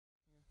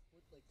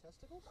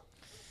Testicles?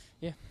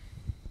 Yeah.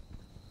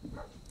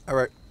 All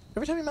right.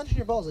 Every time you mention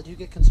your balls, I do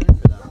get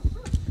concerned for them.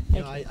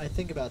 You know, I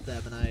think about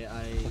them and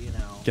I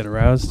Get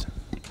aroused.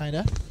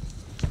 kinda.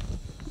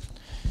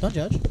 Don't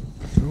judge.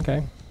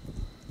 Okay.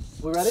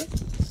 We ready?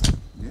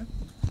 Yeah.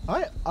 All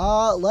right.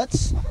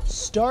 Let's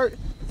start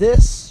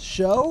this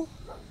show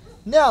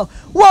now.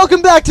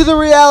 Welcome back to the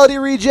Reality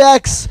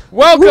Rejects.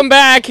 Welcome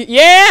back.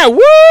 Yeah. Woo!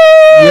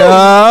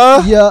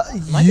 Yeah. Yeah,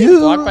 Am I being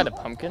blocked by the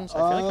pumpkins? I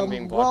feel like I'm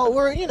being blocked.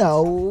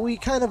 Well, we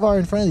kind of are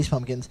in front of these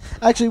pumpkins.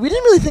 Actually, we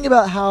didn't really think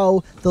about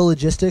how the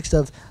logistics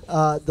of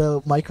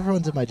the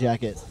microphone's in my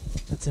jacket.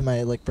 It's in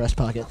my breast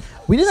pocket.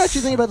 We didn't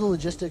actually think about the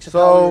logistics of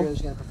how we were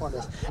going to perform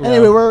this. Yeah.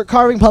 Anyway, we're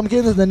carving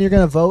pumpkins, and then you're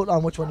going to vote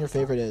on which one your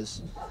favorite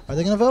is. Are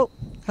they going to vote?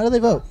 How do they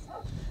vote?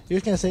 You're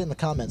just going to say it in the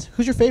comments.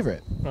 Who's your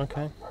favorite?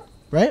 Okay.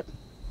 Right?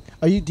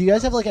 Do you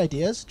guys have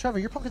ideas? Trevor,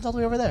 your pumpkin's all the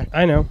way over there.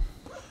 I know.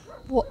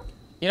 What?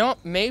 You know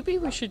what? Maybe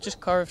we should just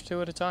carve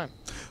two at a time.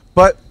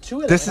 But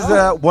Two at this a is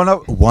time. one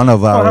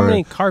of Oh, our how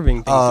many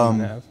carving things do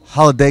you have?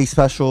 holiday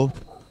special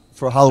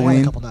for I got a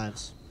Halloween. couple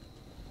knives.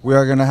 We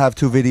are gonna have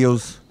 2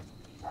 videos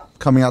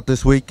coming out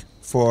this week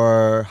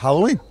for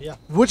Halloween. Yeah.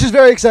 Which is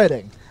very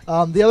exciting.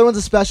 The other one's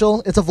a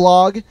special. It's a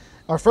vlog,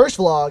 our first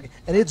vlog,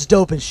 and it's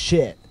dope as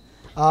shit.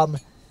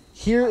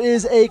 Here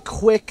is a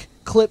quick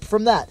clip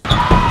from that.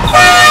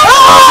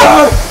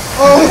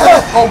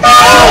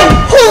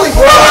 Holy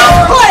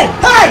crap!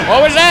 Hey!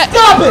 What was that?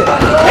 Stop it!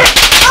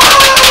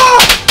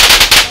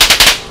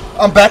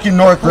 I'm back in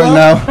North right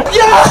now.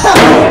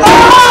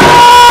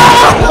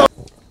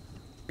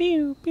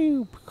 Pew,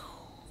 pew.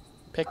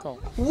 Pickle.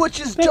 Which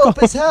is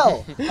dope as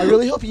hell. I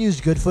really hope you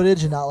used good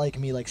footage and not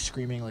me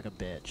screaming like a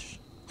bitch.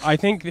 I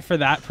think for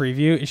that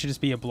preview, it should just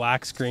be a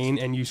black screen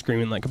and you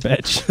screaming like a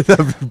bitch.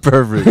 That'd be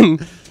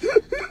perfect.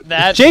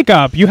 That.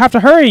 Jacob, you have to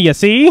hurry, you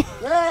see?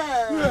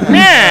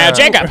 Yeah,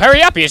 Jacob,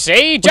 hurry up, you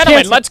see.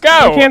 Gentlemen, let's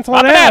go. We can't slow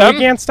Up and down. at We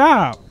 'em. can't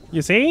stop.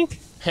 You see?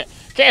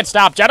 Can't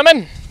stop,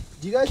 gentlemen.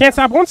 Do you guys Can't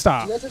stop, won't Do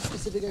stop. you guys have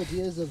specific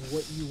ideas of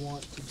what you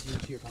want to do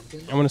to your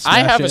pumpkin? I want to smash I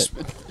have it. a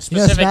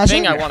specific smash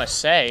thing it? I want to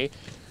say.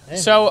 Hey.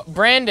 So,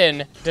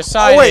 Brandon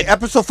decided. Oh wait,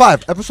 episode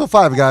 5. Episode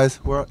 5, guys.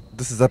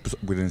 This is episode.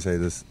 We didn't say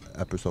this.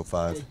 Episode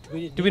 5.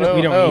 We Oh, don't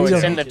need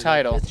it's to. in the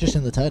title. It's just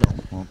in the title.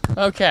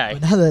 Okay.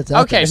 But now that it's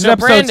out Okay, there- This is so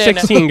episode Brandon,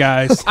 16,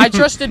 guys. I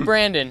trusted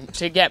Brandon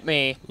to get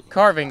me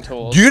carving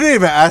tools. You didn't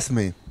even ask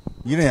me.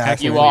 You didn't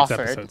ask You me. It's offered,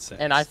 episode 6.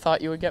 and I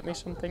thought you would get me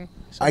something.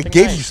 I something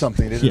gave nice. you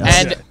something. Didn't Yeah.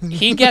 I? And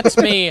he gets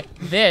me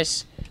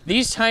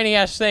these tiny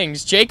ass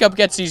things. Jacob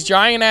gets these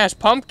giant ass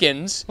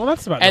pumpkins, Well,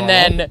 that's about and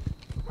normal. then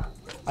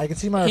I can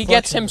see my he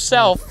gets reflection.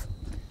 himself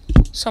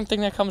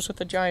something that comes with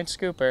a giant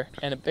scooper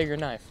and a bigger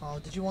knife. Oh,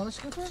 did you want a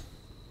scooper?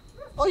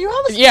 Oh, you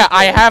have a scooper. Yeah,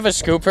 I have a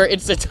scooper.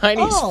 It's the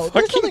tiniest Oh,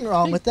 there's fucking nothing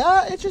wrong thing. with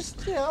that. It's just,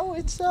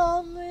 it's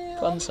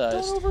Fun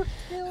sized.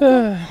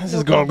 This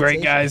is going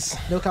great, guys.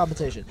 No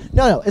compensation.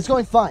 No, it's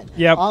going fine.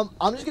 Yep.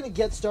 I'm just gonna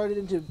get started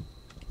into.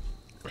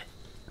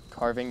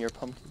 Carving your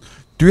pumpkin.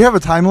 Do we have a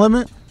time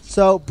limit?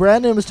 So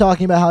Brandon was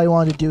talking about how he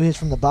wanted to do his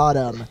from the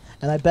bottom,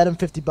 and I bet him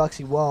 $50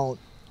 he won't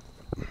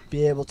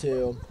be able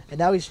to. And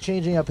now he's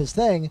changing up his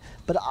thing,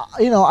 but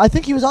I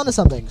think he was onto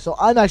something. So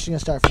I'm actually gonna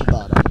start from the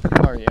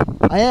bottom. Are you?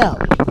 I am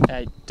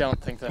I don't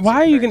think that's. Why a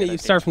are you very going good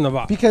to start from the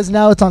bottom? because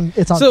now it's on.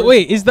 It's on. So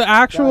wait, is the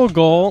actual Gotcha.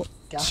 goal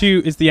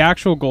Gotcha. is the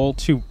actual goal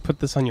to put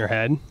this on your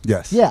head?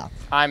 Yes. Yeah,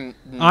 idea.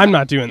 I'm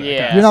not doing that.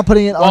 Yeah. guys. you're not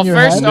putting it Well, on your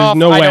first head. There's off,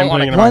 no I way don't I'm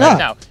want to putting it carve. on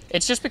my head. No,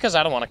 it's just because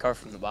I don't want to carve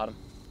from the bottom.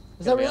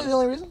 Is that really the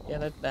only reason?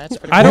 Yeah, that's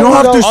pretty. I You don't don't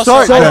have to Also,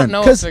 start I then. don't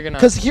know if they're gonna.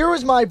 Because here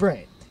was my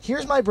brain.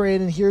 Here's my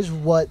brain, and here's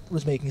what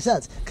was making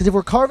sense. Because if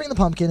we're carving the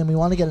pumpkin and we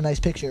want to get a nice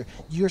picture,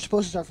 you're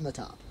supposed to start from the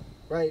top,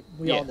 right?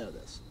 We all Yeah. know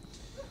this.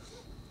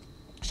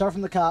 Start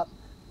from the top.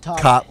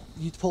 Cop.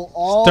 You pull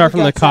all Start from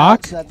the guts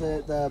out cock? so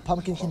that the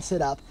pumpkin can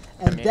sit up,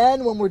 and mean-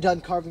 then when we're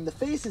done carving the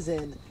faces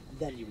in,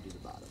 then you would do the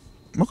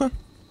bottom. Okay.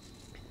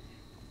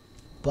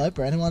 But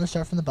Brandon wanted to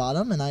start from the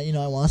bottom, and I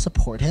want to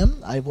support him.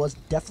 I was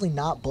definitely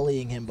not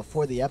bullying him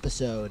before the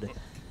episode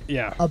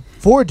Yeah.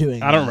 for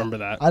doing. I don't that. remember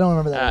that. I don't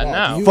remember that. at all.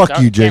 No. Do you? Fuck Don't-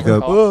 you, can't Jacob.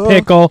 recall.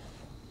 Pickle.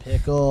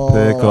 Pickle.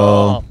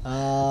 Pickle.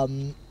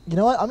 You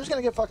know what? I'm just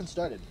gonna get fucking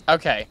started.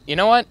 Okay, you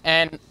know what?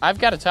 And I've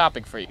got a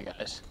topic for you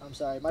guys I'm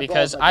sorry. My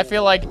because balls are I getting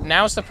feel wet. like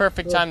now's the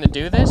perfect time to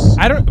do this.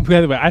 I don't. By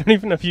the way, I don't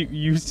even know if you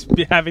used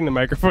having the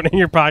microphone in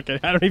your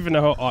pocket. I don't even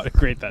know how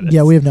great that is.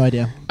 Yeah, we have no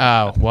idea.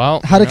 Oh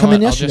well. How'd you it know come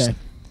in what, I'll just-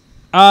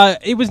 yesterday?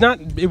 It was not.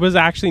 It was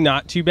actually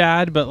not too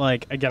bad, but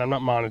again, I'm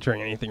not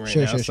monitoring anything right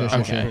Sure, now. sure, so, sure,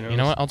 Okay, who you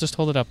know what? I'll just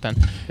hold it up then.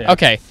 Yeah.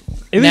 Okay. At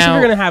least if Now-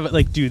 you're gonna have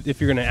it, dude, if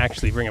you're gonna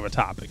actually bring up a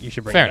topic, you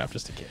should bring Fair it enough. up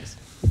just in case.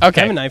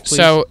 Okay. Have a knife, please.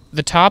 So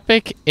the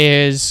topic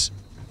is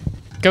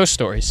ghost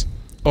stories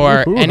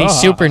or Ooh, any ah.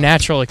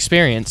 supernatural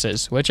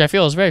experiences, which I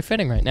feel is very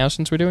fitting right now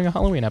since we're doing a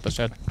Halloween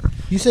episode.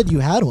 You said you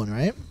had one,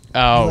 right?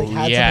 Oh You,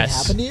 had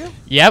yes. something happen to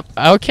you? Yep.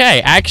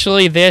 Okay.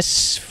 Actually,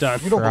 this Done.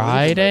 You don't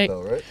Friday.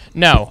 believe in that, though, right?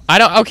 No, I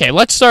don't. Okay,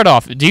 let's start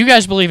off. Do you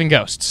guys believe in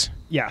ghosts,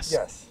 Yes.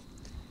 Yes.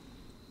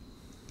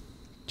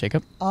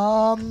 Jacob?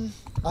 I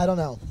don't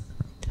know.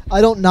 I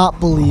don't not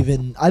believe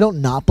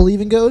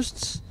in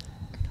ghosts.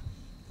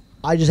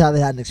 I just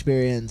haven't had an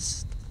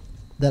experience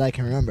that I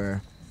can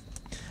remember.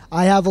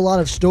 I have a lot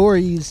of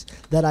stories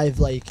that I've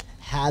like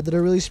had that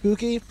are really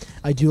spooky.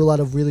 I do a lot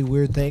of really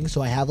weird things,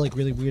 so I have like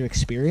really weird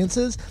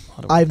experiences.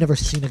 I've never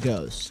seen a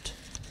ghost.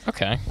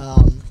 Okay.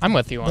 Um, I'm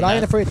with you on but I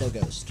ain't that. afraid of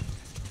no ghost.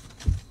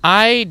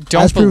 I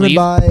don't As proven believe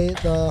by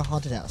the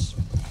haunted house.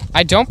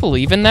 I don't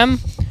believe in them,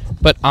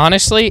 but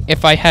honestly,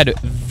 if I had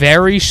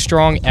very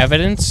strong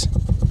evidence,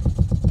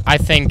 I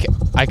think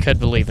I could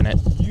believe in it.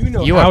 You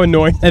know You how are-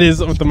 annoying that is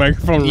with the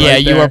microphone Yeah, right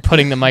you there. are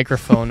putting the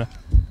microphone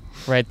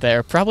right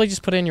there. Probably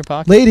just put it in your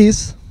pocket.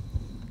 Ladies,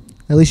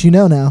 at least you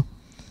know now.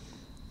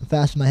 I'm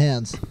fast with my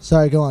hands.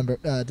 Sorry, go on,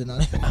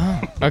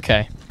 Denani.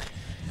 Okay.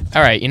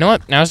 All right, you know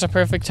what? Now's the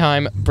perfect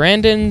time.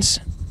 Brandon's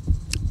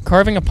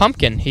carving a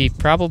pumpkin. He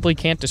probably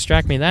can't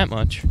distract me that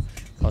much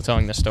while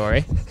telling the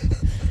story.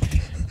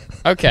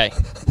 Okay.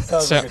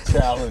 Sounds So- like a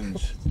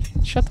challenge.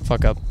 Shut the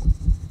fuck up.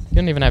 You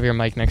don't even have your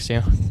mic next to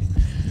you.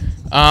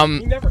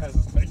 He never has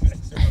his mic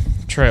next to him.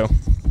 True.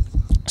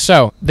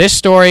 So, this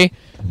story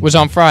was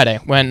on Friday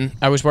when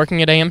I was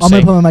working at AMC. I'm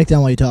gonna put my mic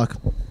down while you talk.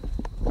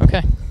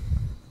 Okay.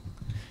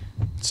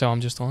 So I'm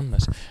just on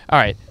this. All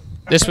right.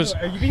 This was.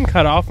 Are you being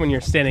cut off when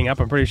you're standing up?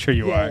 I'm pretty sure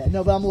you are.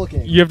 No, but I'm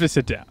looking. You have to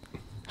sit down.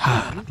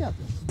 You got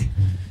this.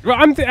 Well,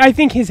 I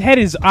think his head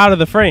is out of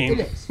the frame.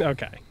 It is.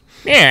 Okay.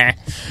 Yeah.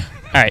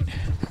 All right.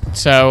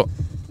 So.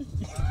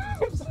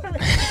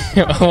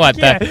 What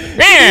Yeah. the?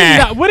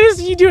 Yeah. What is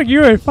he doing?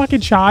 You're a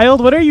fucking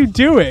child. What are you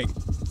doing?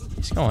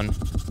 He's going.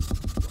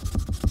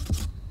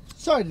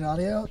 Sorry,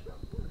 Denani.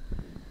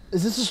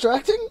 Is this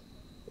distracting?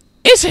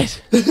 Is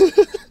it?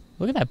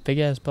 Look at that big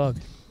ass bug.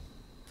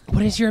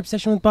 What is your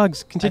obsession with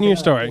bugs? Continue your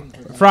story.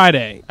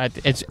 Friday.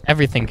 It's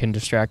everything can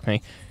distract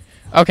me.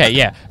 Okay,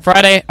 yeah.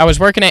 Friday, I was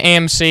working at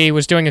AMC,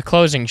 was doing a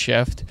closing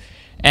shift,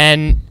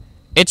 and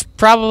it's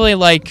probably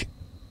like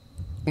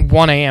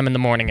 1 a.m. in the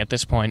morning at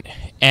this point,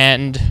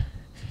 and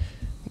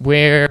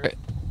we're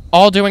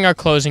all doing our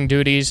closing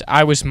duties.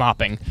 I was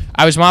mopping.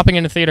 I was mopping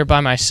in the theater by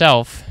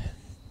myself,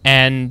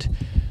 and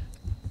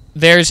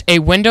there's a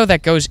window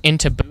that goes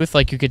into booth,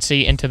 like you could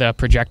see into the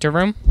projector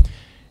room,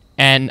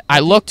 and I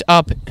looked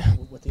up.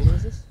 What theater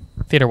is this?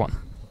 Theater 1.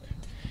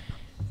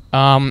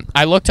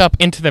 I looked up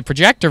into the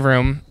projector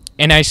room,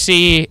 and I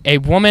see a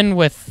woman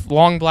with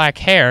long black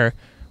hair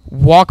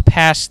walk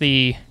past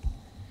the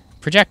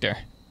projector.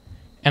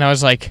 And I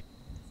was like,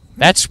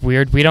 that's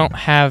weird. We don't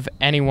have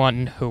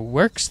anyone who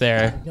works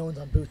there. No one's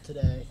on booth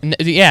today.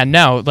 Yeah,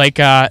 no. Like,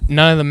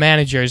 none of the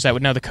managers that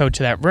would know the code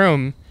to that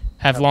room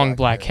have long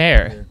black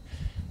hair.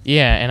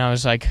 Yeah, and I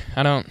was like,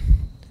 I don't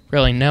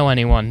really know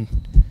anyone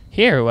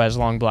here who has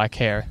long black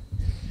hair.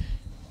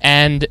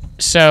 And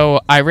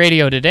so I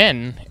radioed it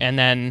in, and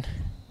then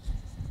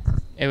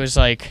it was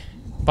like,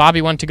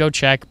 Bobby went to go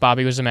check.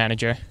 Bobby was the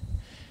manager.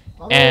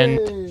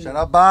 And- Shut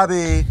up,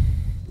 Bobby.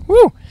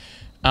 Woo!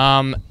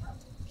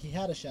 He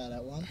had a shot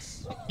at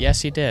once.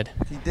 Yes, he did.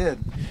 He did.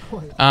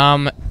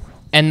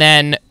 And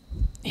then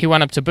he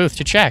went up to booth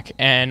to check,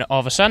 and all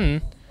of a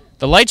sudden,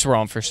 the lights were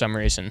on for some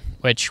reason,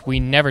 which we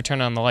never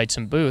turn on the lights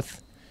in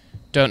booth.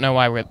 Don't know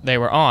why they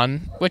were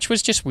on, which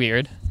was just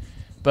weird.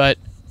 But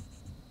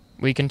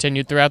we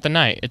continued throughout the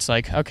night. It's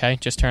like, okay,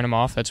 just turn them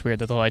off. That's weird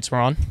that the lights were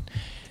on.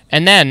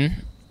 And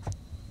then,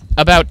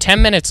 about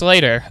 10 minutes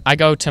later, I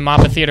go to mop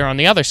a theater on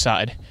the other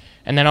side.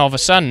 And then all of a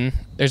sudden,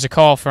 there's a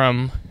call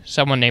from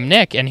someone named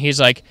Nick, and he's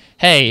like,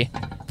 hey,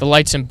 the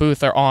lights in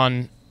booth are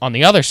on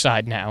the other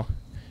side now,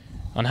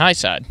 on high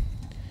side.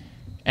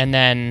 And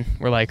then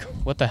we're like,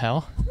 what the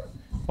hell?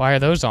 Why are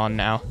those on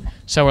now?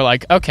 So we're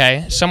like,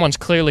 okay, someone's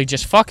clearly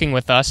just fucking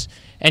with us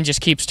and just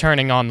keeps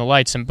turning on the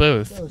lights in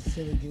booth. Those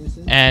silly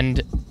gooses.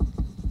 And,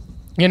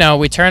 you know,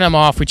 we turn them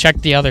off. We check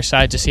the other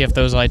side to see if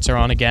those lights are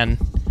on again.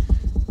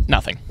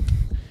 Nothing.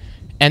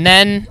 And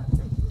then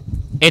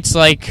it's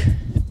like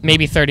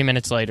maybe 30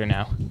 minutes later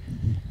now.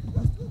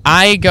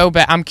 I go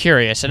back. I'm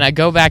curious, and I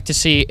go back to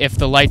see if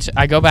the lights.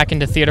 I go back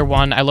into Theater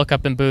 1. I look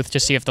up in booth to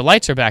see if the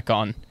lights are back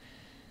on.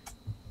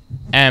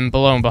 And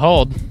below and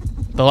behold,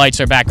 the lights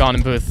are back on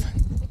in booth.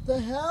 What the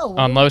hell?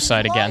 On low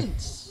side again.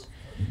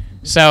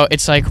 So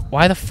it's like,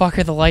 why the fuck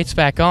are the lights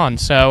back on?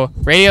 So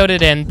radioed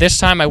it in. This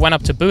time I went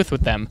up to booth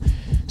with them.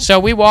 So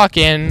we walk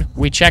in,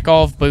 we check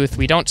all of booth.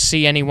 We don't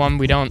see anyone.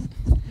 We don't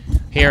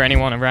hear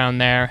anyone around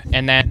there.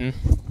 And then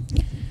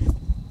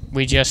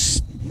we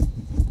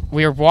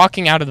were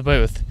walking out of the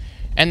booth.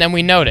 And then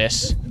we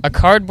notice a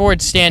cardboard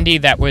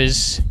standee that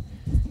was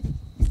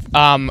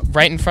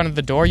right in front of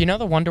the door. You know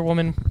the Wonder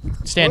Woman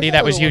standee yeah,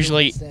 that was the Wonder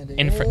usually Woman standee.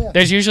 in Yeah, front. yeah.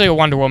 There's usually a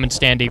Wonder Woman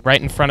standee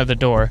right in front of the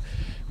door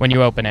when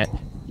you open it.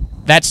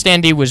 That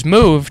standee was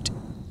moved,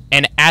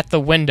 and at the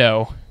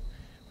window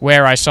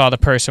where I saw the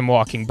person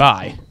walking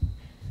by.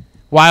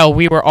 While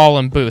we were all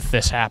in booth,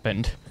 this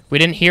happened. We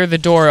didn't hear the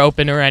door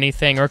open or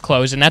anything or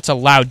close, and that's a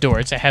loud door.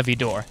 It's a heavy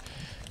door.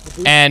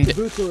 And The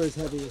booth door is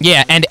heavy.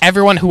 yeah, and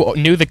everyone who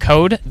knew the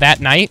code that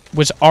night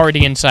was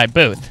already inside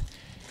booth.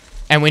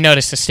 And we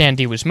noticed the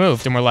standee was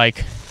moved, and we're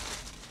like,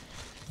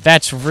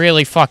 that's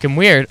really fucking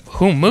weird.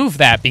 Who moved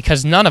that?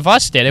 Because none of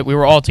us did it. We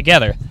were all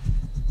together.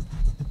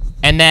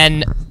 And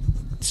then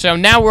So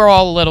now we're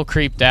all a little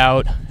creeped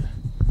out.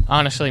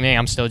 Honestly,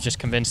 I'm still just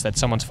convinced that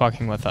someone's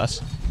fucking with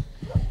us.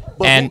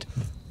 But And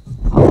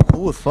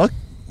who would fuck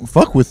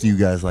with you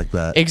guys like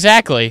that?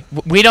 exactly,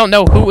 we don't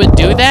know who would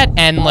do that,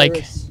 and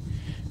like,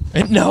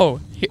 Iris. no,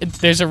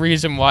 there's a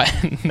reason why.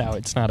 No,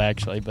 it's not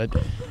actually, but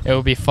it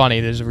would be funny.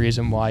 There's a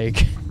reason why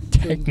it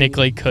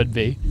technically could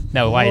be.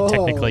 No, why it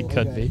technically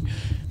could okay. be,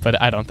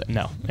 but I don't.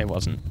 No, it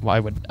wasn't. Why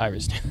would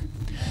Iris do?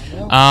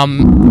 Well,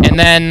 And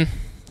then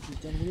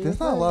There's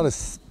not a lot of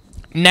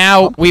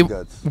now pumpkin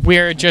guts.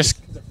 we're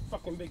just They're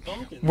fucking big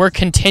pumpkins. we're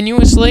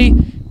continuously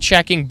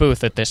checking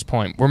Booth at this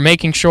point. We're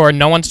making sure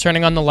no one's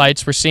turning on the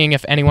lights. We're seeing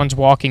if anyone's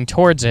walking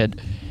towards it,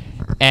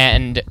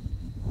 and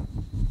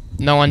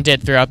no one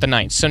did throughout the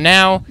night. So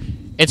now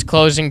it's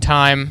closing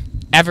time.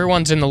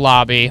 Everyone's in the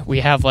lobby.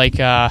 We have like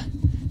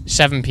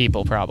 7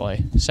 people,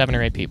 probably 7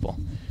 or 8 people.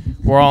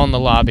 We're all in the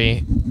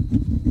lobby,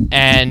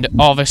 and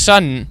all of a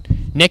sudden,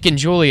 Nick and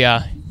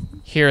Julia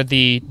hear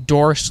the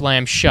door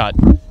slam shut.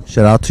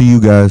 Shout out to you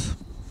guys.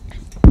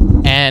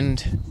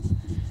 And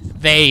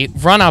they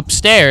run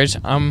upstairs.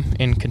 I'm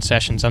in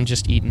concessions. I'm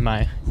just eating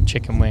my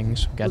chicken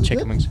wings. Got Was it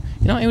chicken good? wings.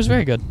 You know, it was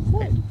very good.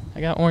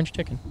 I got orange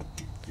chicken.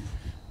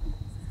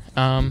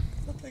 They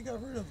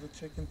got rid of the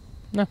chicken.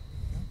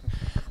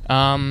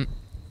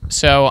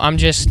 So I'm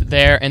just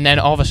there, and then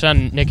all of a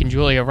sudden, Nick and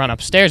Julia run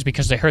upstairs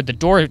because they heard the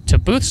door to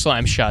Booth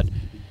slam shut.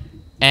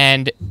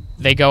 And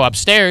they go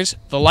upstairs.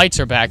 The lights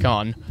are back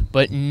on,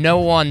 but no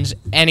one's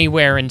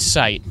anywhere in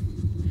sight.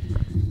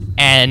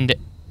 And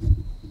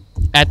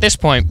at this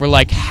point, we're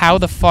like, how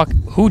the fuck,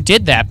 who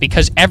did that?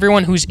 Because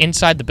everyone who's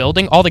inside the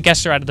building, all the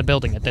guests are out of the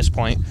building at this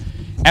point.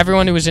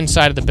 Everyone who was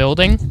inside of the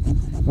building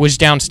was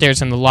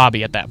downstairs in the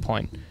lobby at that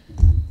point.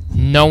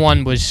 No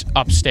one was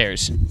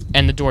upstairs,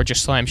 and the door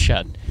just slammed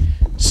shut.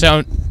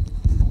 So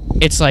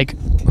it's like,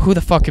 who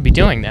the fuck could be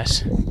doing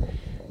this?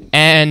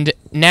 And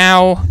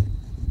now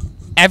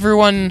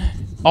everyone,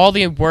 all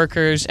the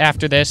workers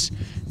after this,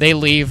 they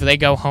leave, they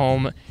go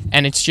home,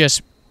 and it's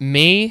just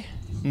me,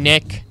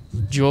 Nick,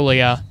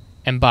 Julia,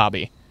 and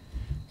Bobby.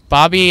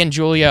 Bobby and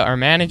Julia are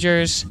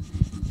managers,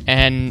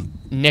 and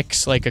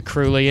Nick's like a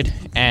crew lead,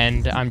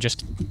 and I'm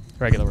just a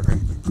regular worker.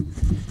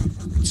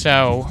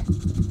 So,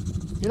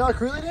 You're not a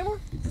crew lead anymore?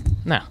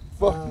 no.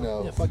 Fuck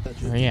no. Yeah, fuck that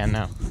shit. Yeah,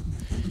 no.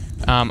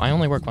 I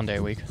only work 1 day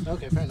a week.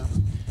 Okay, fair enough.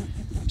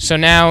 So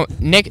now,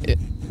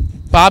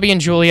 Bobby and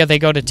Julia, they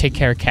go to take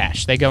care of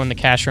cash. They go in the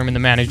cash room in the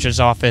manager's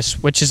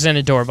office, which is in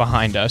a door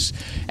behind us.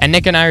 And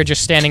Nick and I are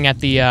just standing at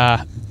the,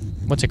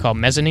 what's it called,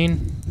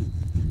 mezzanine?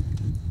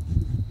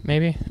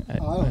 Maybe? I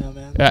don't know,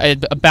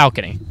 man. A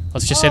balcony.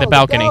 Let's just say Oh, the the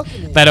balcony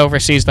balcony. that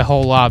oversees the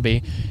whole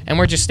lobby. And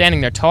we're just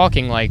standing there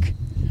talking like,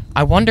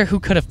 I wonder who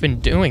could have been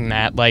doing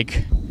that. Like,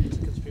 It's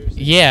a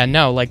conspiracy. yeah,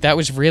 no, like that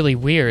was really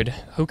weird.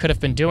 Who could have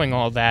been doing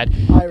all that?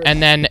 Iris.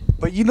 And then,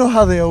 But you know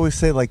how they always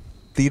say like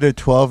Theater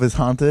 12 is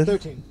haunted?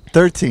 13.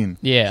 13.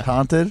 yeah,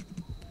 Haunted?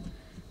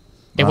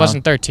 it Wow.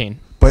 wasn't 13.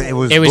 But it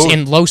was It was both.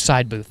 in low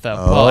side booth though.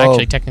 Well, Oh.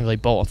 actually, technically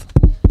both.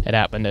 It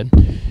happened in.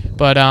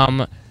 But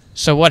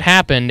so what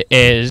happened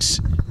is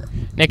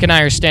Nick and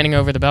I are standing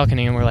over the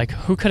balcony and we're like,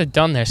 who could have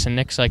done this? And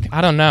Nick's like, I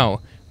don't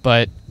know,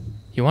 but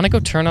you want to go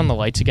turn on the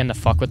lights again to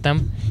fuck with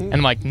them? And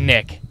I'm like,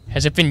 Nick,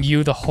 has it been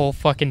you the whole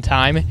fucking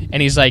time?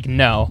 And he's like,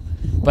 no,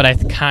 but I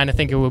kind of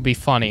think it would be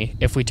funny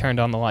if we turned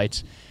on the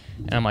lights.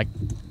 And I'm like,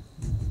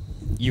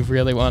 you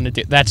really want to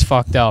do that's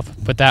fucked up,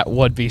 but that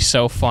would be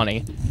so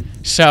funny.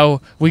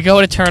 So we go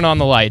to turn on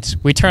the lights.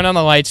 We turn on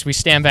the lights. We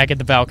stand back at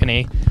the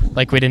balcony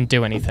like we didn't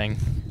do anything.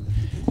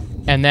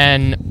 And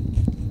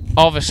then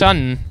all of a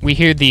sudden we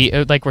hear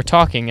like we're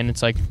talking and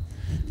it's like,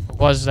 what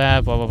was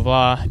that? Blah, blah,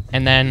 blah.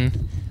 And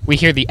then we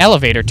hear the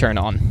elevator turn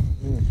on.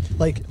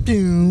 Like,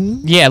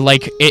 doom. Yeah,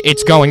 like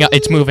it's going up.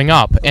 It's moving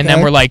up. And then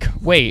Okay. we're like,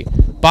 wait,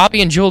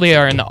 Bobby and Julia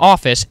are in the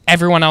office.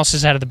 Everyone else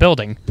is out of the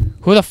building.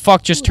 Who the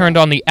fuck just turned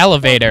on the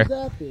elevator? What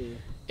would that be?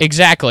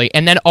 Exactly.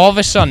 And then all of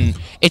a sudden,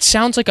 it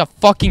sounds like a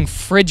fucking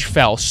fridge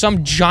fell.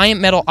 Some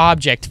giant metal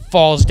object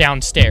falls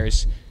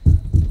downstairs.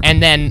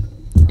 And then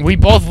we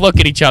both look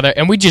at each other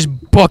and we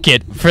just book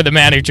it for the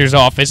manager's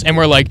office. And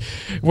we're like,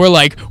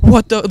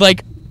 what the,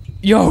 like,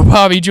 yo,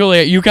 Bobby,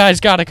 Julia, you guys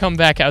gotta come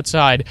back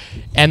outside.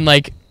 And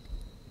like,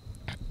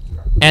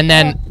 and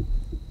then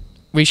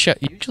we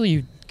usually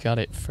you got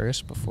it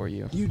first before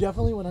you. You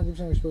definitely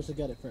 100% are supposed to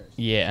get it first.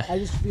 Yeah. I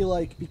just feel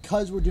like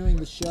because we're doing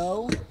the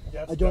show,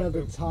 I don't have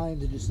the time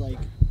to just like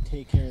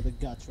take care of the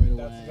guts right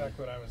away. That's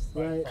exactly what I was.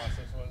 My Right.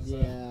 process was.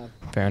 Yeah.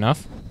 Fair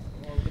enough.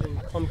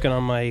 Pumpkin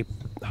on my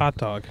hot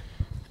dog.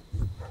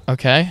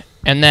 Okay.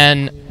 And then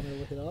You want to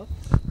look it up?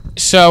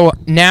 so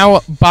now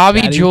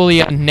Bobby, Daddy?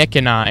 Julia, Nick,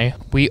 and I,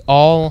 we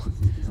all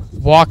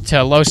walk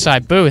to low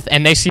side booth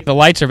and they see the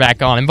lights are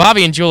back on and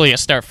Bobby and Julia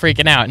start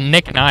freaking out and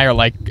Nick and I are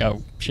like,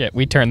 oh shit,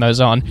 we turned those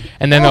on.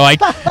 And then they're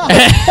like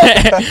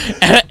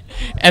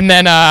and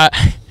then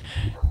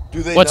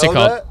Do they what's know it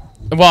called? that?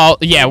 Well,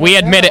 yeah, we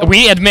admitted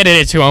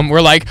it to him.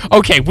 We're like,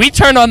 okay, we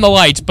turned on the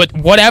lights, but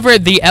whatever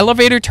the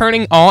elevator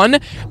turning on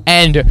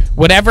and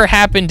whatever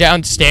happened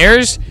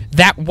downstairs,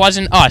 that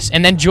wasn't us.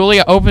 And then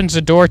Julia opens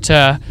the door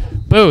to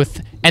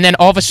booth and then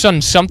all of a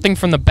sudden something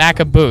from the back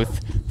of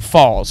Booth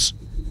falls.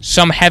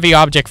 Some heavy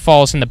object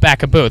falls in the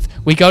back of Booth.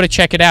 We go to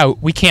check it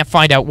out. We can't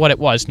find out what it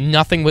was.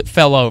 Nothing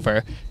fell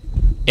over.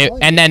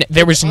 And then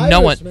there was no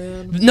one.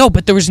 Man. No,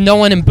 but there was no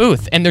one in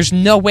Booth, and there's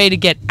no way to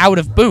get out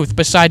of Booth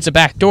besides the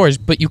back doors.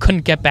 But you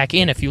couldn't get back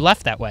in if you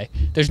left that way.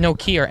 There's no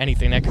key or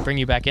anything that could bring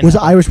you back in. Was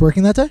that way. Irish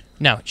working that day?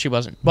 No, she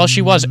wasn't. Well,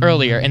 she was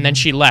earlier, and then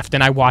she left,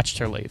 and I watched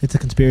her leave. It's a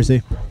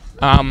conspiracy.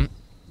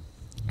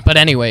 But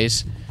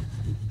anyways,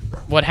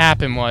 what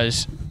happened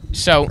was,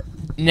 so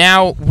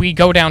now we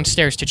go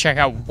downstairs to check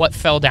out what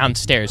fell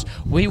downstairs.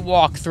 We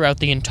walked throughout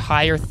the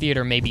entire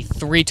theater maybe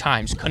 3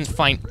 times, couldn't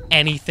find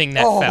anything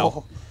that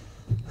fell.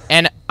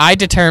 And I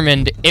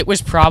determined it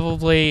was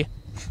probably,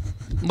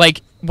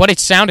 like, what it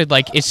sounded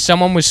like is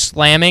someone was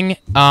slamming,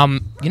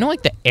 you know,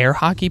 like the air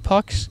hockey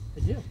pucks? I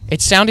do.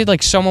 It sounded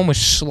like someone was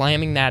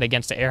slamming that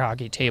against the air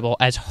hockey table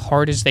as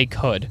hard as they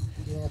could.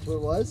 You know that's what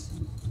it was?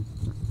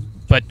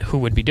 But who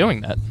would be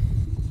doing that?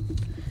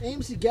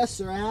 AMC guests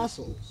are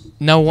assholes.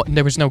 No,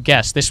 there was no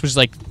guest. This was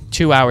like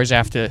 2 hours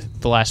after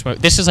the last movie.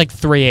 This is like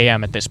 3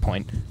 a.m. at this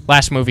point.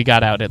 Last movie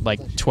got out at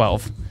like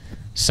 12.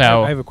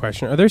 So I have a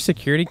question. Are there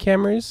security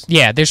cameras?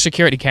 yeah, there's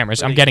security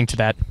cameras. I'm getting to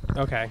that.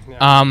 Okay.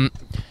 No,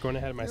 going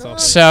ahead of myself.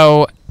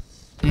 So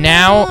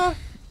now,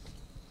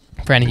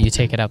 Brennan, you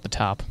take it out the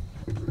top.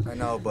 I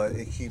know, but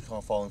it keeps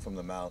on falling from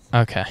the mouth.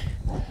 Okay.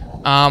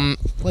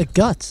 Like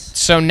guts.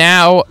 So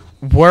now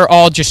we're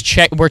all just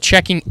we're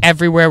checking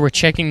everywhere. We're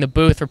checking the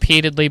booth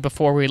repeatedly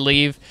before we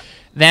leave.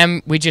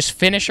 Then we just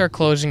finish our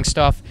closing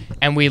stuff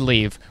and we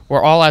leave.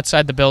 We're all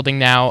outside the building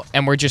now,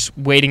 and we're just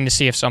waiting to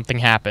see if something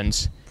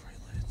happens.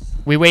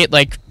 We wait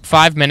like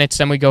 5 minutes,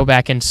 then we go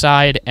back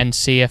inside and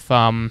see if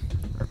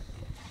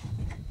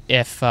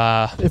If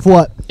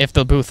what? if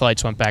the booth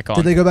lights went back on.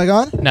 Did they go back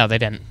on? No, they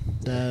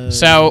didn't.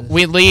 So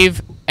we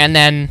leave, and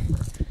then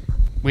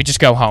we just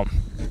go home.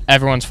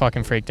 Everyone's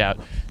fucking freaked out.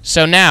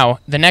 So now,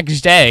 the next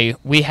day,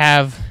 we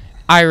have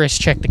Iris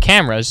check the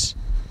cameras,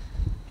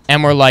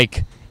 and we're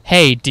like,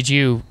 hey, did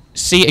you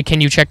see it?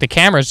 Can you check the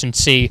cameras and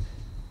see,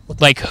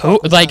 like, who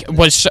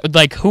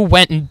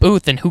went in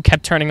booth and who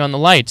kept turning on the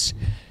lights?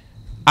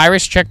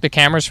 Iris checked the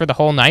cameras for the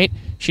whole night.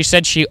 She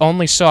said she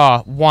only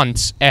saw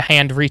once a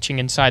hand reaching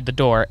inside the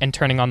door and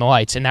turning on the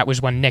lights, and that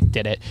was when Nick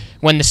did it.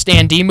 When the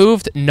standee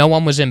moved, no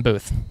one was in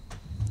booth.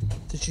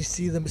 Did she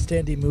see the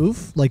standee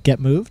move? Like get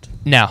moved?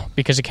 No,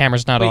 because the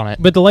camera's not on it.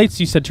 But the lights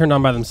you said turned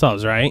on by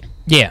themselves, right?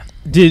 Yeah.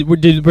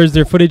 Was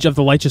there footage of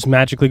the lights just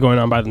magically going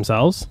on by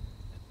themselves?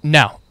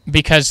 No,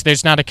 because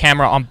there's not a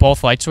camera on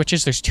both light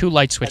switches. There's 2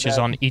 light switches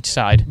on each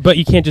side. But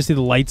you can't just see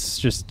the lights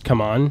just come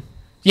on?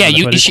 Yeah, on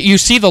the footage? you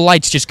see the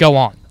lights just go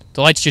on.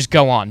 The lights just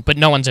go on, but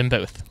no one's in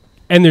booth.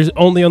 And there's the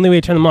only way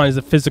to turn them on is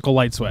a physical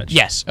light switch?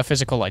 Yes, a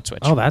physical light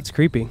switch. Oh, that's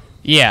creepy.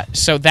 Yeah,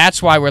 so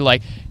that's why we're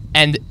like,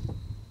 and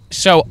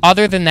so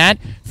other than that,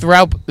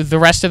 throughout the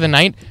rest of the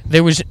night,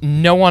 there was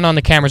no one on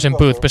the cameras in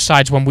booth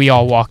besides when we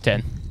all walked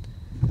in.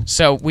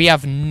 So we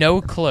have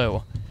no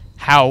clue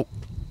how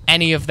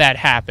any of that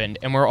happened,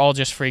 and we're all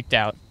just freaked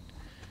out.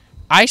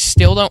 I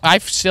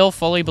still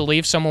fully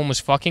believe someone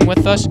was fucking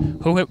with us.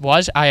 Who it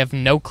was, I have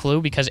no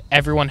clue, because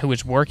everyone who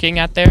was working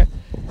at there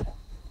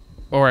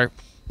or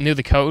knew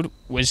the code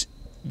was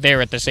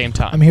there at the same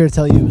time. I'm here to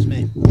tell you it was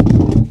me.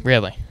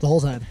 Really? The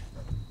whole time.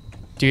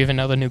 Do you even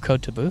know the new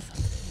code to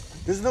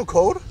booth? There's no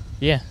code?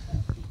 Yeah.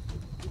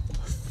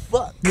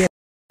 Fuck. Yeah.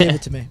 Gave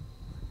it to me.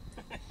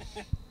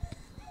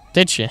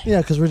 Did she?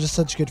 Yeah, because we're just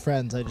such good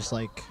friends. I just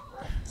like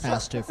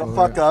asked her for The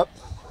fuck up.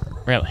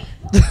 Really?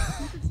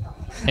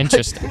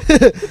 Interesting.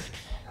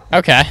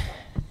 Okay.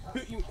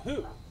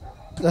 Who?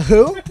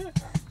 Who?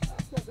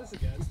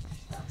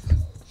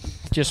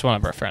 Just one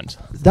of our friends.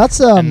 That's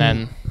And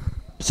then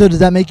So does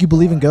that make you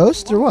believe in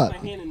ghosts or what?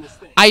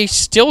 I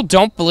still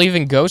don't believe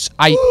in ghosts.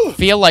 I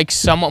feel like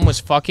someone was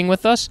fucking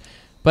with us,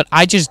 but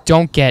I just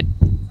don't get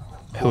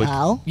who.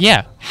 How?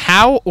 Yeah,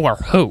 how or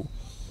who?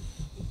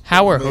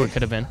 How or who it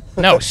could have been.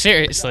 No,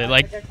 seriously,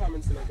 like.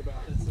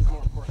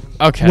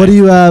 Okay. What do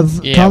you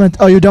have? Yeah. Comment?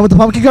 Oh, you're done with the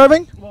pumpkin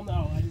carving? Well,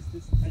 no,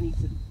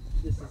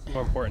 this is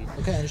more important.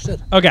 Okay,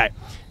 understood. Okay,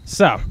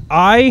 so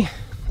I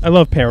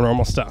love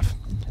paranormal stuff.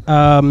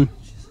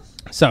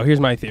 So here's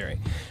my theory.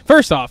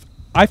 First off,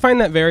 I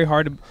find that very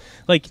hard to,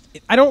 like,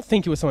 I don't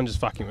think it was someone just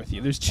fucking with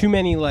you. There's too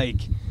many, like...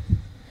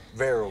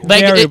 Variables.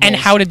 Like, variables. and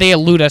how did they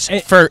elude us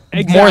for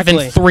more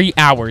than 3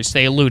 hours?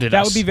 They eluded us.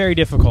 That would be very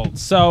difficult.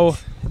 So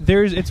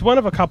it's one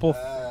of a couple...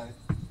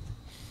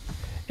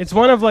 It's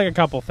one of, like, a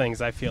couple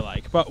things, I feel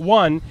like. But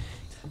one...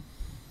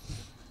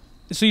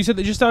 So you said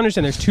that, just to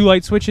understand, there's 2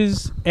 light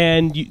switches,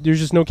 and there's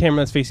just no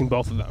camera that's facing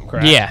both of them,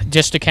 correct? Yeah,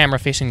 just a camera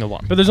facing the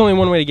one. But there's only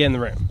one way to get in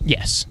the room.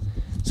 Yes.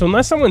 So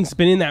unless someone's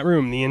been in that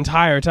room the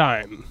entire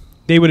time,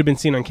 they would have been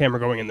seen on camera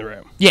going in the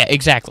room. Yeah,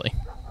 exactly.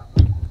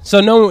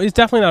 So no, it's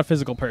definitely not a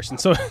physical person.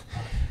 So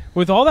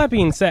with all that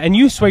being said, and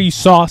you swear you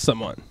saw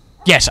someone.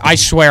 Yes, I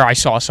swear I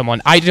saw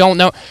someone. I don't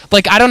know.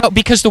 Like, I don't know,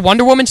 because the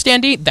Wonder Woman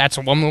standee, that's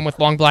a woman with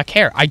long black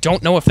hair. I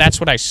don't know if that's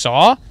what I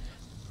saw.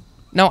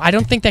 No, I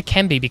don't think that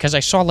can be, because I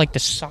saw, like, the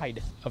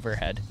side of her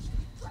head.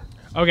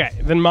 Okay,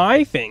 then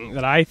my thing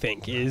that I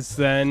think is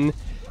then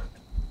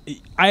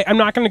I'm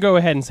not going to go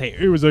ahead and say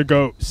it was a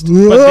ghost,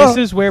 but this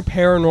is where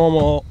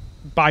paranormal,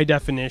 by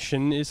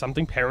definition, is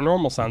something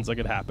paranormal sounds like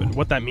it happened.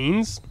 What that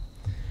means,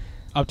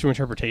 up to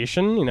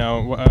interpretation, you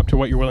know, up to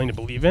what you're willing to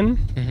believe in.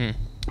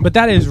 Mm-hmm. But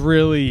that is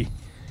really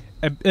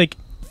like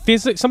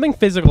something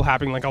physical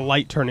happening, like a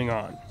light turning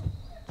on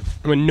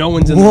when no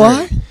one's in the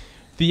room.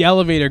 The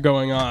elevator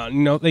going on,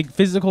 you know, like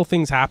physical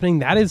things happening.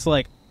 That is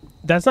like.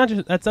 That's not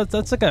just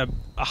that's like a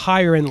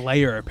higher end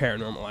layer of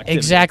paranormal activity.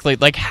 Exactly.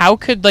 Like, how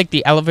could like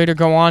the elevator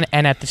go on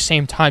and at the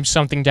same time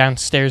something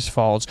downstairs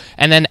falls,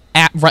 and then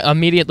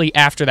immediately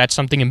after that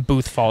something in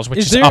Booth falls, which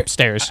is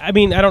upstairs. I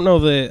mean, I don't know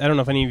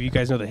if any of you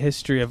guys know the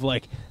history of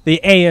like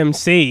the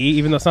AMC,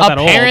 even though it's not that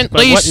old.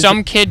 Apparently,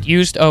 some kid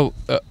used a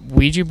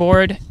Ouija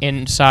board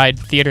inside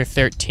Theater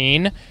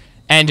 13,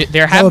 and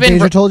there have been.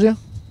 Pedro told you?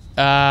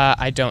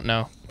 I don't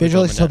know.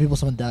 Pedro likes to tell people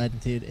someone died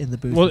in the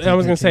booth. Well, I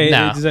was going to say,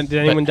 No. did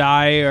anyone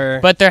die or?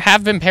 But there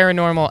have been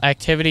paranormal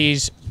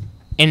activities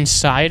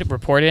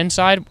reported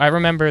inside. I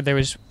remember there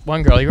was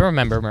one girl. You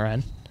remember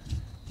Maren?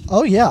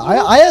 Oh yeah,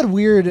 I had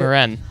weird.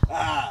 Maren.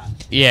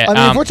 Yeah. I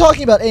mean, if we're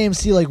talking about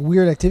AMC, like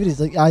weird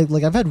activities,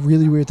 I've had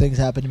really weird things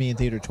happen to me in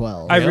Theater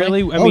 12. I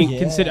mean,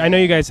 yeah. I know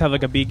you guys have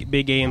like a big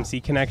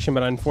AMC connection,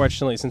 but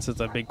unfortunately, since it's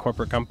a big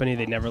corporate company,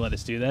 they never let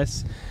us do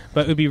this.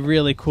 But it would be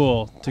really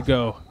cool to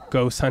go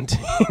ghost hunting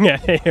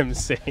at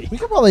AMC. We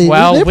could probably.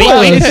 Well,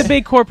 It's a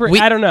big corporate.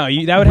 I don't know.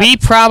 We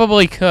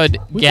probably could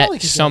get probably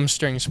could some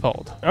strings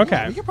pulled.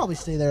 Okay. We could probably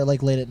stay there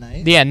like late at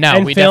night. Yeah, no,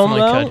 And we film,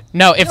 definitely though? could.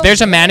 No, if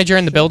there's a manager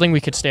in the building,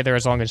 we could stay there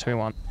as long as we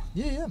want.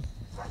 Yeah.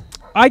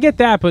 I get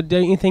that, but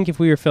don't you think if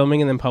we were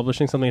filming and then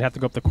publishing something, you'd have to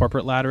go up the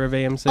corporate ladder of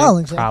AMC? I don't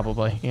think so.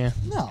 Probably, yeah.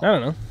 No. I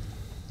don't know.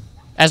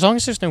 As long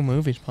as there's no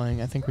movies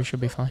playing, I think we should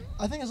be fine.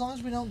 I think as long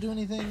as we don't do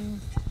anything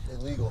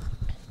Illegal.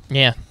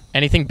 Yeah.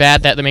 Anything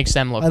bad that makes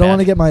them look I don't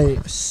want to bad. get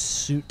my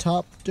suit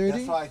top dirty.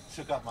 That's why I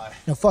took off my.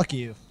 No, fuck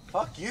you.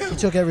 Fuck you. You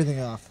took everything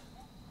off.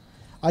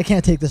 I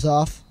can't take this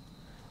off.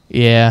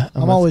 Yeah.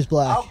 I'm always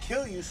black. I'll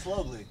kill you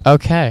slowly.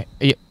 Okay.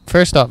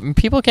 First off,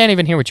 people can't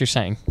even hear what you're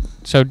saying.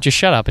 So just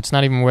shut up. It's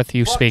not even worth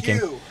you Fuck speaking.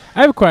 you.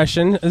 I have a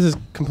question. This is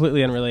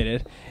completely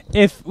unrelated.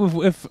 If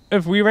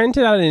we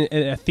rented out in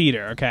a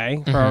theater,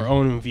 okay, for our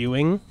own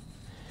viewing,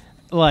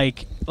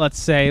 like let's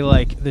say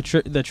like the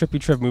Trippy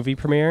Trip movie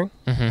premiere,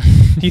 do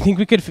you think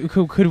we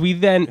could we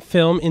then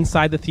film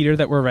inside the theater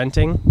that we're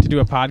renting to do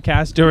a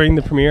podcast during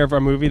the premiere of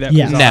our movie that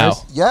Yes. was No.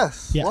 ours?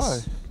 Yes. Yes. Why?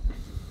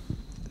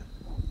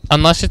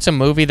 Unless it's a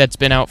movie that's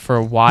been out for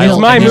a while. It's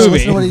my and movie.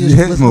 Listen to what he His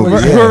listen to what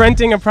movie, he yeah. We're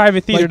renting a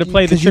private theater to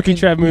play the 'cause you Trippy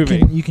Trev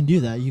movie. You can do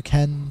that. You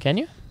can Can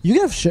you?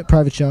 have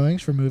private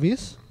showings for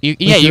movies. Yeah,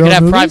 your you could own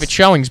have movies? private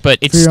showings, but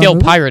it's For your own still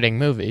movie? pirating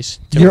movies.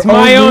 Your It's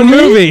my own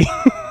movie.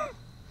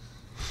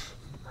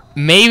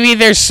 Maybe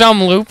there's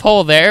some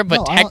loophole there, but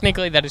No, I don't-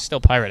 technically that is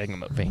still pirating a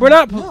movie. We're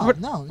not.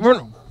 No, we're-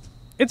 no.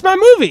 It's my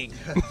movie.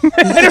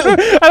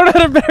 I don't know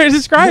how to better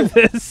describe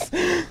this.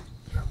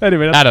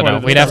 Anyway, that's I the don't point know.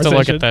 of We'd have to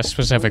look conversation. at the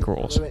specific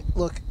rules. Wait,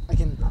 look, I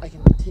can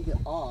take it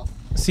off.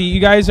 See, you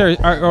guys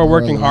are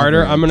working Oh,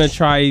 harder. great. I'm gonna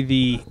try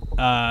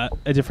a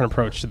different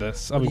approach to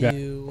this. I'll be back.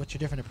 What's your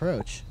different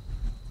approach?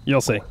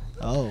 You'll see.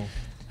 Oh,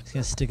 he's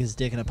gonna stick his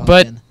dick in a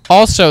But pumpkin.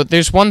 also,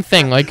 there's one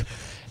thing. Like,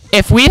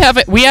 if we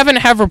haven't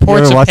had You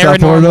reports ever of watch that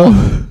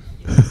paranormal.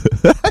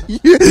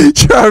 porno?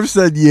 Charm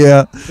said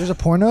yeah. There's a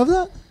porno of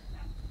that?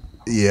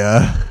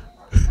 Yeah.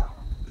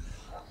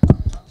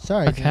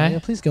 Sorry. Okay. Daniel,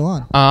 please go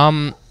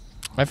on.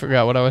 I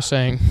forgot what I was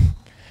saying.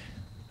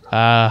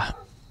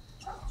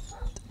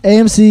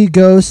 AMC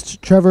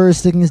Ghost. Trevor is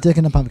sticking his dick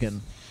in a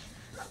pumpkin.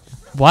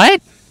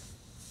 What?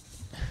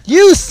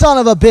 You son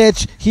of a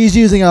bitch! He's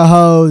using a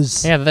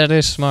hose. Yeah, that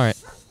is smart.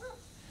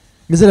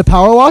 Is it a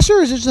power washer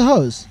or is it just a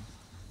hose?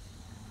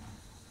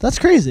 That's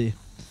crazy.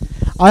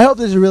 I hope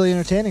this is really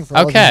entertaining for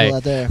all the Okay. people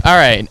out there. All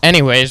right.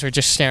 Anyways, we're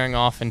just staring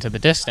off into the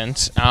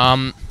distance. Get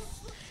on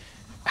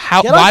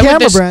Why camera,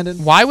 would this?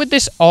 Brandon. Why would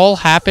this all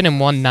happen in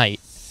one night?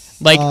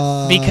 Like,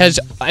 because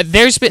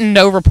there's been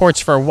no reports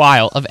for a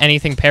while of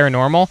anything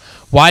paranormal.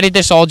 Why did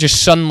this all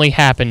just suddenly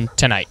happen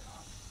tonight?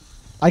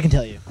 I can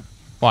tell you.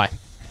 Why?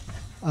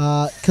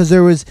 Because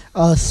there was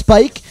a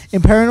spike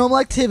in paranormal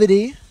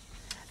activity,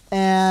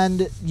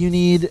 and you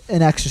need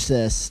an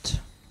exorcist.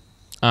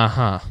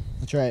 Uh-huh.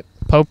 That's right.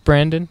 Pope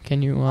Brandon,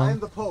 can you I'm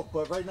the Pope,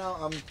 but right now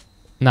I'm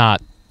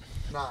not?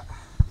 not.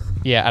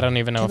 Yeah, I don't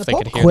even know Can if the they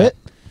Pope could hear quit?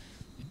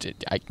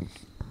 that.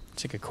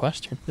 It's a good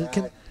question.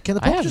 Can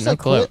the I Pope have just no like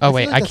clue. quit? Oh I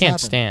wait, feel like I that's can't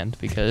happened. stand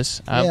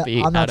because I'll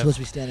be I'm not out supposed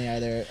of. to be standing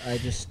either.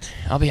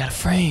 I'll be out of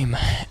frame.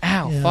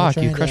 Ow! Yeah, Fuck!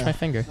 You trying crushed to- my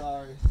finger.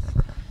 Sorry.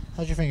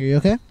 How's your finger? You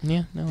okay?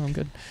 Yeah. No, I'm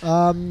good.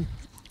 Is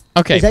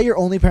Okay. that your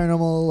only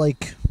paranormal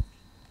like?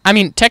 I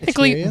mean,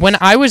 technically, experience? when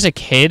I was a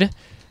kid,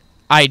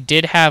 I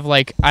did have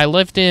I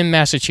lived in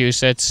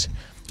Massachusetts.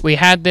 We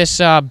had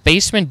this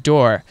basement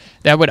door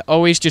that would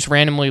always just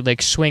randomly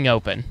swing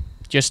open,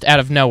 just out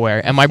of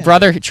nowhere. And my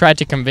brother tried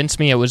to convince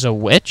me it was a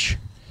witch.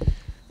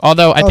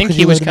 Although I think 'cause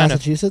he you was lived in kind of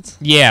Massachusetts?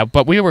 yeah,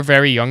 but we were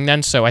very young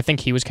then, so I think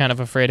he was kind of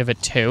afraid of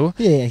it too.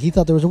 Yeah, he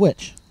thought there was a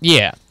witch.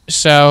 Yeah,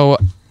 So,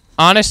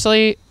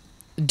 honestly,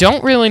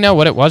 don't really know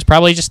what it was.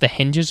 Probably just the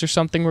hinges or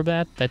something were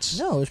bad. That's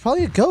No, it's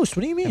probably a ghost.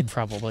 What do you mean?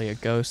 probably a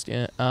ghost.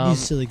 Yeah. You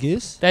silly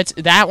goose.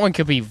 That one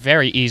could be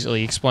very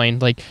easily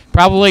explained. Like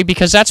probably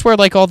because that's where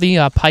like all the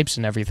pipes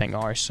and everything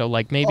are. So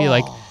like maybe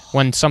like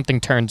when something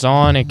turns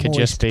on, it could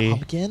just Moist be.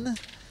 pumpkin.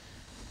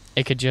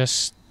 It could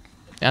just.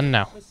 I don't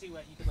know. Let's see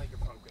what you can like your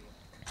pumpkin.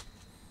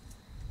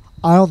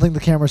 I don't think the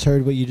cameras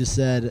heard what you just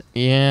said.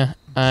 Yeah,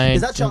 I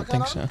Is that don't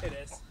shotgun think on? so. It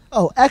is.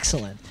 Oh,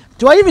 excellent.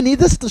 Do I even need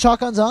this? The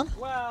shotgun's on?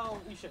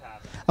 Well, you should have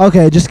it.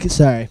 Okay,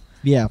 sorry.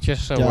 Yeah.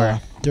 Just so Duh.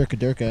 we're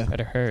Durka.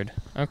 better heard.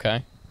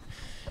 Okay.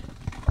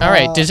 All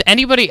right. Does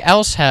anybody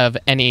else have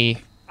any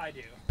I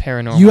do.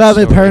 paranormal? You have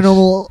a stories?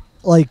 paranormal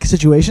like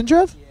situation,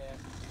 Trev? Yeah.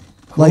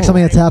 Like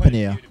something that's happened to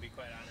you? To be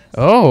quite honest.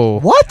 Oh.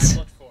 What? I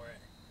looked for it.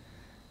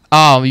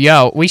 Oh,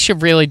 yo, we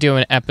should really do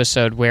an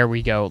episode where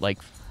we go like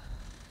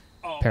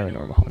Oh,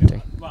 paranormal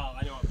hunting. Well,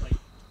 I know what like.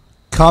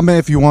 Comment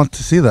if you want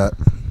to see that.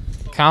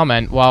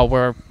 Comment while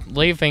we're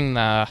leaving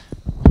the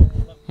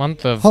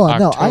month of Hold on,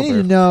 no, October. I need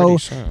to know pretty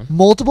soon.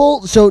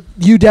 multiple. So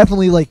you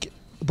definitely like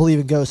believe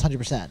in ghosts, 100%.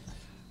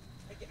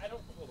 I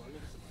don't. Hold on.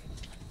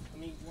 Let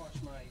me wash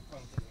my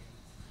pumpkin.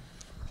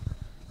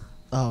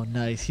 Oh,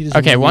 nice. He just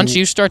Okay, once really-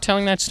 you start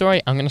telling that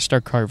story, I'm gonna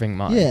start carving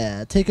mine.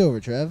 Yeah, take over,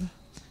 Trev.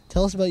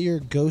 Tell us about your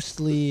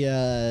ghostly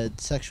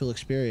sexual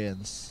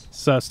experience.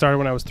 So it started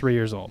when I was 3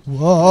 years old.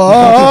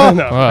 Whoa!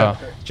 No, Whoa.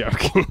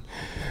 joking.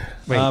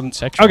 Wait,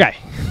 sexual? Okay,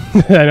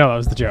 I know that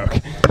was the joke.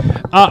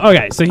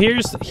 Okay, so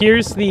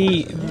here's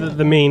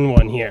the main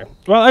one here.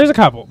 Well, there's a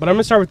couple, but I'm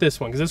gonna start with this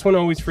one because this one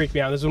always freaked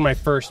me out. This was one of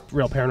my first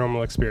real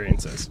paranormal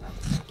experiences.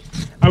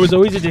 I was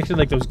always addicted to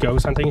like those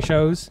ghost hunting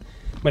shows.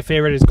 My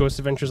favorite is Ghost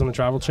Adventures on the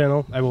Travel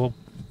Channel. I will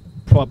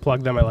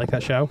plug them. I like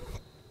that show.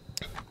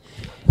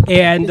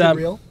 And Is it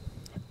real?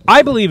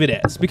 I believe it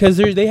is because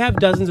they have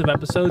dozens of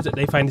episodes that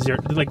they find zero,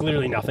 like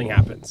literally nothing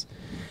happens.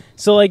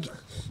 So like,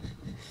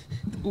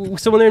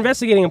 so when they're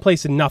investigating a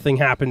place and nothing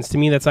happens, to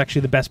me that's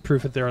actually the best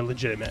proof that they're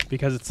legitimate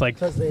because it's like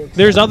 'Cause they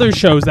there's other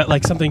shows that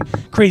like something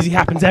crazy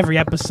happens every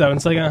episode. And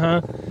it's like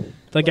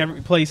like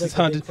every place is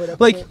haunted.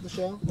 Like the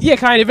show? yeah,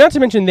 kind of. Not to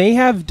mention they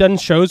have done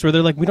shows where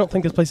they're like, we don't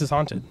think this place is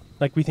haunted.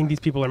 Like we think these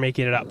people are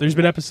making it up. There's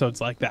been episodes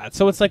like that.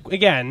 So it's like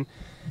again.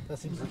 That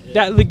seems legit.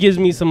 That gives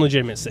me some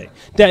legitimacy.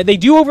 That they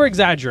do over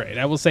exaggerate,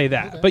 I will say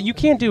that. But you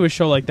can't do a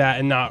show like that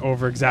and not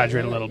over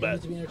exaggerate a little It bit.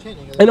 needs to be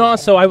entertaining. And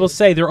also, I will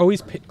say they're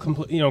always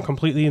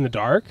completely in the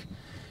dark.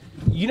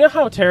 You know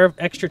how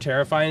extra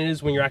terrifying it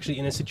is when you're actually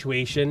in a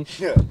situation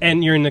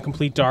and you're in the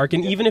complete dark,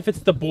 and even if it's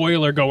the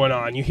boiler going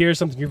on, you hear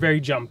something, you're very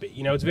jumpy.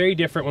 You know, it's very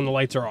different when the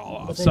lights are all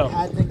off. But So they've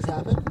had things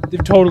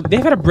happen?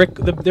 they've had a brick.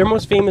 Their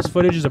most famous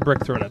footage is a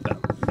brick thrown at them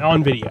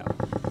on video.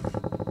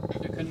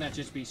 Couldn't that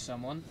just be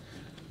someone?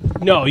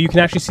 No, you can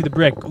actually see the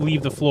brick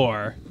leave the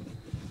floor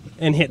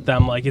and hit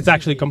them. Like it's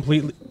actually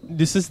completely.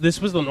 This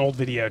was an old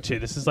video too.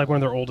 This is like one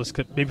of their oldest,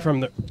 maybe from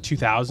the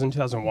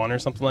 2001 or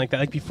something like that.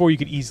 Like before you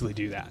could easily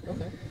do that.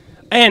 Okay.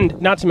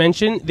 And not to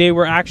mention, they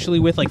were actually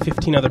with like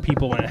 15 other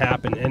people when it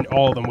happened, and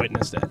all of them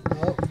witnessed it.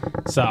 Oh.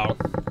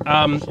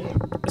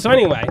 So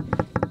anyway,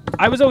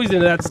 I was always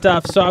into that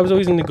stuff. So I was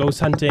always into ghost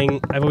hunting.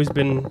 I've always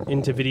been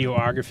into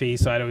videography,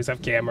 so I'd always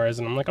have cameras,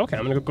 and I'm like, okay,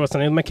 I'm gonna go ghost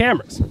hunting with my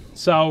cameras.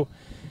 So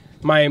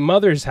my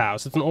mother's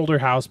house, it's an older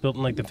house built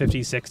in like the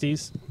 50s,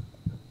 60s,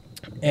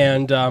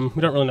 and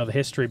we don't really know the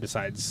history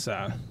besides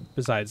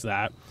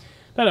that.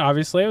 But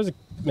obviously, I was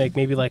like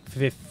maybe like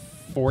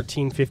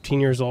 14, 15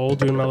 years old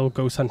doing my little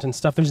ghost hunting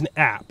stuff. There's an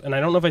app, and I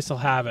don't know if I still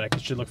have it. I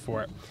should look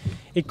for it.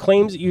 It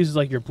claims it uses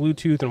like your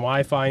Bluetooth and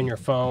Wi-Fi in your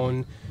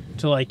phone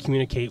to like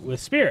communicate with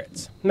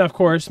spirits. Now, of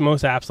course,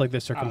 most apps like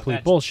this are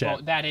complete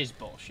bullshit. That is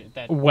bullshit.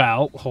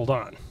 Well, hold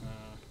on.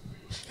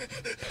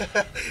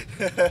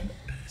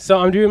 So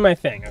I'm doing my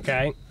thing,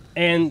 okay?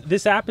 And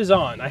this app is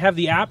on. I have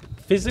the app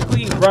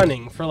physically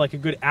running for like a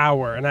good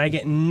hour, and I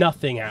get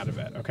nothing out of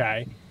it,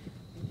 okay?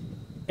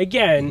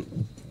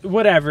 Again,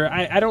 whatever.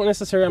 I don't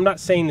necessarily, I'm not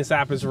saying this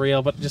app is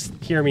real, but just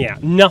hear me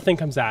out. Nothing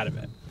comes out of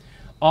it.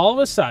 All of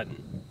a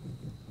sudden,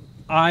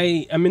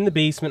 I am in the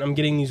basement. I'm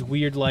getting these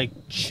weird, like,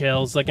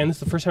 chills. Like, and this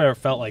is the first time I ever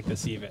felt like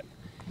this, even.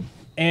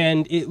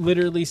 And it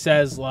literally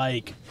says,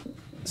 like,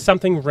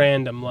 something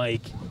random,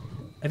 like,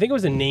 I think it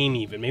was a name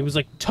even. Maybe it was,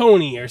 like,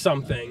 Tony or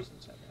something.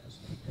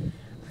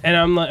 And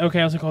I'm like,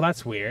 okay, I was like, oh,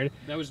 that's weird.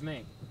 That was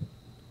me.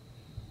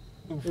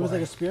 It was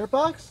like a spirit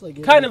box?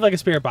 Kind of like a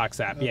spirit box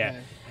app, yeah. Okay.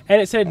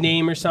 And it said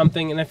name or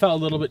something, and I felt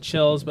a little bit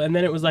chills, and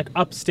then it was like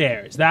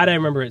upstairs. That I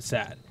remember it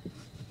said.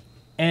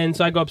 And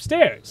so I go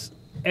upstairs,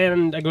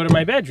 and I go to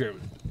my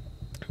bedroom,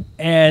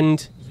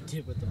 and You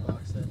did what the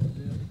box said to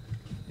do.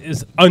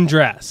 is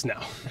undressed. No.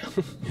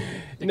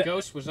 The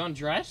ghost was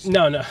undressed?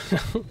 No.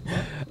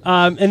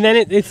 And then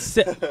it's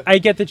I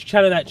get the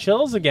kind of that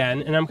chills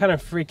again, and I'm kind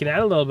of freaking out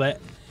a little bit,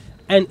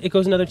 and it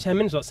goes another 10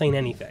 minutes without saying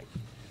anything.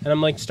 And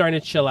I'm like starting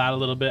to chill out a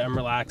little bit. I'm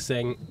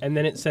relaxing, and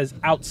then it says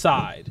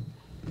outside.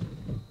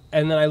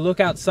 And then I look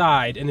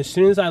outside, and as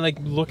soon as I like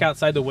look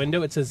outside the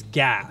window, it says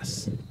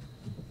gas.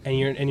 And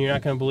you're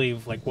not gonna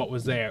believe like what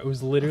was there. It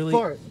was literally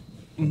Fart.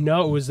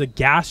 no, it was a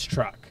gas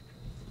truck.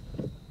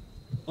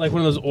 like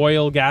one of those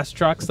oil gas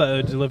trucks that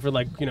would deliver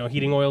like, you know,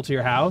 heating oil to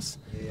your house.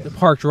 They're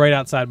parked right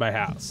outside my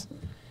house.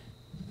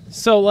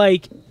 So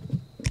like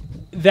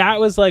that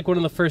was like one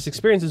of the first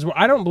experiences where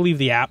I don't believe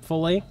the app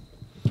fully.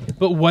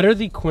 But what are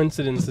the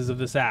coincidences of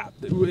this app?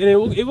 It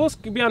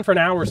will be on for an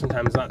hour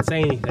sometimes, not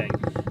say anything.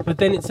 But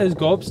then it says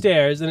go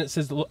upstairs, and it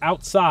says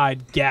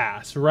outside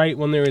gas, right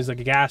when there is like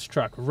a gas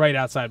truck right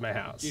outside my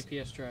house.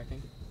 GPS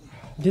tracking.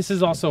 This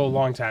is also a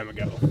long time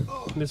ago.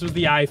 This was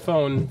the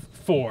iPhone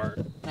 4.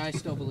 I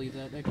still believe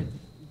that. It could,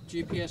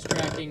 GPS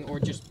tracking or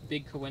just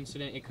big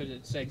coincidence. It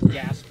could say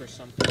gas for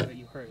something that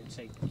you heard it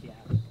say gas.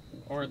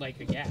 Or like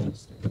a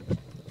gas.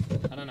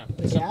 I don't know.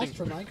 Gas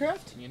for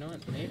Minecraft? You know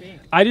what? Maybe.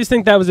 I just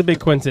think that was a big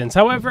coincidence.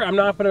 However, I'm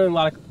not putting a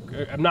lot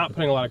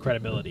of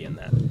credibility in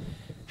that.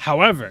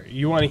 However,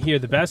 you want to hear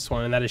the best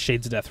one, and that is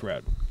Shades of Death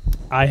Road.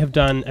 I've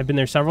been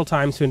there several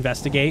times to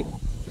investigate.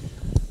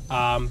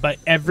 But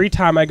every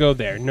time I go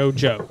there, no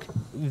joke,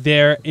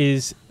 there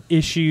is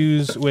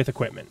issues with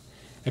equipment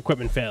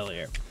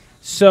failure.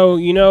 So,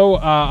 you know,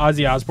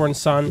 Ozzy Osbourne's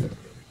son,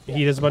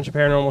 he does a bunch of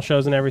paranormal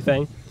shows and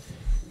everything.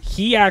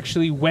 He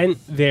actually went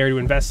there to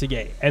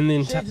investigate. And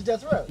then Shades of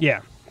Death Road. Yeah.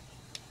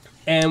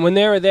 And when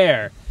they were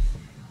there,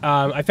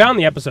 I found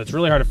the episode. It's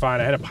really hard to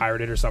find. I had to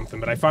pirate it or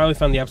something, but I finally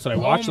found the episode. I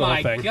watched the whole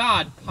thing. Oh my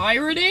god,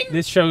 pirating?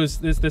 This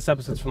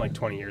episode's from like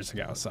 20 years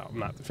ago, so I'm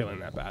not feeling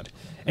that bad.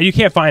 And you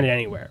can't find it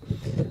anywhere.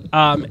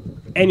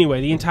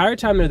 Anyway, the entire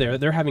time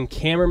they're having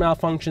camera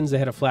malfunctions. They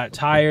had a flat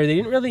tire. They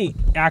didn't really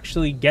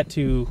actually get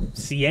to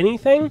see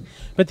anything,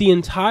 but the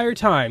entire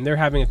time they're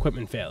having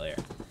equipment failure.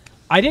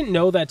 I didn't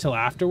know that till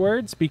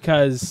afterwards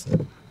because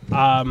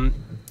I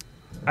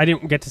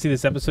didn't get to see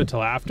this episode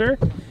till after.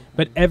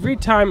 But every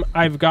time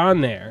I've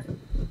gone there,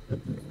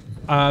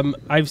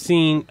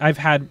 I've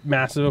had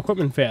massive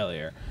equipment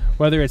failure.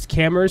 Whether it's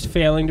cameras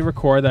failing to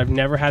record, I've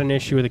never had an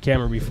issue with a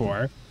camera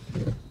before.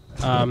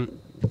 So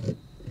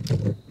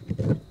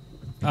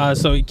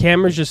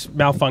cameras just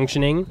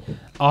malfunctioning,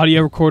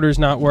 audio recorders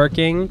not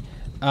working,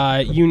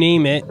 you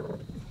name it.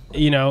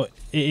 You know,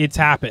 it's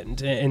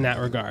happened in that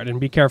regard. And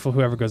be careful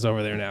whoever goes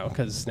over there now,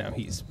 because now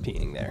he's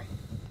peeing there.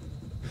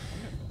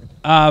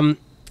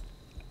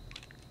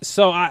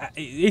 So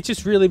it's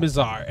just really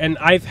bizarre, and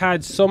I've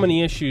had so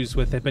many issues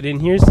with it. But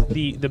here's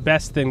the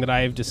best thing that I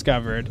have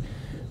discovered,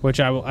 which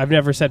I've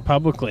never said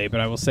publicly,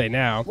 but I will say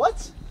now.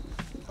 What?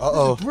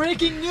 Uh-oh.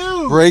 Breaking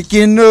news!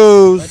 Breaking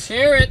news! Let's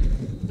hear it.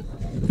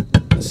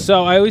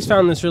 So I always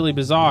found this really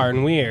bizarre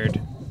and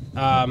weird.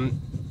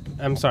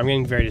 I'm sorry, I'm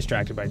getting very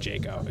distracted by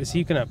Jaco. Is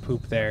he gonna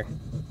poop there?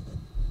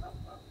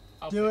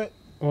 Do it.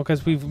 Well,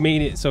 because we've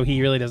made it so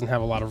he really doesn't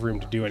have a lot of room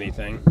to do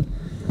anything.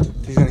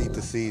 He's gonna eat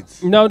the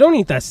seeds. No, don't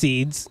eat that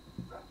seeds.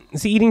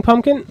 Is he eating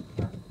pumpkin?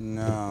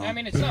 No. I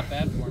mean, it's not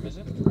bad for him, is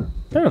it?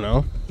 I don't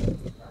know.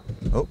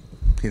 Oh,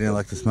 he didn't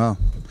like the smell.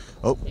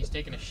 Oh. He's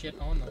taking a shit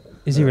on them.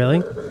 Is he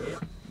really?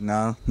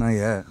 No, not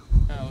yet.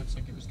 Oh, looks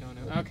like it was going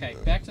to. Okay,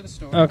 back to the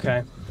story.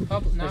 Okay.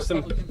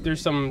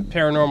 There's some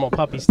paranormal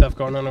puppy stuff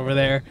going on over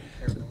there.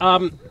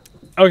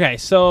 Okay,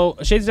 so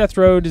Shades of Death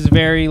Road is a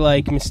very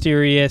like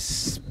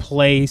mysterious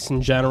place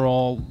in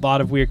general. A lot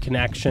of weird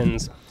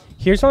connections.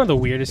 Here's one of the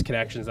weirdest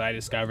connections I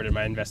discovered in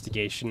my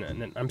investigation,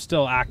 and I'm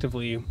still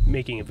actively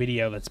making a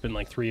video that's been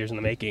like 3 years in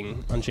the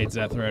making on Shades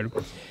of Death Road.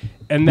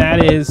 And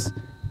that is,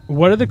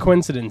 what are the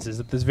coincidences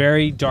that this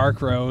very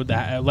dark road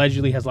that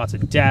allegedly has lots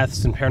of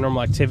deaths and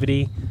paranormal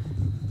activity,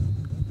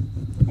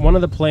 one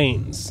of the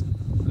planes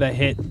that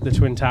hit the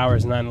Twin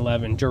Towers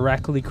 9/11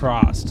 directly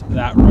crossed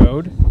that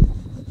road.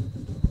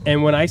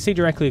 And when I say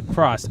directly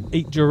crossed,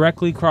 it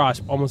directly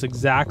crossed almost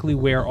exactly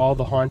where all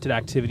the haunted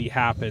activity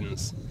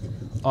happens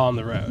on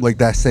the road. Like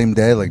that same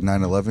day, like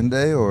 9/11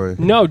 day, or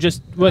no,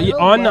 just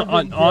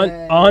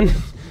on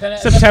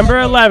September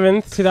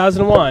 11th,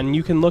 2001,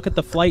 you can look at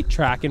the flight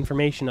track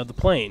information of the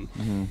plane.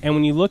 Mm-hmm. And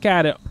when you look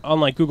at it on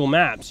like Google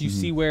Maps, you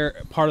see where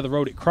part of the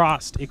road it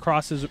crossed. It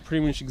crosses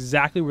pretty much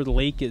exactly where the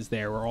lake is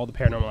there, where all the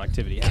paranormal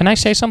activity happens. Can I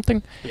say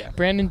something? Yeah.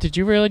 Brandon, did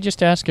you really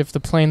just ask if the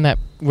plane that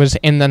was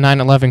in the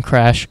 9/11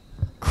 crash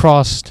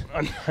crossed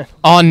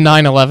on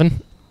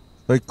 9/11?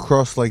 like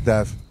cross like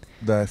that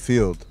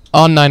field?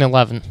 On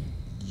 9/11.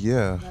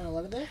 Yeah.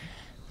 9/11 day?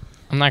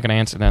 I'm not going to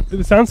answer that.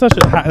 It sounds such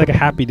like a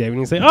happy day when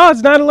you say, "Oh,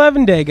 it's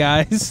 9/11 day,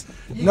 guys."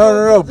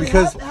 No,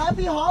 because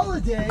happy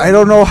holiday. I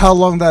don't know how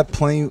long that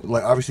plane.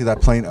 Like obviously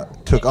that plane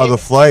took other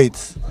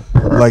flights,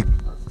 like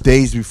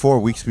days before,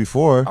 weeks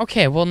before.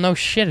 Okay, well, no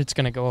shit, it's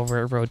going to go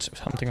over roads or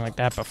something like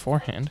that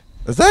beforehand.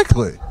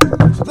 Exactly.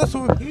 So that's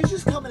what He's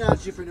just coming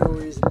at you for no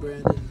reason,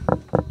 Brandon.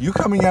 you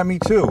coming at me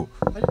too.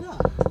 I did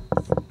not.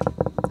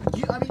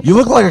 You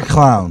look like a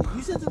clown.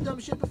 You said some dumb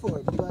shit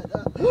before, but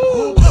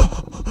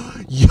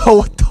Yo,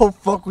 what the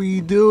fuck were you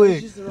it's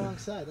doing? just the wrong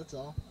side. That's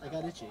all. I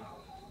got itchy.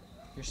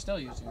 You're still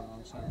using the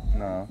wrong side.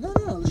 No.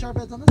 No. The sharp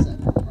edge's on this side.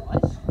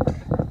 What?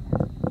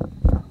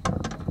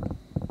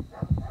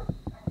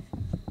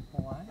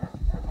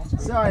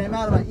 Sorry, I'm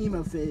out of my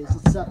emo phase.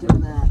 Let's stop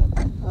doing that.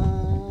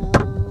 Oh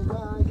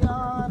my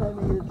god, I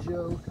made a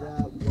joke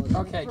that was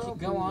Okay,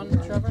 go on,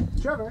 Trevor.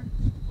 Trevor,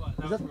 What?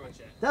 That was pretty much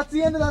it. That's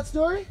the end of that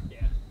story? Yeah.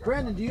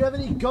 Brandon, do you have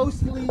any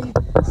ghostly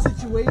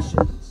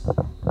situations?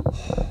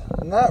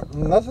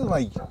 Nothing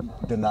like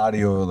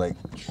Donadio or like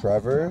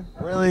Trevor,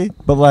 really.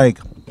 But like,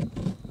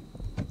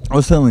 I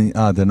was telling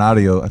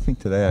Donadio, I think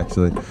today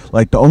actually,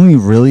 like the only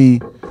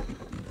really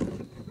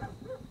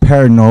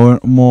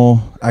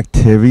paranormal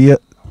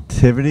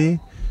activity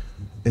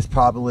is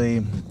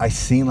probably I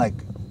seen like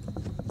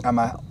at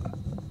my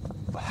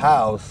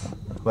house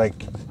like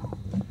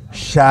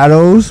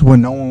shadows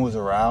when no one was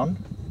around,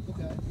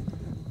 Okay.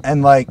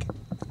 and like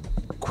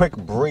quick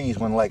breeze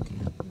when like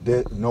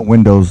no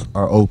windows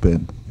are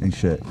open and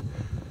shit.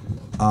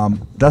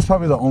 That's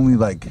probably the only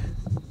like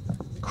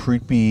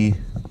creepy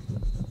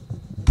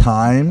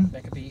time.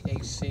 That could be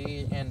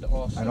AC and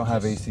also. I don't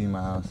have AC in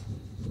my house.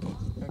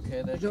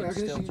 Okay, that You don't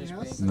could air still conditioning in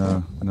your just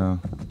house? be. No.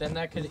 Then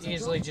that could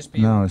easily just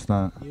be. No, it's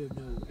not. You have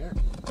no air.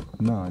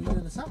 No, I Even in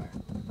don't. the summer.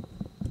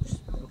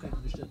 Okay,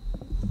 understood.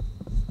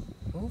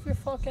 Move your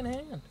fucking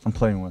hand. I'm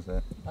playing with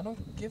it. I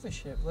don't give a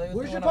shit. Play with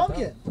Where's it your when I'm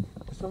pumpkin?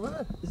 It's over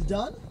there. Is it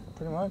done?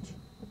 Pretty much. done.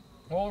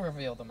 We'll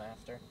reveal them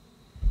after.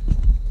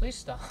 Please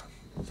stop.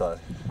 Sorry.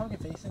 Pumpkin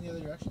facing the other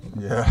direction,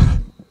 Yeah.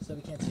 so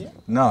we can't see it.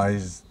 No, I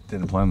just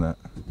didn't plan that.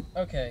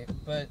 Okay,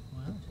 but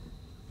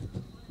Wow.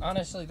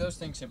 honestly, those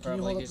things should Can you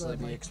probably hold up easily the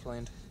be mic?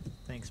 explained.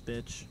 Thanks,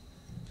 bitch.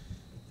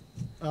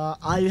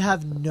 I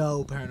have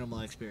no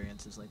paranormal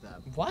experiences like that.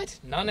 What?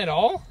 None at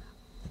all?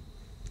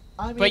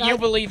 I mean, But you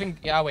believe in?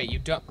 Yeah, wait. You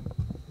don't.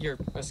 You're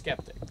a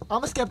skeptic.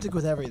 I'm a skeptic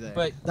with everything.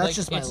 But that's like,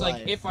 just my it's life.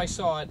 like if I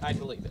saw it, I'd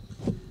believe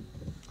it.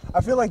 I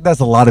feel like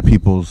that's a lot of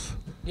people's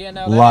Yeah,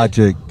 no.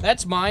 logic.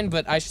 That's mine,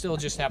 but I still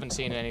just haven't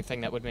seen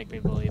anything that would make me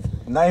believe.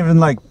 Not even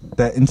like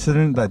that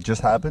incident that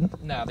just happened.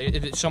 No,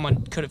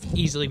 someone could have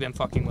easily been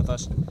fucking with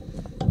us.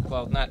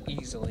 Well, not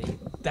easily.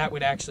 That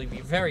would actually be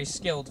very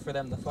skilled for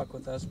them to fuck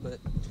with us, but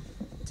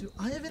Do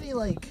I have any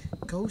like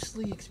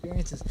ghostly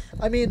experiences?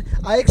 I mean,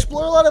 I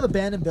explore a lot of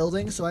abandoned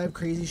buildings, so I have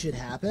crazy shit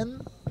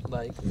happen.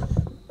 like,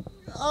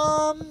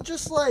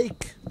 Just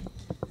like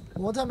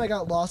one time I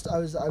got lost. I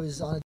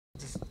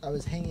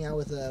was hanging out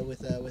with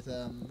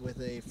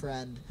a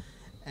friend,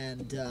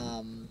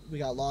 and we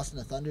got lost in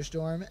a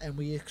thunderstorm, and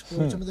we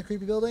explored some of the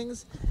creepy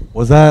buildings.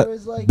 Was I that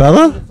was like,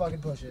 Bella? "You can fucking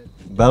push it.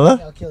 Bella?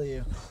 I'll kill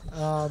you."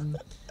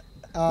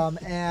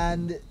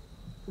 And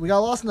we got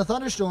lost in the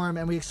thunderstorm,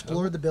 and we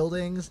explored the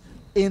buildings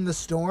in the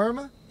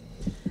storm,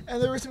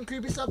 and there was some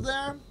creepy stuff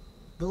there,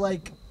 but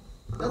like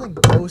nothing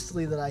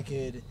ghostly that I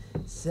could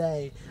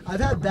say. I've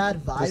had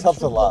bad vibes helps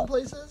a from lot.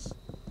 places.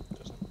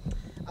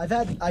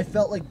 I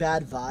felt like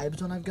bad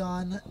vibes when I've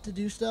gone to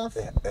do stuff.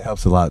 It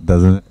helps a lot,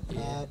 doesn't it?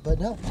 But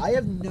no, I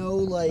have no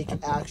like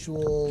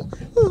actual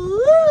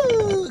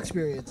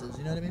experiences.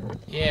 You know what I mean?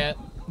 yeah.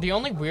 The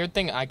only weird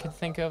thing I could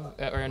think of,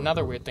 or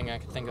another weird thing I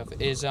could think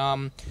of, is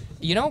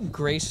you know,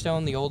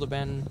 Greystone, the old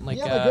abandoned, like,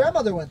 Yeah, my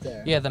grandmother went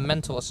there. yeah, the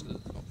mentalist.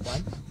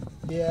 What?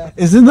 Yeah.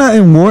 Isn't that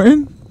in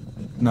Morton?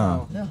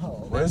 No. No.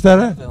 Where's that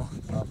at? Denville.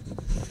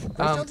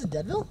 Greystone's in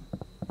Denville?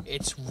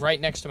 It's right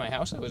next to my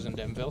house. I was in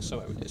Denville, so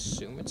I would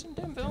assume it's in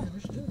Denville.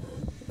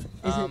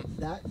 Is Um, it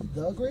that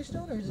the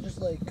Greystone, or is it just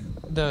like?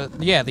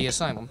 The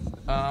asylum.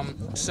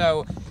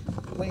 So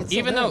Wait, it's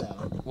even still though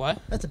there, what?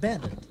 that's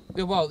abandoned.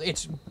 Well,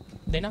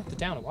 they knocked it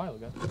down a while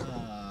ago.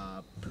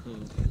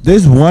 Poop.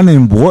 There's one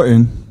in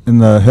Wharton in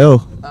the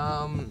hill.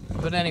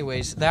 But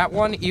anyways, that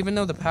one, even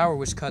though the power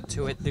was cut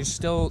to it,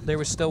 there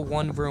was still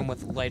one room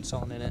with lights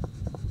on in it,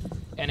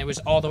 and it was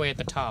all the way at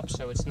the top,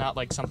 so it's not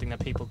like something that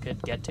people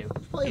could get to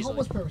Probably a easily.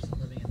 homeless person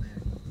living in there.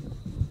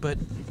 But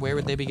where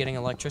would they be getting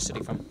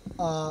electricity from?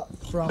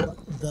 From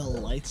the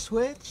light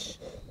switch.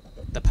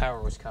 The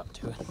power was cut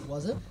to it.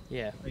 Was it?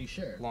 Yeah, Are you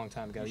sure? a long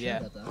time ago. You sure Yeah,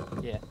 about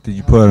that? yeah. Did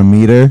you put a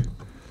meter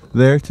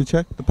there to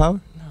check the power?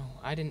 No,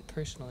 I didn't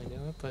personally do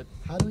it, but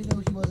How do we know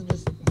he wasn't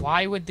just?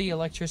 why would the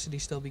electricity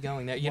still be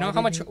going there? You Why know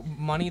how much didn't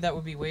money that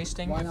would be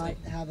wasting? Why if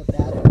not they- have a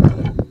battery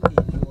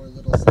in your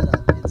little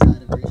setup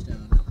inside of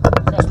Greystone?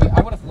 Trust me, I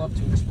would have loved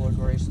to explore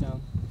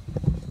Greystone,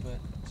 but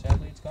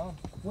sadly it's gone.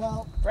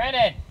 Well,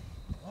 Brandon,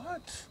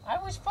 What? I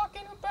was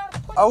fucking about to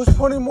put. I was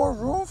putting more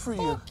room for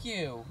you. Fuck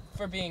you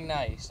for being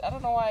nice. I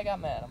don't know why I got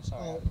mad. I'm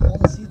sorry. all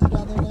the seeds are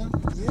down there now.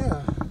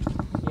 Yeah.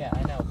 Yeah,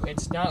 I know.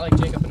 It's not like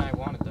Jacob and I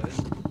wanted those.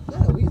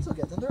 No, we can still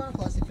get them. They're on a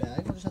plastic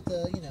bag. We'll just have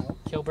to,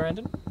 Kill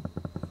Brandon?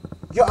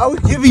 Yo, I was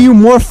giving you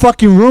more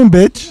fucking room, I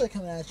bitch. feel like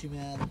coming at you,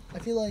 man. I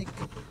feel like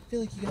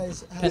you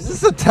guys have. Is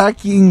this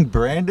attacking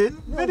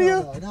Brandon No,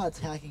 video? No, not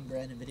attacking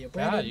Brandon video. God,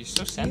 Brandon, you're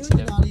so you sensitive.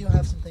 and Donadio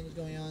have some things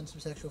going on, some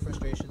sexual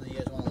frustration that you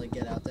guys want to like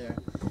get out there.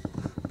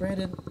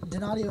 Brandon,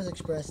 Donadio has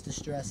expressed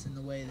distress in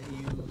the way that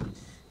you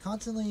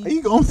constantly. Are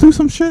you going through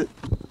some shit?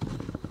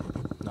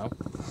 No.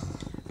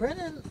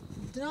 Brandon,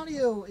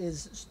 Donadio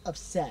is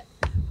upset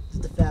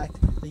with the fact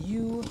that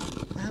you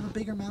have a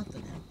bigger mouth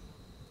than him.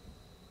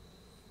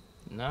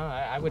 No,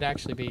 I would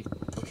actually be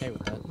okay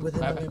with that. With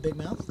him I, having a big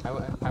mouth? I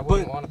But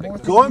wouldn't want a big more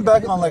mouth. Going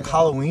back on like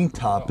Halloween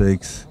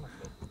topics,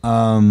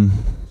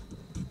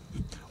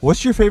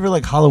 what's your favorite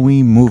like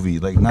Halloween movie?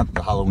 Like not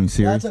the Halloween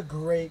series. That's a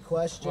great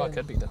question. Well, it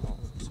could be the whole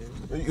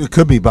series. It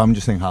could be, but I'm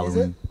just saying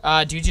Halloween.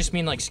 Do you just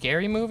mean like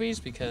scary movies?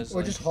 Because Or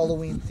like, just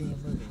Halloween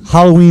themed movies?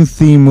 Halloween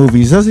themed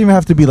movies. Doesn't even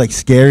have to be like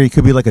scary. It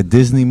could be like a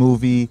Disney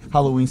movie,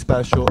 Halloween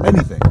special,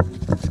 anything.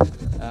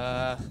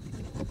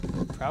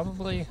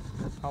 probably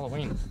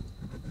Halloween.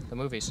 The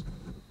movies.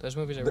 Those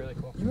movies are really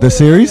cool. You The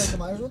series? Like the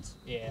Myers ones?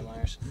 Yeah,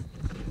 Myers.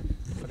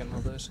 Fucking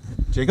love those.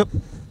 Jacob?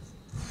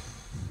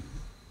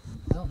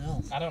 I don't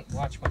know. I don't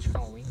watch much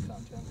Halloween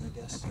content, I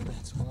guess. So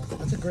that's why.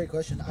 That's a great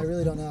question. I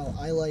really don't know.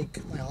 I like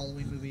my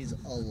Halloween movies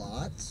a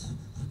lot.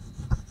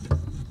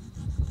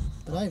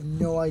 But I have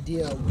no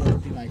idea what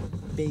would be my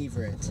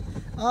favorite.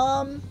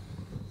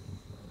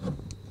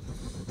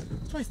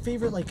 What's my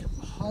favorite, like,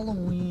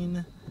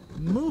 Halloween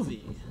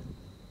movie?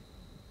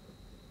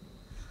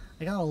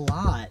 I got a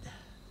lot.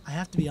 I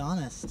have to be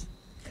honest.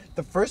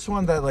 The first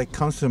one that like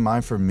comes to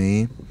mind for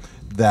me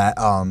that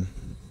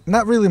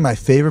not really my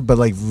favorite but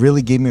like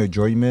really gave me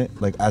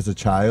enjoyment like as a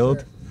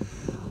child.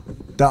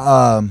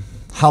 The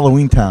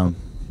Halloween Town.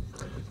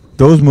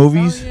 Those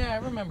movies, Oh yeah, I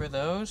remember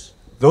those.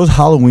 those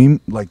Halloween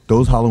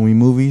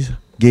movies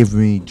gave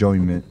me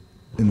enjoyment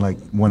in like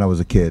when I was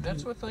a kid.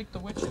 That's with like the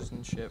witches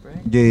and shit, right?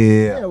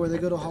 Yeah, where they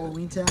go to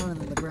Halloween Town and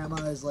then the grandma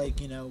is, like,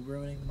 you know,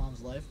 ruining the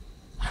mom's life.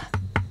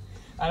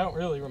 I don't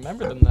really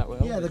remember them that well.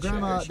 Yeah, the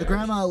but sure.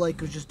 grandma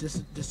like was just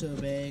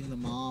disobeying the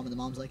mom, and the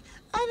mom's like,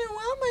 I don't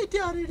want my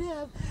daughter to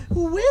have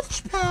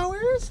witch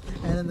powers.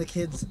 And then the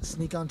kids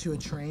sneak onto a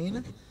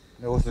train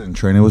It wasn't a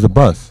train, it was a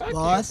bus. Fuck you,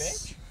 bus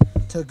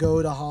bitch. to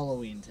go to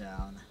Halloween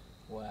Town,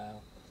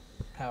 Wow.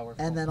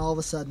 Powerful. and then all of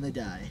a sudden they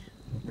die.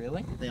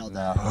 Really? They all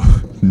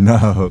die.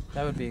 No.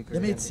 That would be a They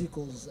great made ending.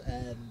 sequels,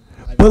 and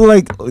But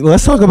like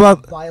let's talk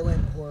about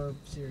violent horror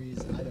series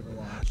I've ever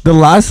watched. the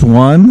last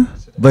one,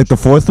 like the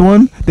fourth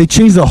one, they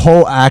changed the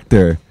whole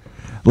actor.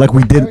 Like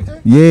we did.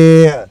 Character?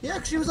 Yeah. Yeah,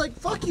 'cause she was like,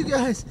 "Fuck you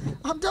guys,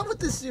 I'm done with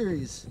this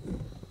series."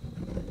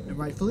 And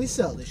rightfully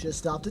so. They should have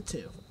stopped at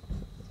 2.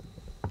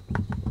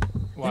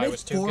 Why They it made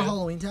was too 4 good?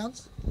 Halloween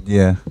Towns.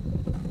 Yeah.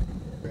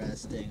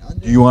 Interesting.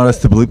 Do you want us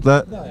to bleep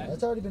that? No,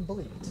 it's already been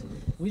bleeped.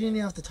 We didn't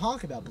even have to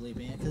talk about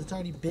bleeping it because it's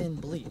already been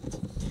bleeped.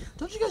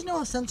 Don't you guys know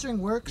how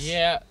censoring works?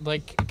 Yeah,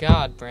 like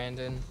God,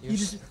 Brandon. You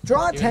just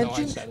draw even though I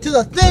attention said it. to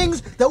the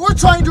things that we're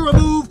trying to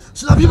remove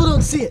so that people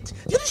don't see it.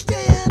 You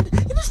understand? You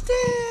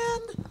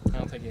understand? I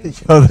don't think you.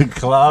 Yo, the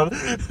clown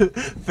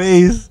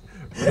face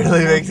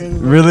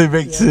really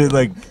makes it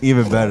like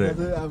even better.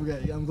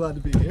 I'm glad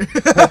to be here. I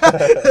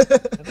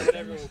thought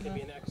everyone could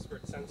be an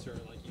expert censor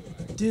like you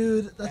are.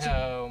 Dude, that's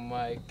Oh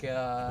my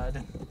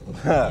God.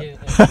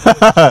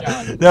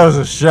 That was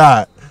a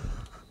shot.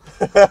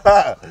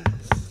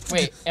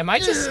 Wait, am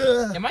Ugh.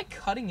 I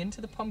cutting into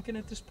the pumpkin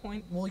at this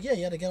point? well, yeah.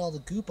 You had to get all the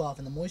goop off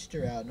and the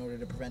moisture out in order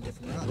to prevent it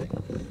from rotting.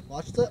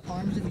 Watch the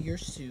arms of your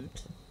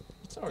suit.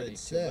 It's already Good too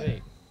sir.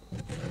 late.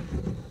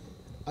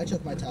 I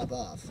took my top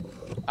off.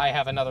 I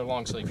have another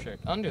long sleeve shirt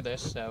under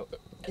this, so.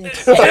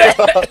 It's,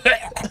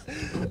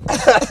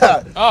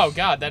 Oh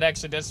God, that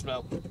actually does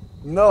smell.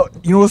 No,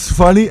 you know what's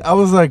funny? I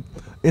was like,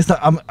 it's not.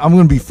 I'm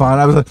gonna be fine.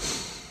 I was like,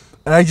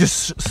 and I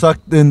just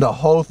sucked in the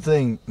whole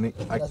thing. that's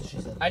what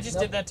she said. I just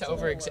did that to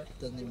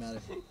Doesn't even matter.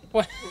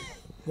 What?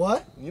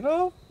 What? You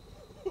know,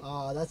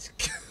 Oh, that's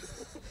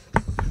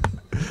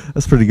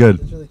that's pretty good.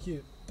 that's really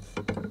cute.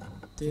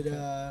 Did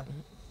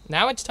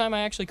Now it's time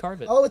I actually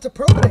carve it. Oh, it's a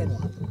propane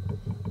one.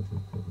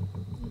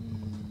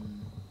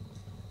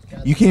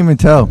 You can't even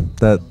tell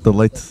that the That's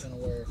lights. gonna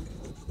work.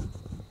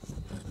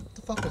 What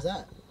the fuck was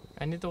that?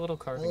 I need the little A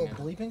carving. little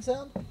bleeping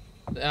sound?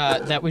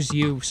 That was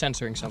you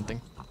censoring something.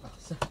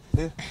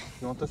 You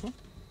want this one?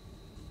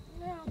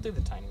 Yeah, I'll do the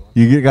tiny one.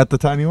 You got the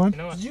tiny one? You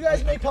know what? Did you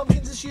guys make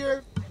pumpkins this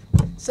year?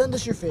 Send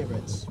us your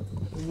favorites.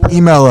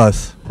 Email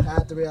us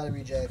At the Reality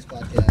Rejects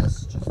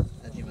Podcast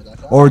at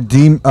gmail.com. or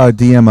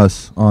DM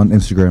us on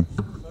Instagram.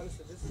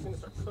 Honestly, this is gonna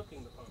start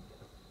cooking the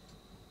pumpkin.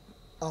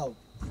 Oh,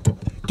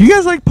 Do you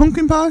guys like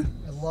pumpkin pie?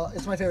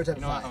 it's my favorite type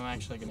You know of what? pie. I'm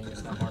actually gonna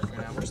use that marker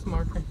now. Where's the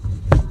marker?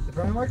 The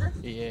permanent marker?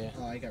 Yeah.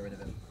 Oh, I got rid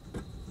of it.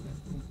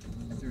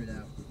 I threw it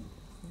out.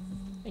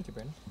 Thank you,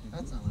 Brandon.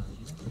 That's not what I was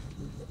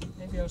using.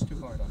 Maybe I was too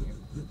hard on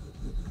you.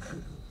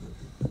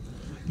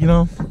 You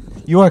know,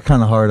 you are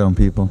kind of hard on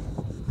people.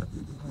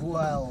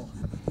 Well,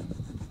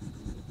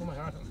 Oh my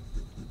God.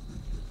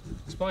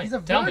 Explain. he's a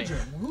Tell virgin.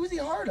 me. Who's he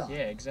hard on? Yeah,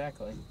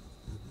 exactly.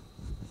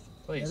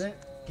 Please. Get it?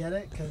 Get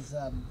it? Because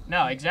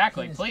No,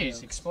 exactly. penis Please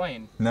joke.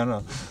 explain.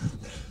 No.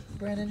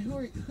 Brandon,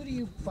 who do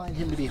you find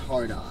him to be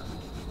hard on?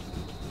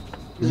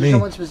 Is Me. there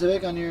someone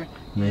specific on your?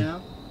 Me. You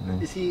know?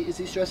 Me. Is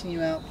he stressing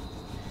you out?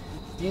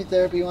 Do you need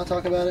therapy? You want to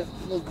talk about it?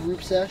 A little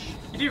group sesh?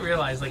 You do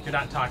realize like you're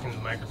not talking to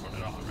the microphone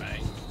at all,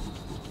 right?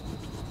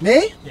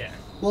 Me? Yeah.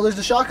 Well, there's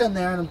the shotgun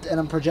there, and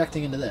I'm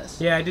projecting into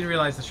this. Yeah, I did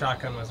realize the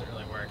shotgun wasn't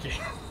really working.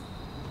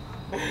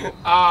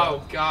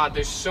 Oh God,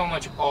 there's so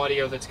much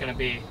audio that's gonna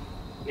need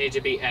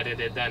to be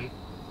edited. Then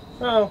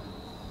Well,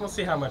 we'll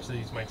see how much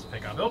these mics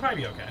pick up. It'll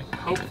probably be okay.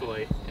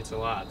 hopefully it's a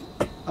lot.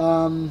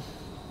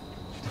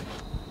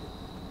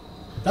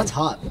 That's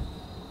hot.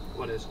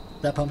 What is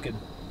That pumpkin.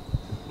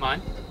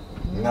 mine?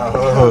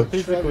 No.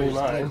 Physically Trevor's,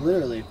 mine. like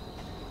literally.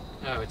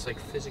 Oh, it's like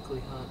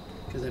physically hot.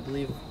 because I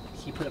believe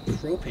he put a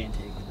propane tank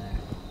in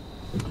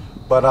there.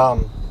 But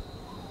I'm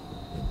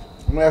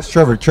gonna ask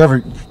Trevor. Trevor,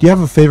 do you have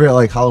a favorite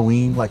like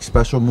Halloween like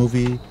special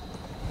movie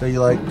that you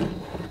like?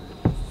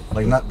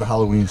 Like not the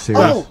Halloween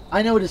series. Oh,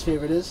 I know what his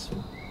favorite is.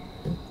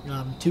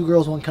 Two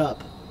Girls, One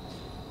Cup.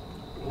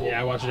 Yeah,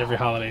 I watch it every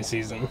holiday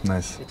season.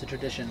 Nice. It's a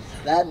tradition.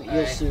 That and eel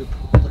Alright. soup.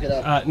 Look it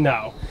up.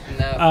 No.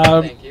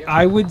 No, thank you.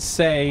 I would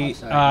say, I'm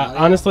sorry, Molly.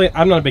 honestly,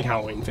 I'm not a big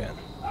Halloween fan.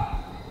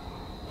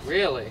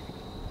 Really?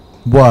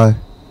 Why?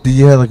 Did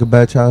you have like a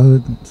bad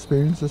childhood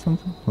experience or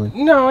something? Like,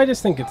 No, I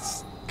just think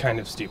it's kind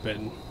of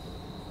stupid,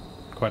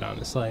 quite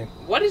honestly.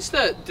 What is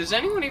the? Does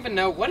anyone even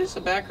know what is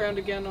the background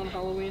again on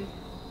Halloween?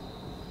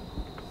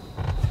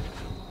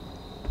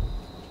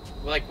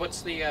 Like,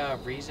 what's the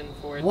reason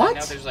for it? What? I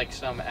know there's like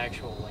some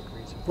actual like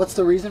reason. What's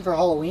the reason for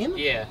Halloween?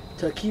 Yeah.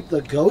 To keep the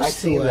I ghosts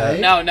see away. that.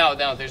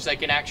 No. There's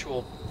like an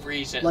actual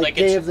reason. Like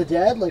Day of the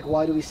Dead? Like,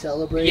 why do we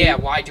celebrate? Yeah.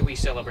 Why do we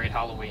celebrate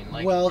Halloween?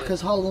 Like, Well,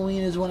 because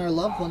Halloween is when our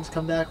loved ones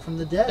come back from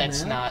the dead, that's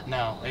man. not.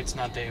 No, it's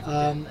not Day of the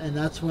Dead. And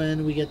that's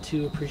when we get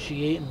to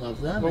appreciate and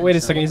love them. But and wait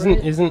a second,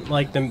 celebrate. isn't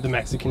like the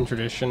Mexican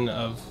tradition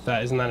of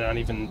that? Isn't that not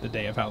even the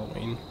day of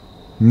Halloween?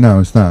 no,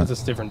 it's not.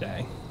 It's a different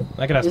day.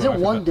 I could ask Is my it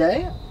wife one about-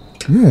 day?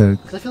 Yeah.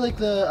 Because I feel like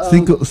the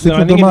Cinco, No, Cinco I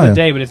de think it's Mayo. a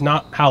day, but it's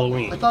not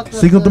Halloween. I thought the,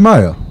 Cinco de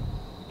Mayo.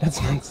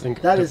 That's not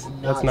Cinco. That is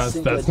that's not not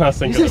Cinco. that's not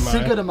Cinco You de say Mayo.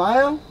 Cinco de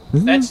Mayo?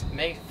 Isn't That's it?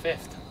 May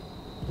 5th.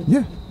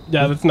 Yeah.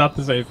 Yeah, that's not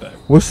the same thing.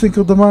 What's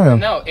Cinco de Mayo?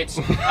 No, it's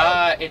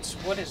it's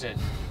what is it?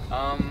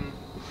 I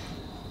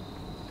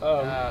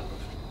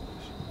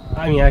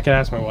mean, I could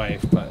ask my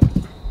wife, but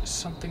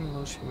Something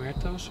Los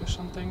Muertos or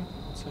something.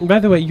 by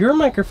the way, your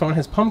microphone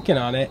has pumpkin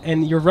on it,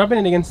 and you're rubbing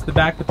it against the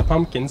back with the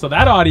pumpkin. So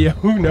that audio,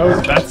 who knows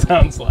what that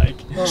sounds like?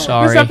 Oh,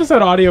 Sorry. This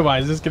episode,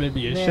 audio-wise, is going to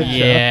be a shit show.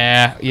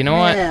 Yeah. You know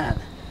what? Man.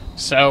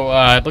 So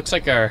it looks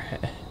like our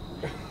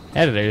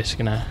editor is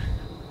gonna.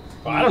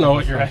 Well, I don't know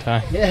what you're.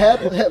 time.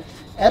 Yeah,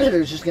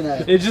 editor's just gonna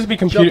It'd just be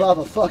jump computer. off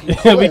a fucking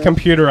It'll be cliff.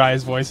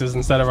 computerized voices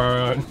instead of our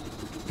own.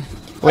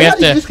 We I have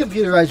had to. use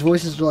computerized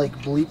voices to like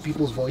bleep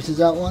people's voices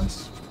out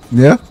once.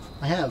 Yeah.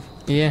 I have.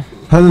 Yeah.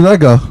 How did that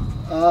go?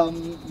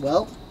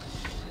 Well,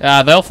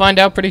 They'll find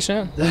out pretty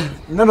soon.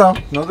 No,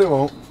 they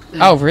won't.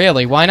 Oh,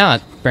 really? Why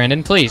not,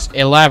 Brandon? Please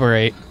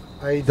elaborate.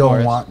 I don't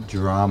Forrest. want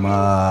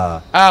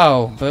drama.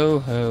 Oh,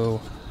 boo-hoo.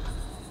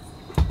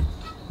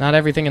 Not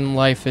everything in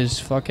life is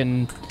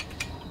fucking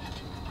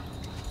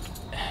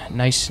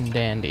nice and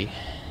dandy.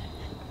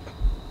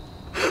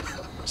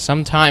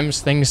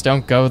 Sometimes things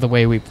don't go the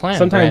way we plan,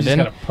 Sometimes you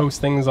Brandon. just gotta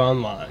post things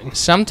online.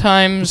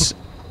 Sometimes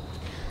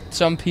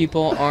some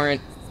people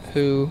aren't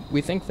who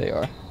we think they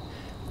are.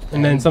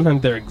 And then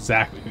sometimes they're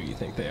exactly who you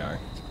think they are.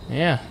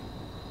 Yeah.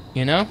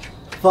 You know?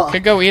 fuck.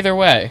 Could go either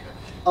way.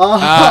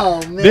 Oh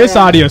man. This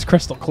audio is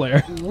crystal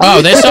clear.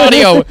 Oh, this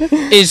audio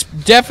is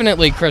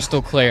definitely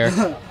crystal clear.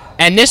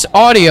 And this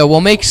audio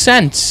will make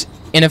sense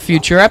in a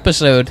future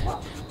episode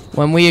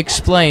when we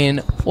explain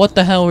what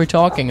the hell we're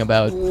talking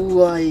about.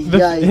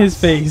 Yikes. His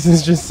face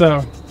is just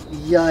so.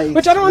 Yikes.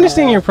 Which I don't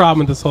understand man. your problem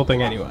with this whole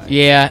thing anyway.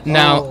 Yeah,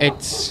 no, Oh.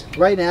 it's...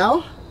 Right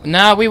now?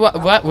 No,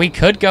 we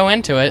could go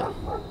into it.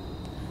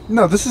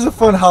 No, this is a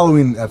fun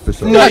Halloween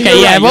episode. No, Okay, you're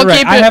yeah, right, we'll you're right.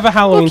 keep I it- have a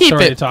Halloween we'll keep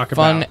story it to talk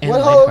fun about. and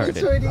What Halloween lighthearted.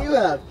 story do you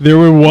have? There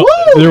were Woo!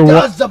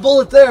 Dodged a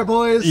bullet there,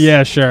 boys.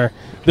 Yeah, sure.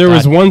 There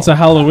was God. once a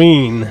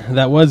Halloween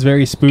that was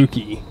very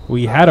spooky.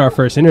 We had our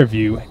first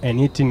interview, and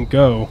it didn't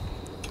go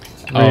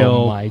Oh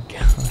real. my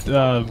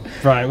god.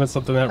 Brian, what's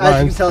something that As you can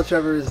rhymes? tell,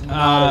 Trevor is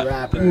not a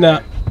rapper. No.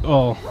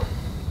 Oh,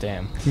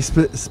 Damn. He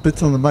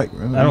spits on the mic.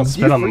 Remember? I don't Do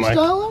spit you on the mic.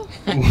 freestyle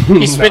him?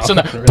 He spits on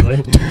No, the- not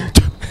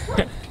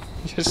really.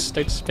 Just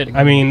start spitting.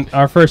 I mean,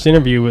 our first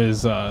interview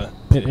was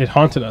it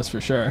haunted us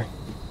for sure.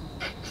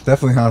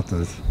 Definitely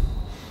haunted.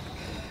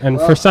 And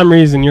Well- for some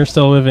reason, you're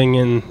still living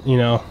in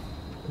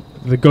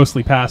the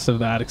ghostly past of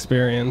that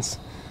experience.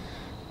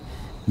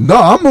 No,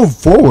 I'll move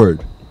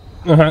forward.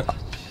 Uh-huh.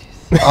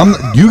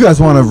 You guys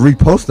want to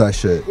repost that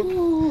shit?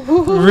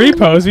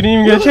 Repost. We didn't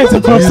even get a chance to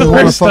You post the want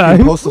to first fucking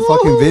time. post a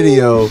fucking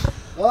video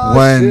Oh,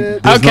 when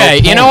shit. there's no okay,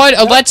 you know point.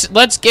 what?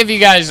 Let's give you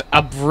guys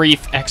a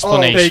brief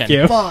explanation. Thank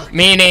you. Fuck.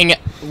 Meaning,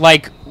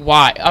 like,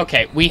 why?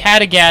 Okay, we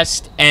had a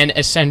guest, and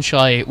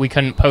essentially we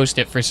couldn't post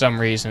it for some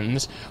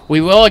reasons. We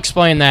will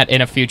explain that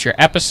in a future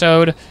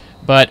episode,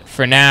 but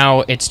for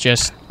now, it's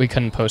just we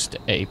couldn't post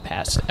a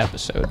past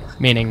episode,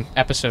 meaning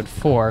episode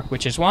 4,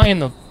 which is why in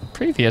the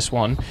previous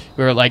one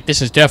we were like,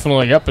 "This is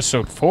definitely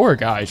episode 4,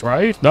 guys,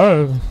 right?"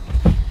 No.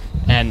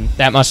 And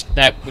that was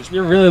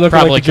You're really looking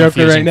probably like the Joker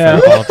confusing right now.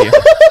 for all of you.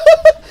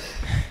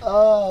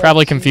 Oh,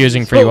 Probably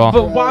confusing for you all.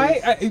 But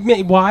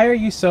why are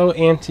you so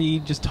anti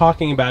just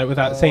talking about it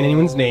without saying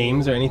anyone's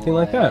names or anything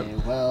like that?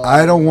 Well,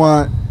 I don't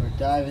want. We're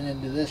diving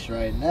into this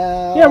right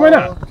now. Yeah, why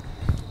not?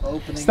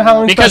 Opening It's the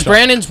Halloween Because special.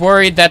 Brandon's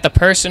worried that the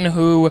person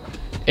who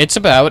it's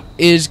about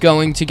is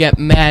going to get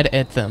mad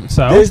at them.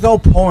 So There's no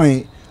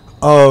point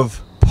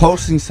of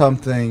posting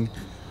something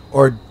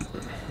or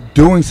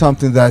doing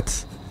something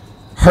that's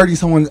hurting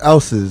someone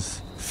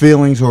else's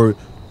feelings or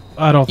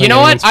I don't think You know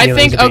what? anyone's I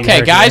feelings think, are being okay,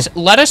 hurt guys, here.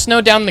 let us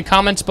know down in the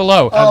comments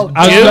below. Oh,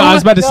 I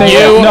was about to say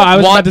you no. I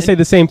was want- about to say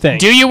the same thing.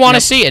 Do you want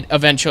to see it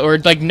eventually, or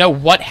like know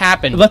what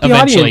happened Let the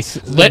eventually?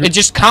 audience-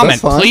 Just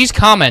comment, That's fine. please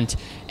comment.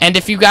 And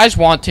if you guys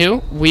want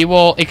to, we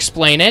will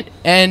explain it,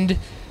 and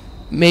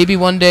maybe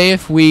one day,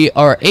 if we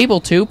are able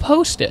to,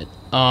 post it.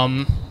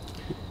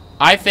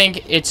 I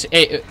think it's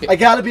I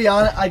gotta be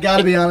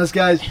honest,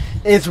 guys.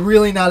 It's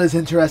really not as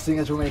interesting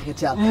as we're making it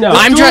sound. No. The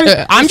I'm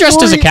story-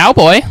 dressed as a story-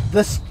 cowboy.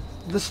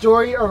 The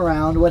story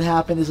around what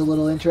happened is a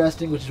little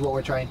interesting, which is what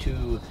we're trying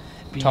to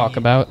Talk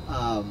about.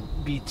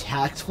 be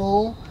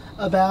tactful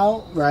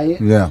about, right?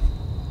 Yeah.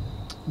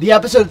 The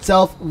episode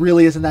itself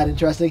really isn't that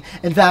interesting.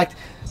 In fact,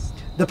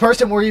 the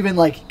person we're even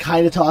like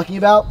kind of talking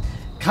about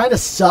kind of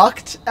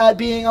sucked at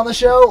being on the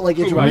show. Like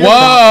it's really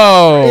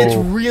Whoa! it's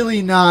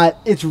really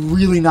not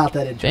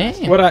that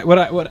interesting. Damn.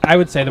 What I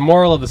would say, the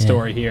moral of the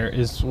story here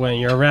is when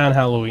you're around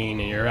Halloween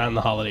and you're around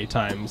the holiday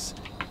times,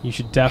 you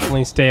should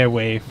definitely stay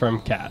away from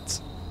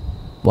cats.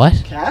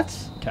 What?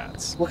 Cats?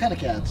 Cats. What kind of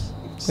cats?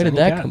 Where did Any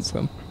that come cats.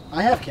 from?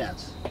 I have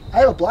cats. I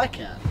have a black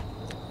cat.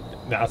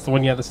 That's the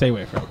one you have to stay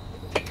away from.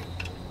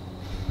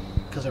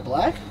 Because they're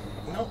black?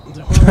 No,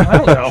 I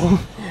don't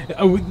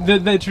know.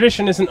 The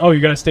tradition isn't, oh, you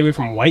gotta stay away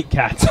from white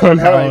cats on All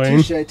right,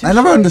 Halloween. touche. I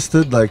never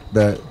understood like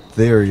that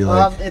theory.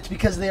 Like, It's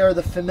because they are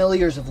the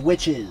familiars of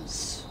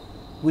witches.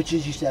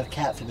 Witches used to have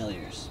cat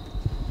familiars.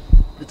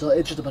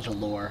 It's just a bunch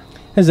of lore.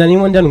 Has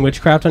anyone done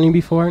witchcraft on you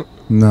before?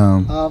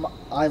 no.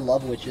 I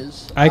love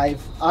witches. I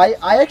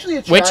actually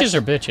attract Witches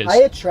or bitches? I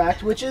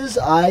attract witches.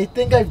 I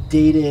think I've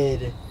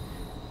dated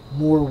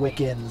more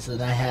Wiccans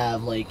than I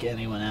have like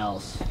anyone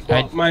else.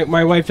 Well,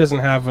 my wife doesn't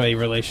have a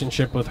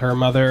relationship with her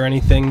mother or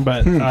anything,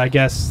 but I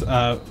guess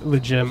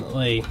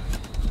legitimately,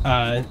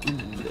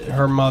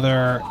 her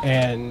mother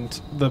and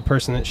the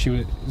person that she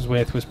was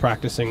with was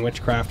practicing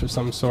witchcraft of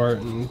some sort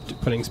and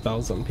putting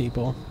spells on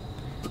people.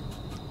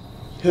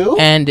 Who?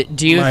 And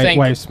do you My think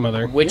wife's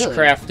mother.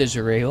 witchcraft is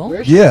real?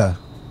 Where's she? Yeah.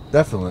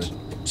 Definitely.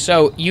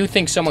 So you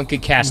think someone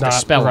could cast a Not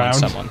spell around.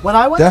 on someone? When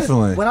I went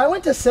Definitely. when I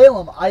went to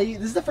Salem, this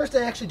is the first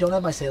day I actually don't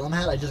have my Salem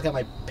hat. I just got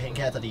my pink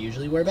hat that I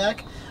usually wear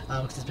back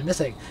because it's been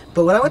missing.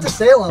 But when I went to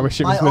Salem,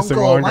 wish it my was missing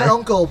longer.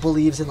 uncle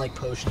believes in like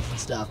potions and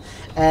stuff,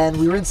 and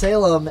we were in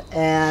Salem,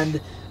 and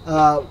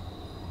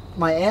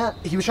my aunt,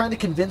 he was trying to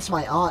convince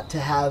my aunt to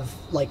have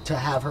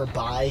her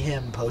buy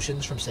him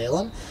potions from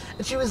Salem,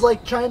 and she was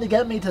like trying to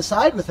get me to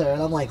side with her,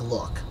 and I'm like,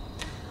 look,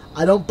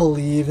 I don't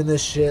believe in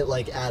this shit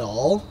like at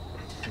all.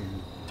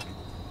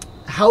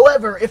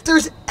 However, if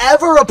there's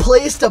ever a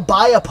place to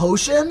buy a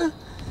potion,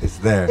 It's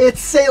there.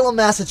 it's Salem,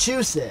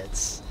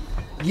 Massachusetts.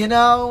 You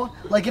know?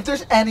 Like, if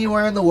there's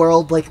anywhere in the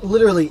world, like,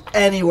 literally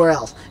anywhere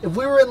else. If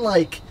we were in,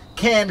 like,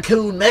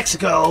 Cancun,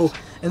 Mexico,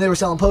 and they were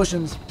selling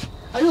potions,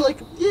 I'd be like,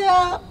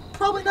 yeah,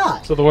 probably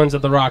not. So the ones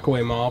at the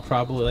Rockaway Mall,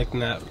 probably like in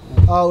that.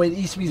 Oh, in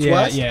East meets Yeah,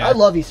 West? yeah. I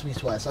love East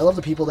meets West. I love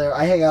the people there.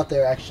 I hang out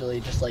there, actually,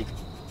 just, like,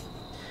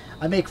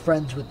 I make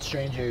friends with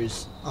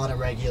strangers on a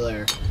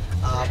regular.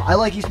 I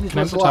like East meets Can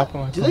I West a have the top of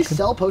my lot. Do they phone?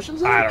 sell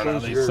potions there? I don't know.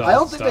 They sell I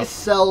don't think they stuff.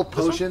 sell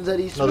potions at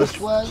East meets West.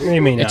 What do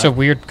you mean? It's a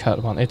weird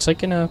cut one. It's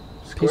like in a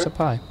piece of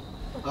pie.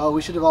 Oh,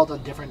 we should have all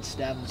done different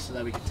stems so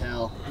that we could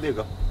tell. There you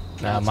go.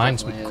 Nah, That's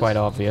mine's definitely quite is.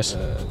 obvious.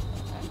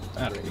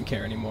 I don't even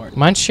care anymore.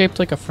 Mine's shaped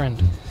like a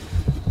friend.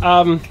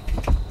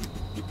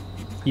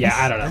 Yeah,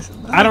 I don't know.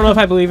 I don't know if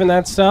I believe in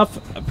that stuff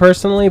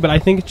personally, but I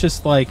think it's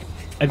just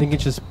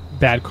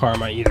bad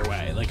karma either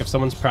way. Like if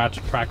someone's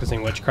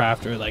practicing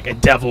witchcraft or like a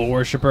devil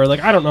worshiper, like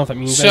I don't know if that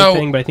means So-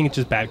 anything, but I think it's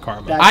just bad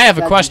karma. That- I have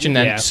a That'd question be-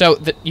 then. yeah. So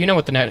you know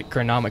what the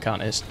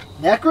Necronomicon is?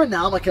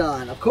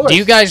 Necronomicon, of course. Do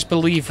you guys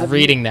believe Have you-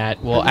 reading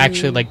that will have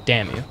actually you- like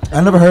damn you? I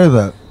never heard of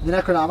that. The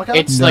Necronomicon?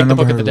 It's No, I like the never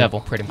Book of the heard of it. Devil,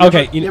 pretty much.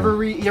 Okay, You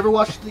ever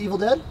watched The Evil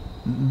Dead?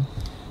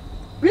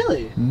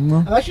 Really? No.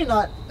 I'm actually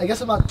not. I guess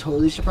I'm not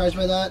totally surprised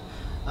by that.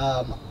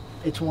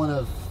 It's one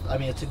of. I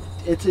mean,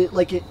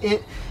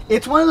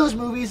 it's one of those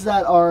movies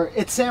that are.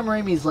 It's Sam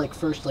Raimi's like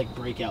first like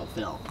breakout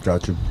film.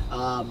 Got you.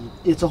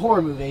 It's a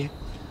horror movie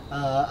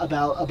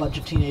about a bunch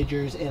of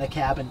teenagers in a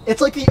cabin.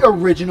 It's like the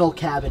original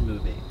cabin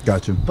movie.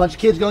 Got you. Bunch of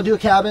kids go into a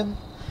cabin.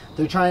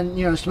 They're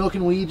trying,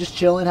 smoking weed, just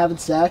chilling, having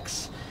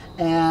sex.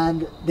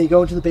 And they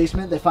go into the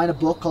basement. They find a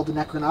book called the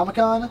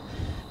Necronomicon.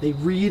 They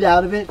read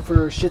out of it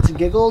for shits and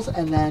giggles,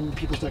 and then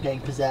people start getting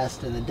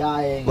possessed and then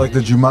dying. Like the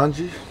and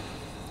Jumanji?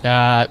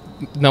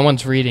 No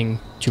one's reading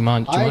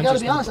Jumanji. I gotta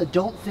Jumanji's be not- honest. I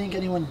don't think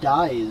anyone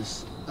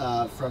dies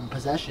from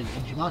possession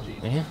in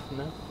Jumanji. Yeah,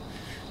 no.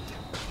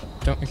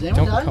 Don't Does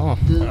anyone die? recall.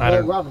 I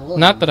don't- Robin Williams,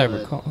 Not that I but-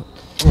 recall.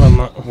 well,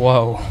 not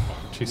Whoa.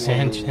 too soon.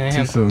 Man, Too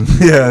damn. soon.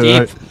 Yeah,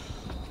 Deep.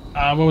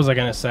 right. What was I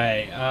gonna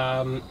say?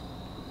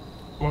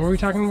 What were we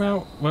talking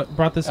about? What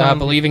brought this up?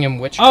 Believing in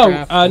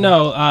witchcraft.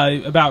 No,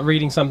 about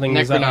reading something.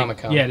 Is that like,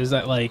 Necronomicon. yeah, does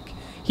that like?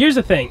 Here's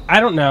the thing. I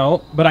don't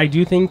know, but I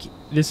do think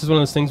this is one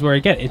of those things where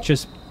again, it's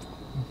just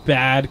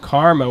bad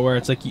karma. Where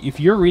it's like if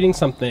you're reading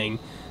something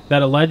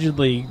that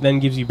allegedly then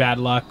gives you bad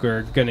luck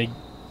or gonna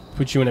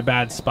put you in a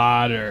bad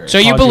spot or So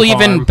you cause believe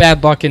in harm.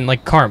 bad luck and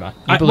like karma?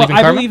 You I believe in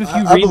I karma? believe if you I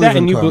read believe that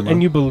in and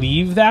karma. you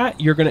believe that,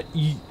 you're gonna.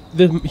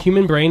 the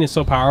human brain is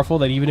so powerful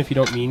that even if you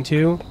don't mean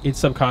to, it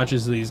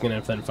subconsciously is going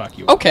to then fuck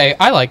you. Okay,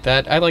 I like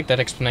that. I like that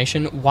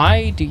explanation.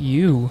 Why do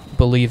you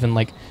believe in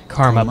like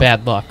karma,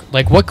 bad luck?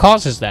 Like, what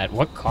causes that?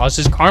 What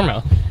causes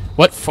karma?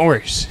 What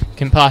force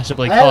can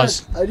possibly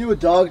cause? I knew a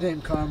dog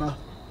named Karma.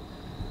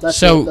 That's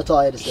So, it. That's all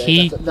I had to say.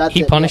 he That's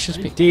he it. punishes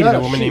Yeah. people. Dated Oh,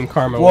 a woman shoot. named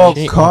Karma. Well,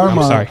 She-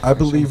 karma. I'm sorry. I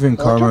believe in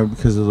karma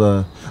because of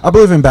the. I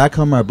believe in bad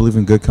karma. I believe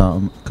in good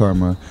karma,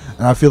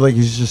 and I feel like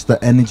it's just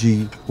the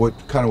energy. What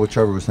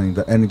Trevor was saying,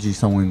 the energy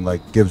someone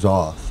like gives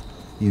off.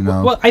 You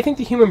know. Well, I think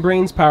the human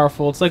brain's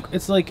powerful. It's like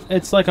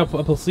a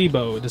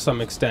placebo to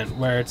some extent,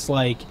 where it's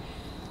like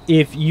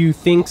if you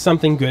think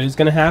something good is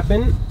going to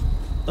happen,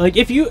 like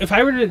if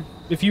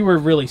you were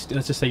really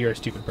let's just say you're a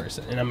stupid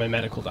person and I'm a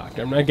medical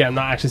doctor. I'm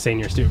not actually saying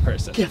you're a stupid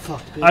person. Get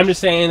fucked, bitch. I'm just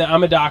saying that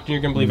I'm a doctor and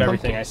you're going to believe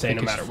everything I say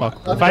think no it's matter what.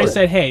 fuck. If I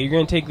said, hey, you're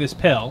going to take this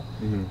pill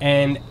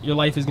and your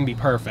life is going to be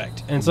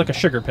perfect, and it's like a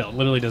sugar pill, it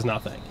literally does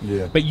nothing.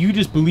 Yeah. But you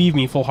just believe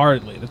me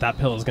full-heartedly that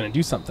pill is going to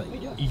do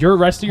something. Your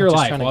rest of your just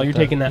life trying to while get you're that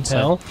taking that insight.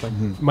 pill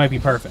might be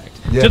perfect.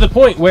 Yeah. To the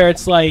point where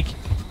it's like,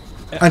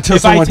 Until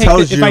if I someone take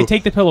tells if you. I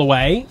take the pill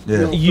away,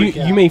 Yeah. You'll freak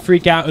you out. may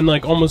freak out and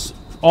like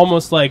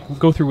almost like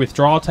go through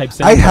withdrawal type I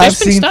symptoms. have There's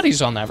been seen-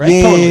 studies on that, right?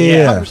 Yeah, Totally, yeah.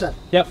 yeah. 100%.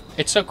 Yep.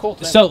 It's so cool.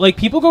 So like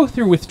people go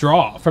through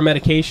withdrawal from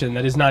medication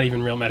that is not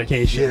even real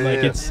medication. Yeah,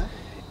 like yeah.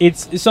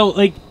 it's so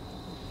like.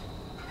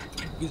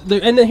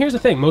 And then here's the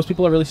thing: most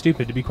people are really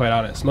stupid, to be quite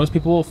honest. Most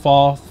people will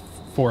fall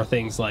for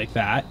things like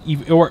that,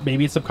 or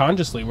maybe it's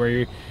subconsciously,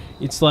 where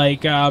it's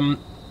like, you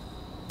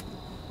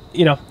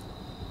know,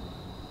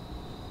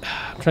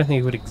 I'm trying to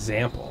think of a good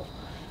example.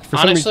 For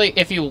some reason- Honestly,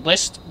 if you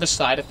list the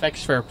side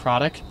effects for a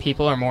product,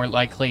 people are more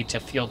likely to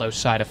feel those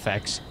side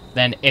effects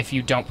than if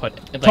you don't put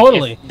like,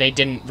 Totally. if they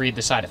didn't read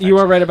the side effects. You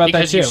are right about that,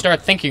 because you too.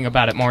 start thinking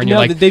about it more, and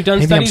No, you're like, they've done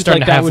maybe I'm studies starting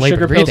like to that have with labored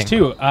sugar pills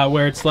breathing. too,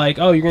 where it's like,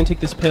 oh, you're going to take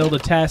this pill to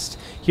test.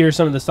 Here are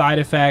some of the side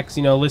effects.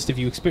 You know, list if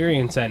you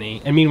experience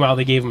any. And meanwhile,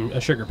 they gave them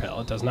a sugar pill.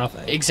 It does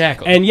nothing.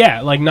 Exactly. And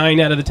yeah, like 9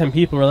 out of the 10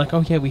 people were like,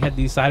 oh yeah, we had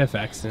these side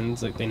effects, and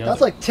it's like they know. That's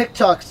that. like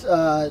TikTok's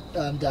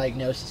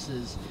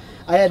diagnoses.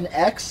 I had an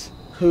ex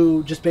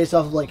who, just based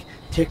off of like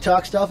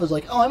TikTok stuff, was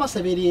like, "Oh, I must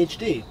have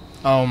ADHD."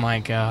 Oh my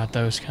god,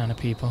 those kind of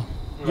people.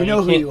 You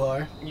know who can't- you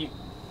are. you-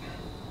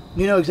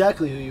 You know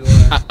exactly who you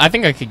are. I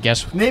think I could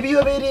guess. Maybe you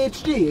have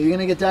ADHD. Are you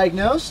gonna get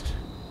diagnosed?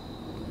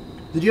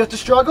 Did you have to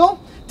struggle?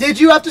 Did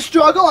you have to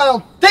struggle? I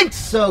don't think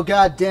so.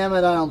 God damn it,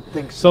 I don't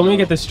think so. So let me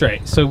get this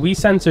straight. So we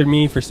censored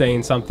me for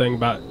saying something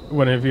about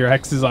one of your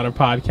exes on a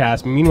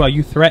podcast. Meanwhile,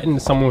 you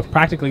threatened someone with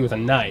practically with a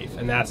knife,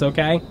 and that's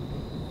okay.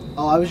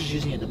 Oh, I was just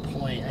using it to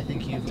point. I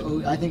think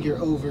you're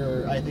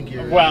over. I think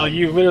you're. Well,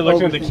 you literally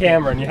looked into the overthinking.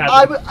 camera and you had.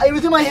 I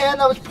was in my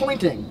hand. I was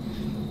pointing.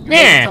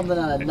 Meh. Something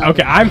out of nothing.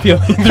 Okay, I'm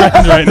feeling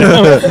threatened right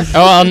now. Oh,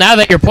 well, now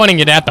that you're pointing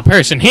it at the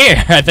person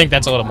here, I think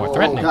that's a little more Oh,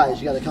 threatening. guys,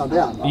 you gotta calm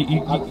down.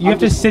 You have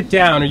to sit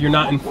down or you're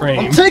not in frame.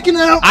 I'm taking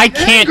out. I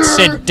can't anger.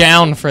 sit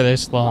down for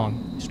this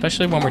long,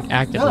 especially when we're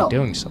actively No.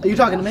 doing Are something. you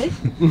talking to me?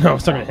 No, I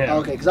was talking to him.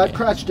 Okay, because I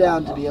crouched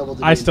down to be able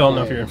to. I do still don't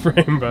know if play.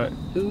 you're in frame, but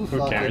Who who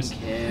fucking cares?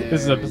 cares?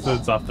 This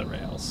episode's off the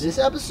rails. This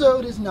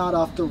episode is not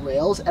off the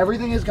rails.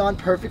 Everything has gone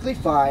perfectly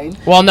fine.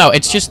 Well, no,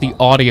 it's just the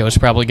audio is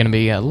probably going to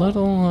be a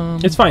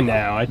little. It's fine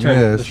now. I turned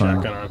Yeah, the it's fine.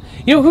 shotgun on.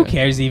 You know, who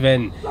cares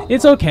even?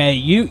 It's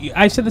okay.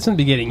 I said this in the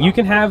beginning. You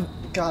can have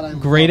God, I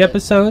great love it.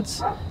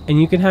 episodes,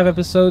 and you can have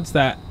episodes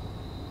that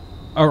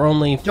are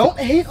only Don't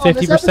hate on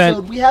this 50%.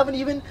 episode. We haven't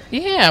even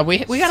Yeah, we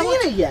got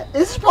seen it yet.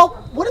 This is probably.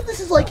 What if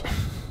this is like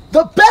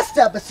the best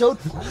episode?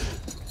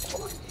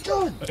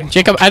 Done.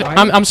 Jacob,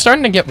 I'm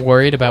starting to get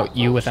worried about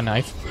you with a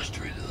knife.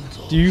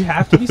 Do you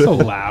have to be so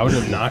loud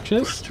and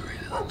obnoxious?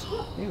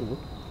 Ew.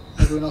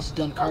 Everyone else is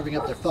done carving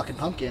up their fucking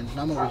pumpkins, and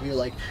I'm over here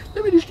like,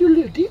 let me just do a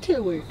little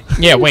detail work.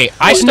 Yeah, wait,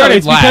 I No, started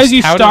it's last. because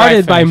you How did I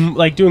started by finish?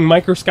 like doing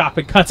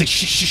microscopic cuts. Like,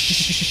 shh, shh,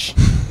 shh, shh, shh.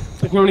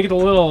 Like you want to get a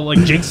little like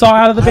jigsaw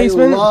out of the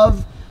basement. I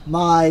love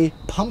my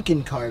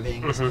pumpkin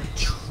carvings.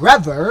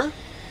 Trevor,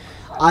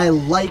 I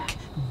like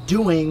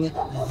doing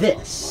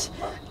this.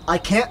 I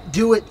can't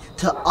do it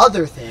to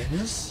other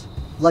things,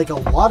 like a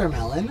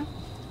watermelon.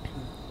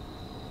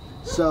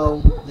 So,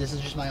 this is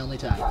just my only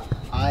time.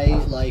 I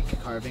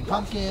like carving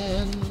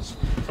pumpkins.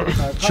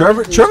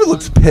 Trevor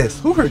looks pissed.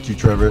 Who hurt you,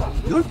 Trevor?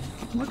 You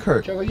look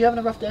hurt. Trevor, you having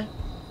a rough day?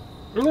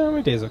 No,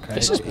 my day's okay.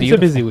 This is It's a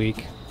beautiful. busy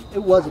week. It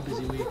was a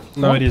busy week.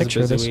 No, want it a is a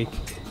picture of busy this.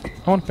 week.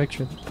 I want a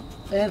picture.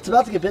 And it's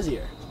about to get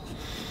busier.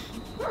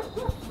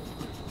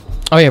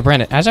 Oh yeah,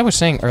 Brandon. As I was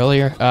saying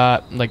earlier,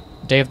 like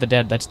Day of the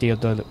Dead. That's Dia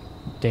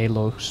de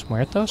los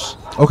Muertos.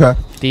 Okay.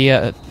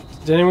 The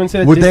Did anyone say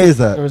that? What Disney, day is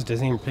that? It was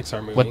Disney and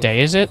Pixar movie. what day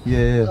is it? Yeah,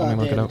 yeah. Let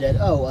me look Day it of up. the Dead.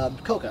 Oh,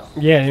 Coco.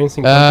 Yeah, anyone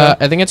seen? I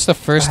think it's the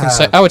first and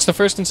have. oh, it's the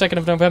 1st and 2nd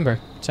of November.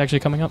 It's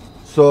actually coming up.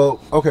 So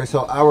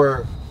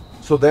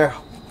their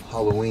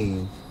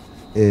Halloween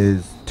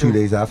is 2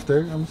 days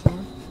after. I'm sorry.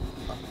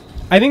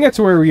 I think that's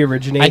where we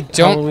originate I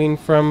don't- Halloween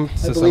from I to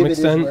some believe it is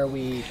extent. where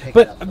we pick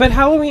it up. But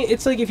Halloween,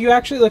 it's like if you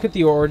actually look at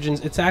the origins,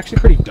 it's actually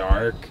pretty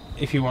dark.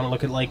 If you want to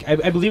look at like,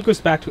 I believe it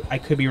goes back to. I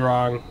could be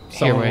wrong.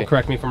 Someone will wait.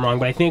 correct me if I'm wrong,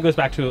 but I think it goes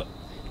back to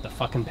The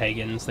fucking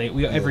pagans.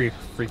 Every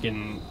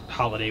freaking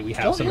holiday we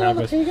have Don't you somehow know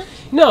the goes. pagans?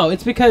 No,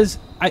 it's because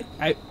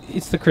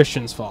it's the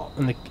Christians' fault,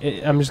 and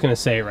I'm just gonna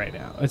say it right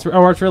now. It's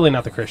really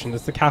not the Christians.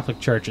 It's the Catholic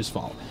Church's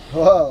fault.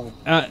 Whoa.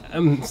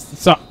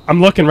 So I'm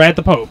looking right at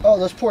the Pope. Oh,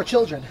 those poor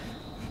children.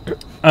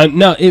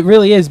 No, it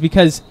really is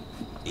because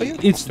you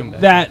it's doing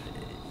that? that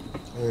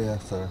Oh yeah,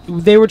 sorry.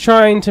 they were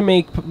trying to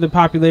make the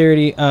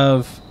popularity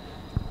of,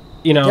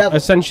 Devil.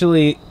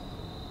 essentially.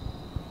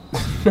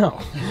 No,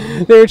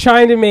 they were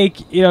trying to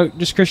make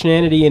just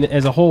Christianity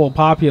as a whole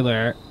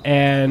popular,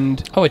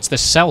 and Oh, it's the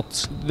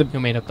Celts who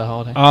made up the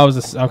holiday. oh, it was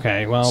this,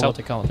 okay. Well,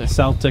 Celtic holiday. the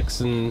Celtics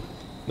and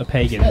the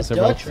pagans. That's are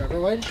Dutch, both- Trevor.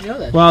 Why didn't you know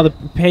that? Well, the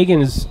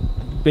pagans,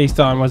 based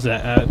on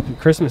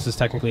Christmas is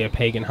technically a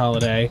pagan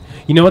holiday.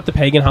 You know what the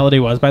pagan holiday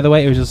was, by the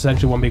way? It was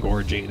essentially one big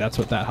orgy. That's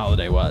what that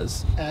holiday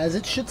was, As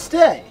it should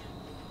stay.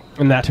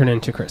 and that turned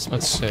into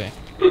Christmas. Let's see.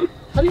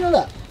 How do you know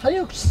that? How do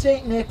you know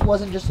Saint Nick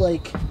wasn't just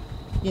like,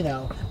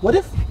 what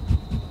if?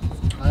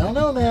 I don't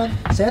know, man.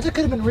 Santa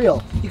could have been real.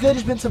 He could have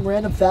just been some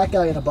random fat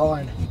guy in a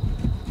barn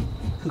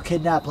who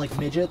kidnapped like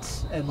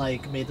midgets and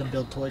like made them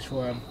build toys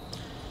for him.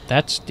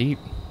 That's deep.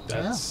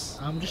 That's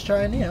Yeah, I'm just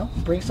trying,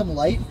 bring some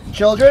light.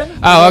 Children.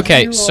 Oh, those of okay,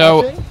 you who are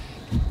so- watching,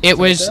 It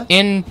was Santa?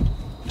 in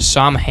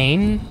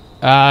Samhain,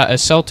 a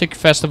Celtic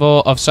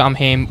festival of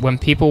Samhain, when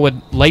people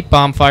would light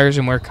bonfires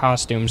and wear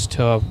costumes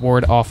to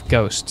ward off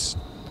ghosts.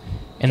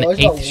 In it's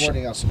the always about 8th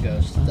warding off some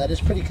ghosts. That is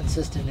pretty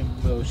consistent in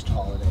most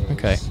holidays.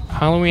 Okay.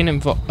 Halloween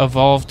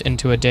evolved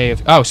into a day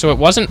of... Oh, so it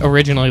wasn't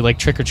originally like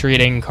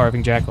trick-or-treating,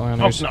 carving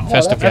jack-o'-lanterns, Oh, no.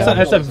 festive that's gathering.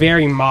 that's a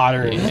very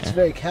modern. Yeah. That's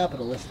very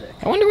capitalistic.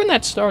 I wonder when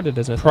that started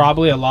as a thing.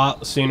 Probably a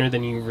lot sooner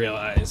than you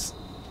realize.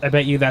 I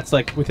bet you that's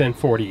like within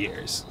 40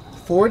 years.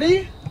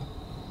 40?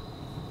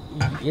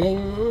 Yeah.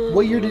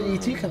 What year did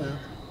ET come out?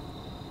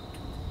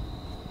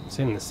 Is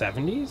it in the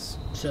 70s?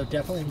 So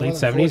definitely more Late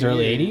than 70s, 40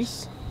 early years.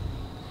 80s?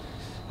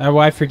 Well,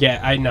 I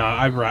forget. I know.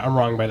 I'm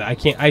wrong by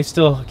that. I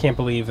still can't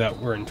believe that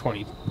we're in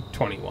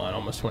 2021,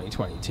 almost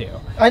 2022.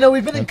 I know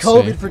we've been in Let's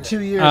COVID see. for 2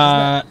 years.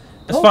 That's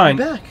Oh, fine.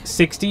 we're back.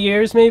 60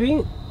 years,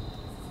 maybe?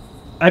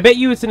 I bet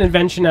you it's an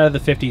invention out of the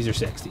 50s or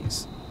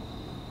 60s.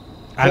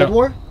 I Cold don't.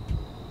 War?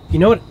 You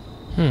know what?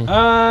 Hmm.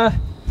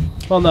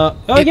 Well, no.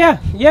 Oh, yeah.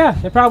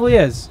 It probably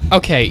is.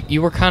 Okay,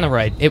 you were kind of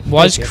right. It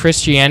was Thank you.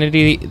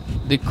 Christianity.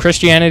 The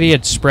Christianity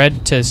had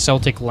spread to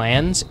Celtic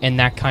lands, and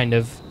that kind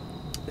of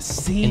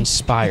See,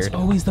 inspired. It's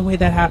always the way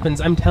that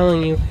happens. I'm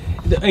telling you.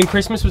 And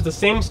Christmas was the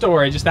same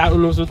story, just that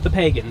one was with the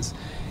pagans.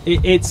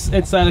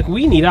 It's like,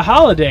 we need a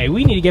holiday.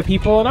 We need to get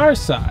people on our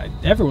side.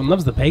 Everyone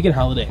loves the pagan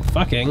holiday.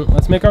 Fucking,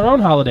 let's make our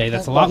own holiday.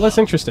 That's a lot less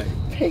interesting.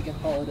 Pagan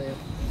holiday of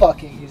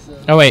fucking, he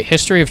said. Oh wait,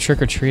 history of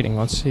trick-or-treating.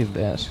 Let's see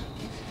this.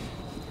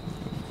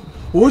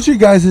 What was your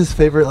guys'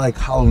 favorite like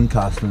Halloween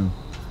costume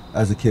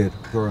as a kid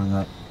growing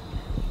up?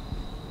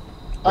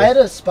 I had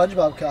a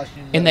SpongeBob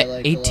costume. In the that I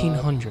liked a lot.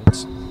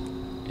 1800s.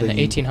 In the That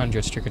you-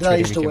 1800s, trick-or-treating That I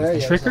used to became a wear,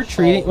 thing. yeah. Trick or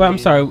treating. Well, I'm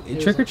sorry.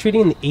 Trick or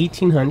treating in the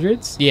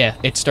 1800s. Yeah,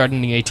 it started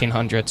in the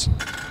 1800s.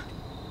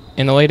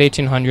 In the late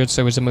 1800s,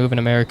 there was a move in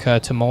America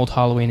to mold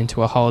Halloween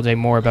into a holiday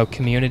more about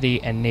community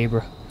and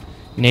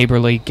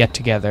neighborly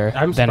get-together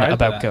I'm than surprised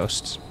by about that.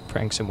 ghosts,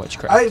 pranks, and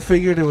witchcraft. I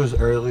figured it was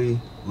early,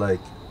 like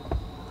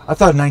I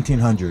thought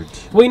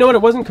 1900s. Well, you know what?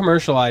 It wasn't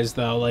commercialized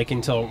though, like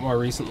until more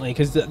recently,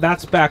 because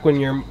that's back when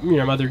your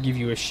mother gave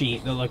you a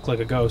sheet that looked like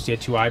a ghost. You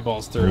had two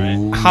eyeballs through it.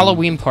 Ooh.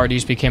 Halloween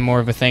parties became more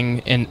of a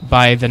thing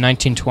by the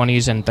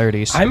 1920s and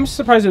 30s. I'm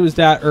surprised it was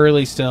that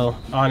early still,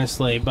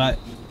 honestly. But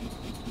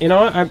you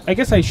know, I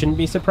guess I shouldn't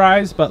be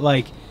surprised. But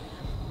like,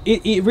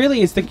 it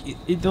really is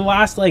the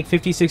last like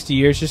 50, 60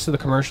 years. Just the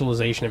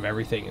commercialization of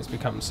everything has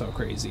become so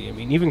crazy. I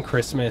mean, even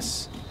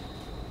Christmas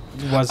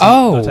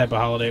wasn't the type of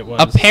holiday it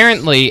was.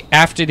 Apparently,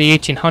 after the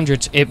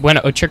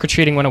 1800s,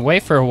 trick-or-treating went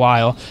away for a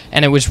while,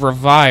 and it was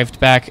revived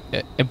back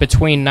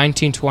between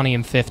 1920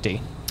 and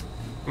 50.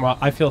 Well,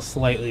 I feel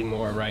slightly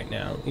more right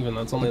now, even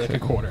though it's only like Okay.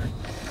 a quarter.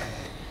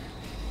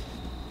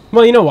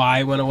 Well, you know why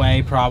it went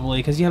away, probably,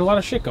 because you had a lot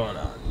of shit going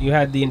on. You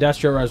had the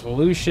Industrial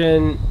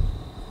Revolution,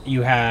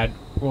 you had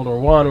World War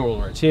I, World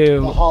War II,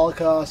 The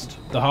Holocaust.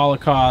 the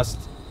Holocaust.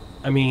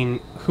 I mean,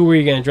 who were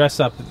you going to dress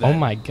up Oh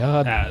my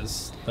god.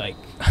 as? Like,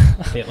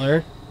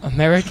 Hitler?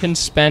 Americans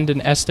spend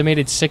an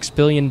estimated $6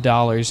 billion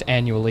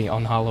annually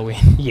on Halloween.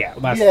 Yeah,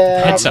 that's...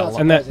 Yeah, that's I'm a not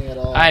lot. And that- surprising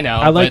at all. I know.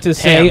 I'd like but to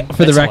say, damn,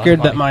 for the that's a lot of record,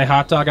 that money. my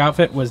hot dog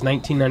outfit was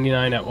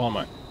 $19.99 at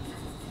Walmart.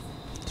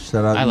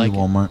 Shout out I to like you,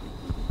 it. Walmart.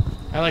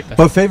 I like that.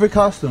 But favorite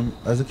costume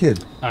as a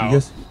kid? Oh.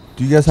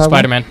 Do you guys have one?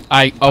 Spider-Man.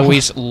 I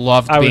always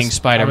loved I being was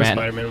Spider-Man.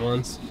 Spider-Man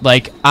once.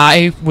 Like,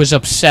 I was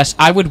obsessed.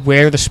 I would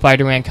wear the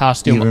Spider-Man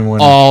costume Even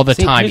when- all the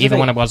See, time, here's the even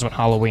when thing. it wasn't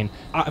Halloween.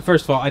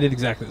 First of all, I did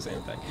exactly the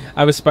same thing.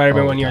 I was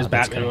Spider-Man Oh, one year, I was God,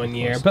 that's Batman kinda one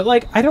year. close. But,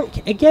 like, I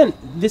don't... Again,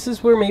 this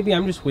is where maybe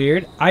I'm just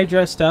weird. I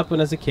dressed up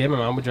when I was a kid. My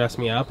mom would dress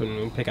me up and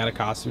we'd pick out a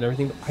costume and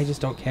everything. But I just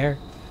don't care.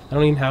 I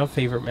don't even have a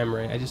favorite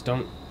memory. I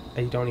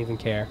don't even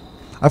care.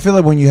 I feel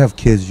like when you have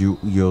kids,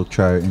 you'll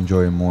try to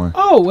enjoy it more.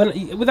 Oh,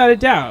 without a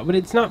doubt. But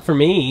it's not for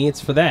me. It's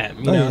for them.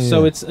 You Oh, know. yeah,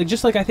 So yeah. it's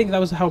just like I think that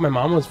was how my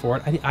mom was for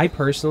it. I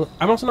personally,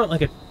 I'm also not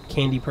like a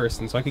candy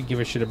person, so I could give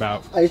a shit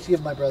about I used to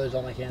give my brothers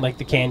all my candy. like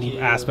the candy Thank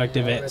you. aspect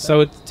of Yeah, it. right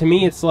So to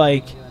me, it's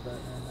like there.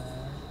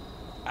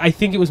 I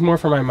think it was more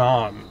for my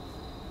mom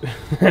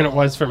than it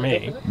was for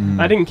me.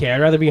 I didn't care.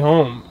 I'd rather be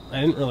home.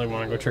 I didn't really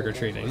want to go trick or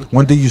treating.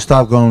 When did you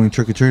stop going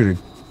trick or treating?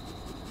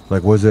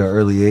 Like, was it an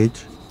early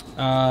age?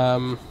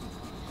 You're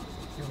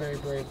very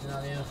brave,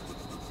 Nadia.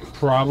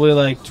 Probably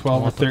like 12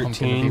 or want the pumpkin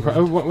to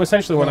 13. be red.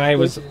 Essentially,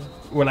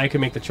 when I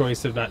could make the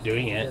choice of not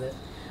doing it.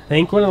 I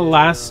think one of the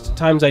last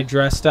times I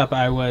dressed up,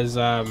 I was,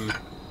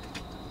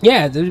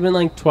 yeah, it would been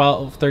like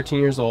 12, 13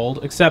 years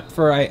old. Except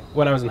for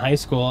when I was in high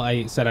school,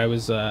 I said I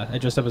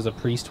dressed up as a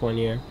priest one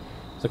year.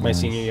 It was like my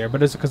senior year,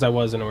 but it's because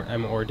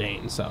I'm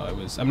ordained, so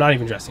I'm not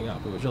even dressing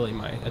up. It was really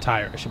my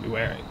attire I should be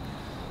wearing.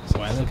 So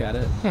I look at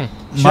it.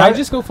 Should I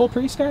just go full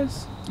priest,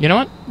 guys? You know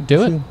what?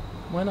 Do it.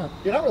 Why not?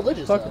 You're not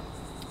religious, Fuck though.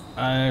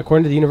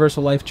 According to the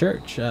Universal Life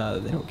Church,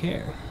 they don't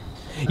care.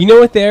 You know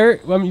what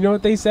you know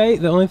what they say?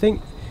 The only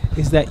thing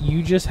is that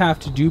you just have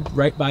to do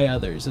right by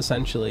others.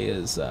 Essentially,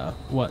 is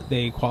what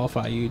they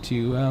qualify you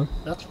to.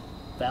 That's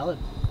valid.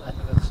 I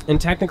think that's...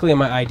 And technically, on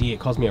my ID, it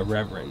calls me a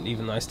reverend,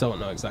 even though I still don't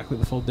know exactly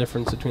the full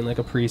difference between like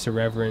a priest, a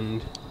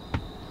reverend.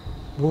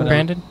 But,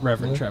 Brandon?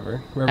 Reverend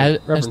Trevor. As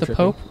Reverend the Trippy.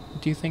 Pope,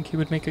 do you think he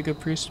would make a good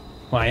priest?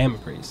 Well, I am a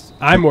priest.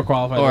 I'm more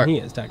qualified Or- than he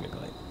is,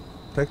 technically.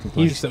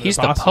 Technically. He's an He's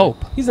the imposter.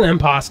 Pope. He's an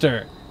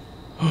imposter.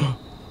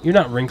 You're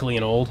not wrinkly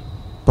and old.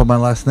 But my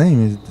last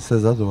name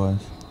says otherwise.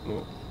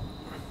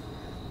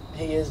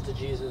 He is the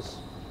Jesus.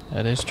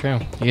 That is true.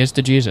 He is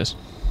the Jesus.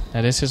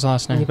 That is his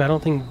last Yeah, name. but I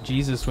don't think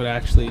Jesus would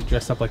actually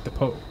dress up like the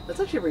Pope. That's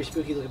actually a very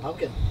spooky looking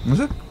pumpkin. Is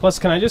it? Plus,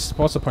 can I just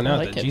also point I out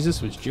like that it.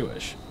 Jesus was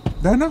Jewish?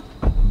 I know.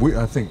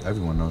 I think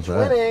everyone knows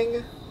that.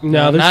 Winning.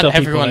 No, there's not still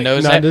everyone people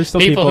knows that, that. No, there's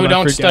still People who that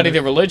don't forget study it.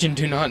 the religion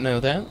do not know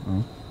that.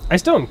 I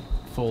still don't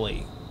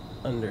fully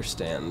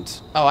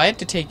understand. Oh, I had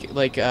to take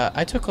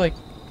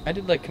I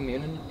did like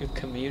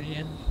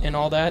communion and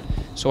all that.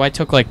 So I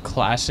took like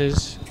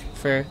classes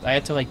I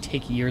had to like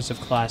take years of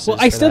classes. Well,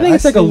 I for still that. think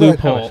it's like a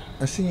loophole.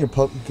 I've seen your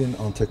pumpkin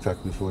on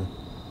TikTok before.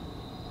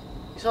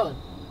 You saw it?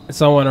 It's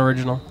somewhat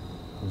original.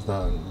 It's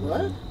not.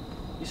 What?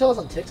 You saw this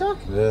on TikTok?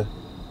 Yeah.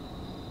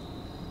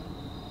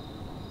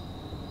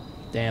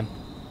 Damn.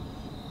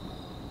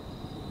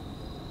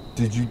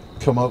 Did you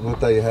come up with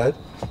that in your head?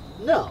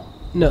 No.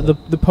 No,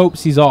 the Pope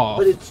sees all.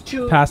 But it's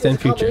two... Past it's and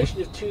a future.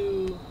 combination of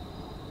two...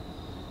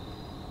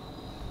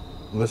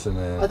 Listen,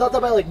 man. I thought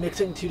that by like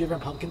mixing two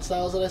different pumpkin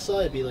styles that I saw,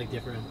 it'd be like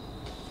different.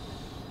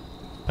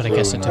 But I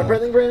guess it True, did. man. I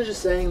think Brandon's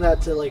just saying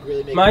that to like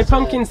really make My it sad.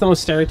 pumpkin's the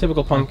most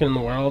stereotypical pumpkin in the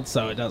world,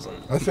 so it doesn't.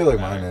 I feel like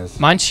mine is.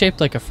 Mine's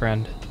shaped like a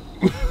friend.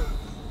 You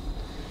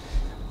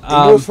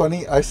know what's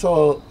funny? I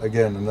saw,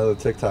 again, another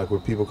TikTok where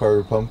people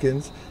carve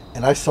pumpkins,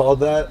 and I saw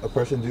that, a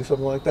person do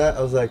something like that.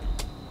 I was like,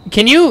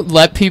 Can you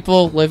let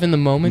people live in the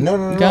moment?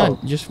 no. God,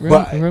 just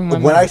ruin my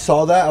when I mind.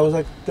 saw that, I was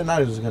like,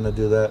 Denati was going to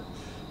do that.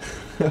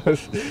 I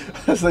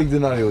was like,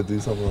 Denati would do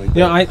something like that.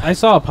 You know, I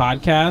saw a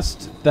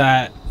podcast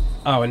that...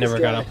 Oh, it never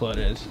This got guy.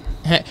 uploaded.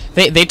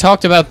 They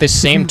talked about this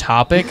same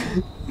topic.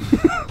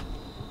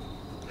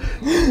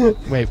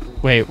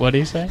 Wait, what do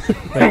you say?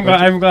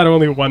 I'm glad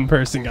only one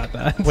person got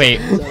that. Wait,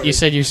 Sorry. you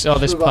said you saw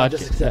this Move on,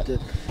 just accept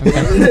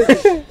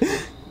podcast.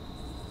 it.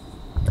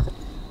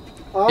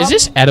 Is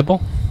this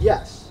edible?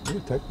 Yes. Yeah,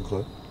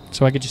 technically.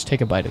 So I could just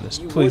take a bite of this.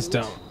 You Please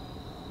wouldn't? don't.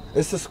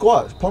 It's a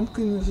squash.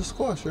 Pumpkin is a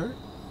squash, right?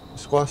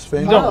 Squash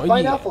fan. No.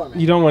 Find out for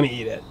me. You don't want to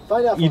eat it.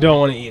 Find out for You me. don't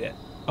want to eat it.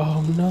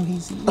 Oh, no,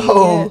 he's eating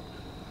Oh. it.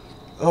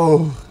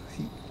 Oh.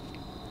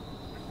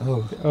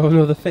 Oh. Oh,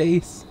 no, the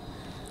face.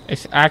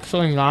 It's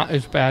actually not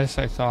as bad as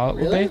I thought it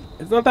would Really? be.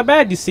 It's not that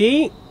bad, you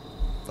see?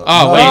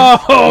 Oh, wait.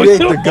 Oh, You ate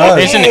the gut.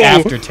 There's an Oh.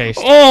 aftertaste.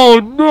 Oh,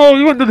 no,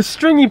 you went to the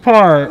stringy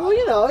part. Well,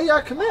 you know, you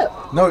gotta commit.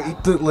 No,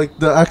 eat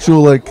the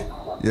actual,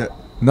 yeah.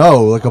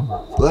 No,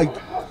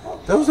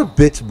 that was a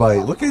bitch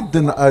bite. Look at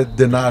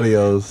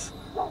Donatio's.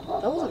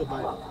 That was a good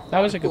bite. That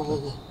was a good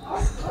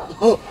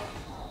one.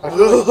 I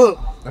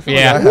feel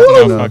Yeah, like I have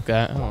no, to know. fuck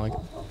that. I don't like it.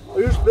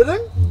 Are you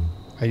spitting?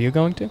 Are you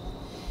going to?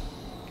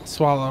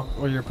 Swallow,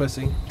 or your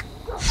pussy. Do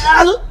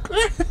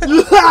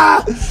you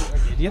have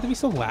to be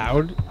so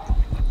loud?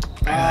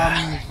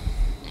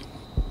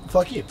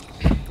 Fuck you.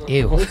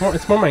 Ew.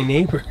 It's more my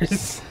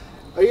neighbors.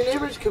 Are your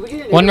neighbors? Can we get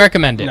your neighbors? One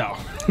recommended. No,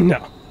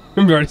 no.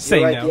 I'm already You're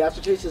saying right. no. The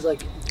aftertaste is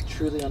like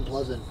truly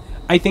unpleasant.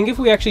 I think if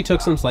we actually took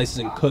some slices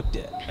and cooked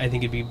it, I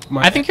think it'd be.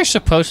 I think you're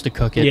supposed to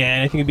cook it. Yeah,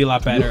 I think it'd be a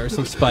lot better.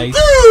 Some spice.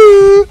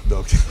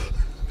 No.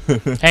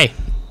 Hey,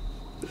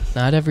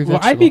 not every Well,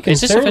 vegetable. I'd be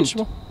Is this a concerned.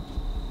 vegetable?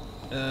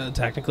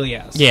 Technically,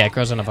 yes. Yeah, it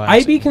grows on a vine.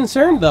 I'd be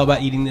concerned though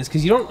about eating this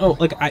because you don't know,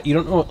 you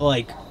don't know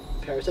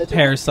Parasites.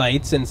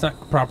 parasites, and it's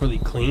not properly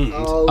cleaned.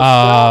 Oh,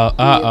 stop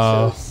being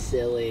uh-oh. so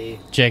silly.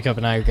 Jacob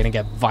and I are gonna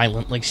get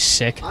violently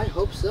sick. I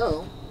hope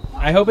so.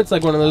 I hope it's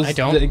like one of those I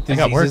don't. I got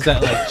diseases work.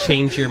 that like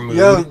change your mood.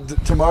 Yeah,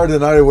 tomorrow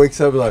Donati wakes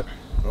up and like,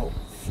 I don't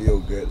feel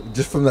good.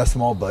 Just from that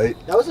small bite.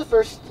 That was the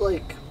first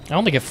like. I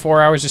only get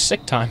 4 hours of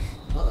sick time.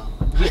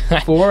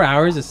 4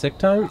 hours of sick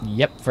time.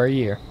 Yep, for a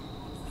year.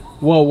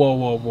 Whoa, whoa,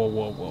 whoa, whoa,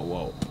 whoa, whoa,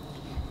 whoa.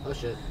 Oh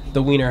shit.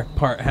 The wiener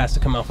part has to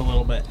come off a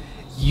little bit.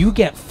 You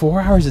get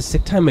 4 hours of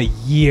sick time a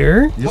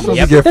year? You're supposed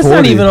Yep. to get That's 40.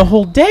 not even a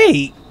whole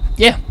day.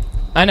 Yeah,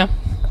 I know.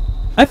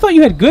 I thought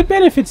you had good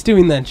benefits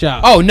doing that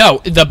job. Oh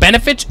no, the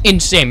benefits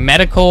insane.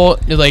 Medical,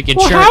 like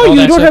well, insurance. how? all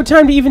You that don't stuff. have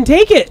time to even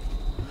take it.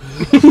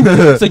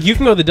 It's like you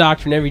can go to the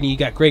doctor and everything. You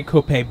got great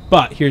copay,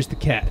 but here's the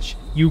catch: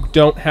 you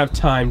don't have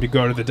time to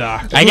go to the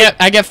doctor.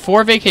 I get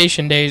 4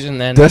 vacation days and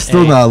then That's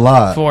still not a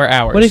lot. 4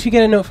 hours. What if you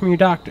get a note from your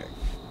doctor?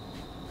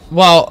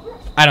 Well,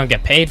 I don't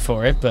get paid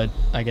for it, but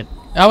I get.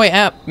 Oh wait,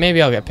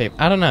 maybe I'll get paid.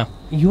 I don't know.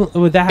 You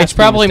would that? Have It's to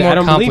be probably listed? more I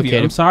don't believe you.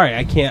 complicated. I'm sorry,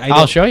 I can't.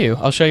 I'll show you.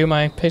 I'll show you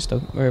my pay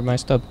stub or my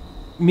stub.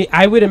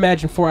 I would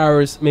imagine 4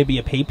 hours, maybe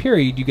a pay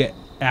period, you get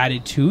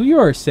added to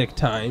your sick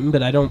time,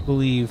 but I don't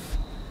believe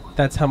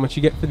that's how much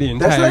you get for the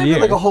entire That's not year.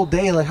 even like a whole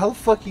day. Like, how the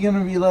fuck you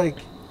gonna be like?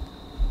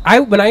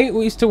 When I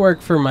used to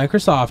work for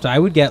Microsoft, I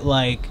would get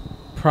like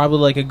probably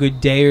like a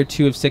good day or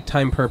two of sick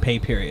time per pay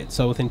period.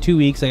 So within 2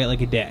 weeks, I get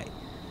like a day.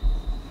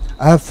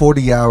 I have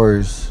 40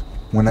 hours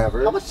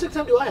whenever. How much sick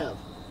time do I have?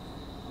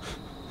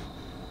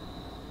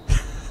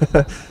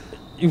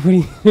 What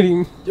do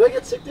you Do I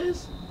get sick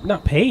days?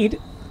 not paid?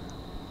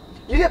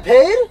 You get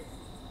paid?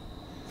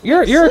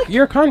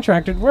 You're a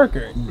contracted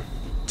worker.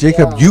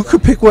 Jacob, Yeah. you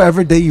could pick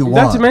whatever day you Not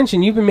want. to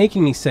mention, you've been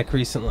making me sick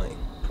recently.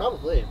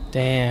 Probably.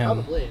 Damn.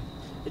 Probably.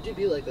 It do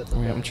be like that Wait,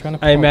 sometimes. I'm trying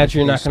to. I pull imagine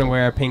you're my not pay going to stub.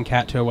 wear a pink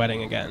hat to a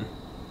wedding again.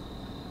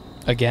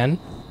 Again.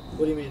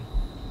 What do you mean?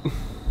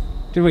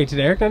 Did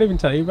Eric not even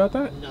tell you about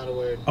that? Not a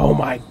word. Oh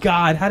my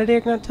God! How did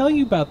Eric not tell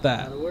you about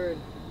that? Not a word.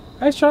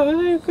 I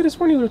could have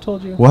sworn he would have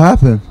told you. What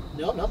happened?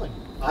 No, nothing.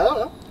 I don't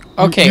know.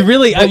 Okay. You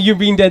really? You're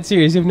being dead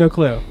serious. You have no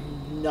clue.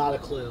 Not a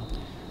clue.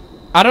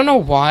 I don't know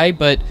why,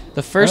 but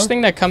the first Huh?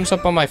 thing that comes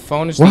up on my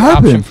phone is What the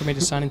option happened? for me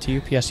to sign into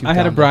UPS. I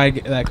had a Uganda.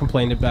 bride that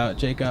complained about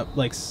Jacob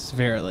like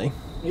severely.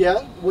 Yeah?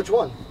 Which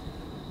one?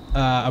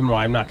 I'm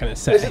not going to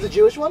say. Is it the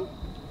Jewish one?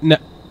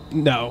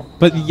 No,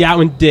 but that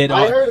one did.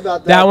 I heard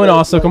about that. That one but,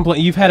 also like,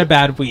 complained. You've had a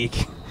bad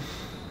week.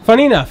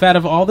 Funny enough, out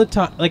of all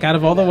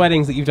the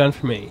weddings that you've done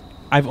for me,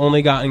 I've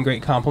only gotten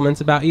great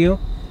compliments about you,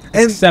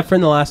 And except for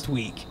in the last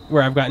week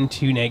where I've gotten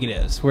 2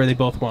 negatives where they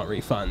both want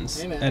refunds,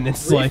 Hey, man. and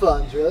it's like,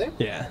 Refunds, really?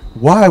 yeah.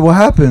 why? What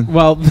happened?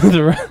 Well,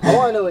 I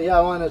want to know. Yeah,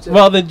 I want to know too.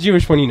 well, the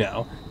Jewish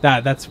one,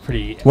 that's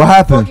pretty. What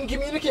happened? Fucking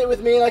communicate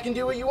with me and I can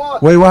do what you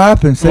want. Wait, what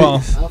happened? Say,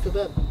 Well- I don't feel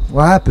bad.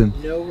 what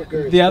happened? No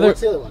regrets. The other,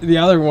 What's the other one? the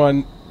other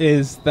one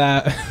is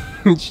that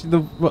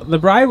the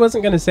bride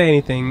wasn't going to say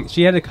anything.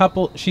 She had a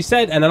couple. She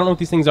said, and I don't know what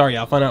these things are yet.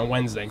 I'll find out on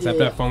Wednesday because I have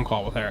to have a phone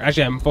call with her.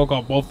 Actually, I have a phone call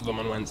with both of them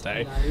on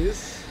Wednesday.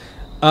 Nice.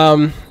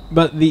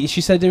 But she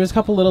said there was a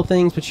couple little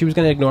things, but she was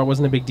going to ignore. It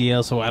wasn't a big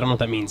deal, so I don't know what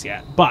that means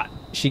yet. But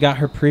she got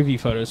her preview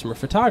photos from her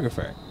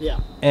photographer, Yeah.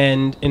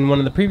 and in one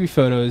of the preview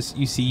photos,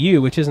 you see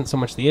you, which isn't so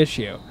much the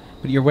issue,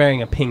 but you're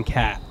wearing a pink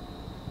hat.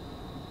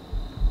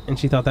 And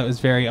she thought that was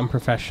very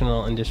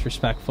unprofessional and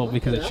disrespectful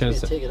because it Ask me shows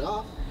to that. take it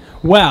off.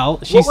 Well,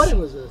 she's What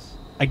wedding was this?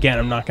 again.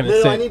 I'm not going to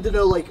No, say. I need to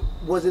know. Like,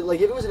 was it like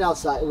if it was an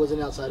outside? Was it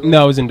an outside?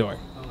 No, it was indoor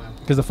Okay.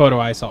 because the photo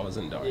I saw was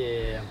indoor.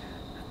 Yeah.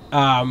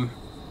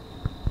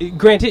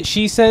 Granted,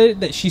 she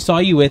said that she saw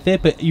you with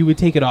it, but you would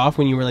take it off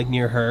when you were like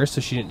near her, so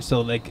she didn't.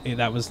 So like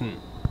that wasn't.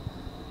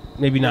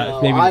 Maybe not.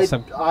 No, Maybe.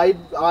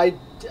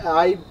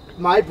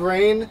 my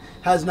brain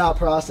has not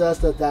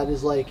processed that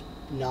is like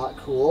not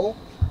cool,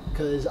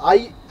 because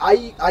I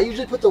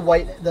usually put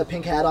the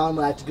pink hat on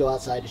when I have to go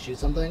outside to shoot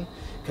something,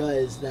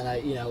 because then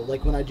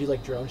like when I do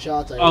like drone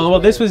shots. I Oh always well,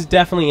 this wear- was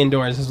definitely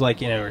indoors. This was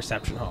like a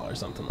reception hall or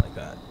something like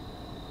that.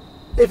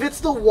 If it's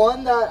the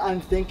one that I'm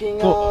thinking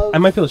Well, of, I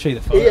might be able to show you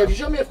the photo. yeah. If you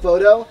show me a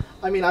photo,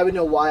 I mean, I would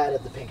know why I'd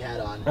have the pink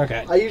hat on.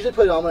 Okay. I usually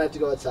put it on when I have to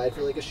go outside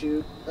for like a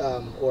shoot,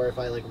 or if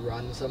I like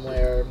run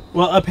somewhere.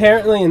 Well,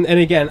 apparently, and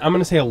again, I'm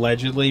gonna say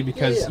allegedly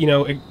because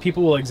Yeah.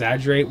 people will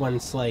exaggerate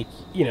once like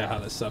how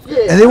this stuff goes.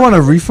 Yeah. And they want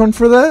a refund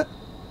for that?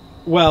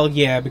 Well,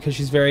 yeah, because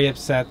she's very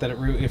upset that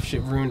if she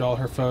ruined all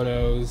her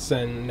photos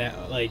and now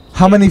like.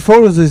 How many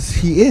photos is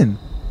he in?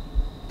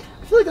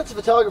 I feel like that's a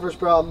photographer's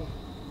problem.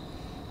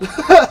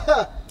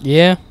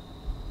 Yeah.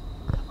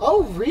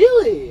 Oh,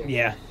 really?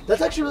 Yeah.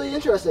 That's actually really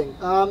interesting.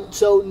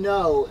 So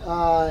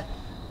no,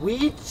 we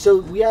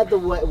had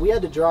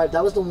to drive.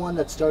 That was the one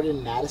that started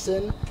in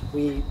Madison.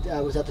 We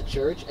was at the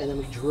church, and then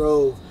we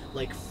drove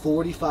like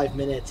 45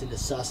 minutes into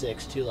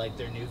Sussex to like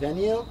their new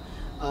venue.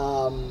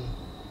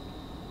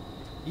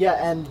 Yeah,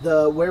 and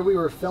where we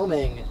were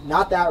filming,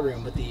 not that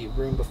room, but the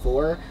room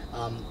before,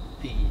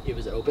 it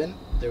was open.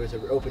 There was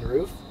an open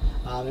roof,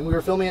 and we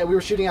were filming it. We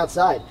were shooting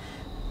outside.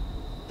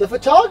 The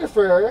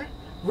photographer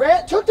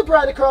took the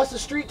bride across the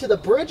street to the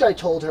bridge I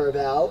told her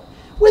about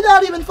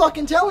without even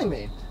fucking telling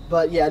me.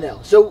 But yeah, no.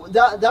 So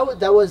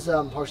that was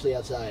partially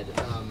outside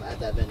at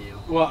that venue.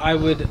 Well, I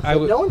would.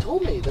 No one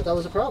told me that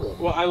was a problem.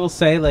 Well, I will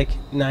say like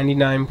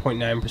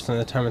 99.9% of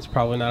the time it's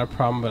probably not a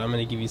problem, but I'm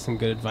going to give you some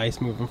good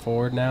advice moving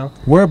forward now.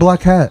 Wear a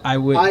black hat. I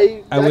would.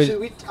 I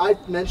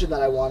would. mentioned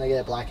that I want to get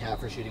a black hat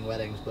for shooting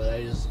weddings, but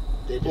it just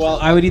Well,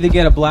 I would either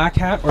get a black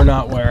hat or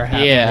not wear a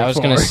hat. Yeah, moving I was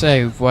gonna forward.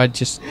 say, why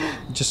just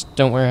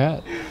don't wear a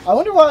hat. I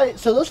wonder why.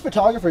 So those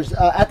photographers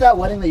at that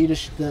wedding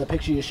that the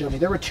picture you showed me,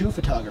 there were 2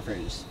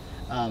 photographers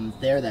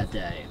there that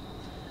day.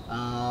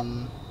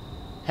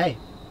 hey,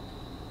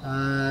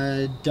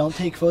 don't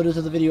take photos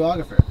of the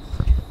videographer,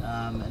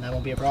 and that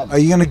won't be a problem. Are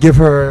you gonna give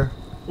her?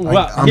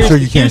 I'm sure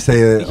you can't say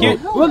it.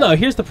 Well, no.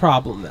 Here's the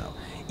problem, though.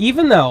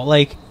 Even though,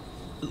 like,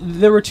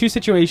 there were 2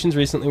 situations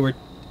recently where,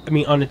 I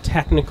mean, on a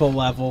technical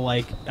level,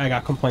 like, I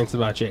got complaints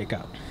about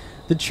Jacob.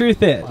 The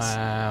truth is,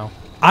 Wow.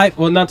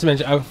 not to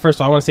mention, first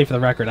of all, I want to say for the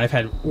record, I've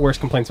had worse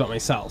complaints about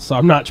myself, so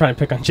I'm not trying to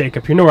pick on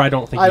Jacob here, nor I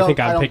don't think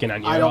I'm picking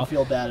on you I at all. don't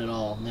feel bad at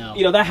all, no.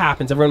 You know, that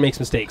happens. Everyone makes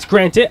mistakes.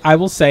 Granted, I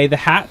will say the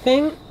hat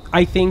thing,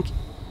 I think,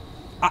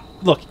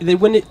 look, that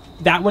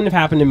wouldn't have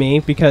happened to me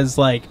because,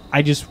 like,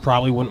 I just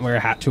probably wouldn't wear a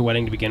hat to a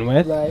wedding to begin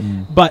with. Right.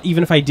 But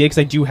even if I did, because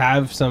I do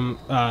have some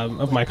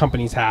of my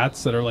company's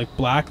hats that are, like,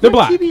 black. They're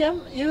black. TBM?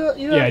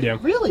 Yeah, I do.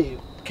 Really?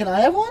 Can I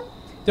have one?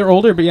 They're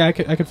older, but yeah, I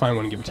could find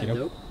one and give it to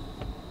you.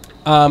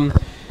 Nope.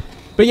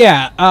 But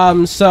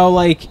yeah, so,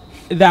 like,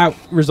 that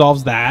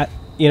resolves that,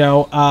 you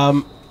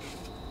know,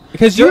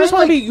 because you just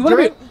want to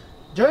be,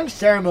 during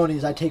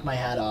ceremonies, I take my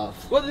hat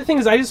off. well, the thing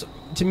is,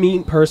 to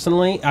me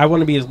personally, I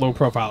want to be as low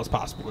profile as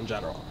possible in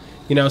general.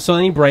 You know, so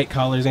any bright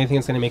colors, anything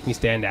that's going to make me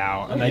stand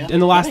out. Oh, And, yeah.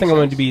 and the last That thing I makes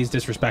want to sense. be is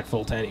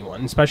disrespectful to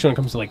anyone, especially when it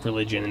comes to, like,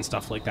 religion and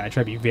stuff like that. I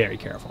try to be very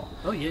careful.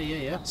 Oh,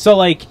 yeah. So,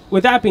 like,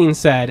 with that being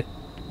said,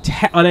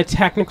 on a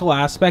technical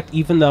aspect,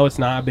 even though it's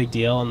not a big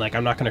deal, and, like,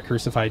 I'm not going to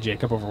crucify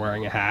Jacob over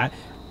wearing a hat,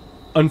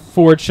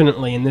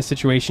 unfortunately, in this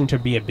situation, to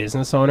be a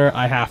business owner,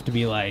 I have to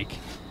be like,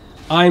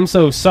 I'm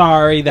so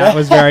sorry, that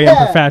was very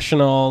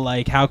unprofessional.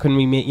 Like, how can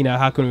we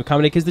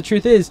accommodate? Because the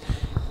truth is,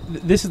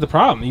 this is the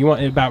problem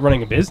about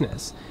running a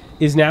business,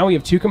 is now we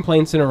have 2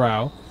 complaints in a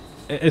row,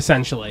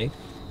 essentially,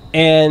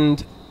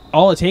 and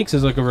all it takes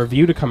is, like, a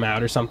review to come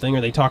out or something, or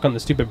they talk on the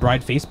stupid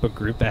bride Facebook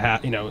group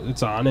that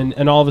it's on,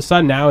 and all of a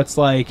sudden now it's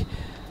like,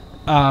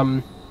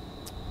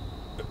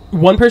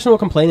 one person will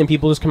complain and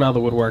people just come out of the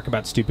woodwork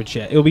about stupid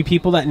shit. It'll be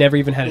people that never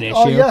even had an issue.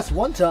 Oh, yes,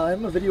 one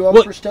time a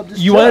videographer stubbed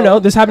his you toe want to know?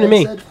 This happened to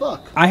and me. said,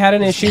 fuck. I had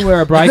an issue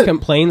where a bride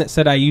complained that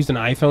said I used an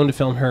iPhone to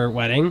film her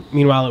wedding.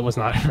 Meanwhile, it was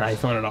not an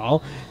iPhone at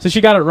all. So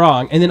she got it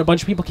wrong. And then a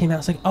bunch of people came out and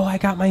was like, oh, I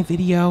got my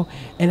video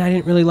and I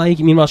didn't really like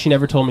it. Meanwhile, she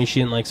never told me she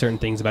didn't like certain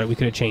things about it. We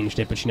could have changed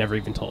it, but she never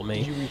even told Did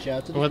me. you reach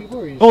out to these What- people?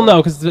 Or you Well,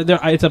 just- no,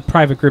 because it's a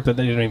private group that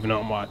they don't even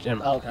know I'm watching.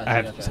 Oh,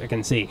 gotcha, gotcha. I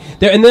can see. And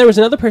then there was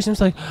another person who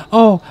was like,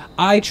 oh,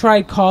 I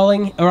tried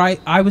calling, or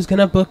I was going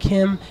to book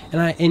him,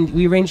 and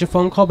we arranged a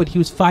phone call, but he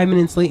was 5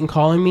 minutes late in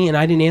calling me, and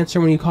I didn't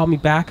answer when he called me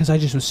back because I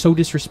just was so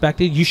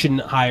disrespected. You shouldn't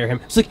hire him.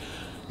 It's like,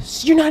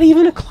 you're not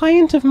even a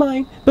client of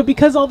mine, but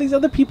because all these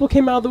other people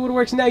came out of the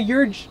woodworks, now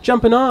you're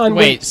jumping on.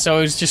 Wait, so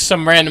it was just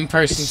some random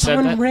person said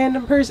some that?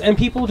 random person, and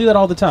people do that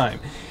all the time.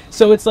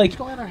 So it's like, What's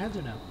going on our heads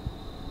or no?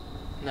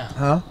 No.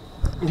 Huh?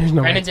 there's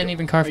no Brandon way. didn't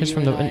even Are carve you his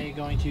from and the... I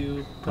going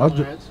to put I'll on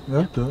do. our heads?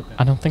 Yeah, do it.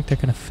 I don't think they're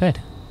gonna fit.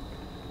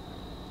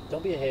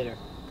 Don't be a hater.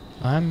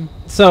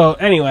 So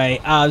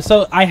anyway,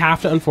 so I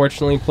have to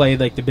unfortunately play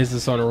like the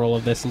business owner role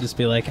of this and just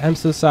be like, I'm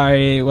so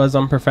sorry, it was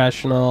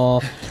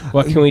unprofessional.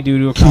 What can we do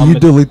to Can you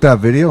accommodate? delete that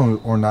video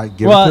or not give it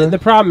to Well, her? the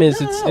problem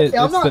is No, it's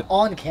I'm not the,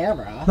 on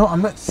camera. No,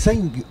 I'm not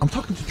saying. I'm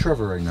talking to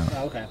Trevor right now.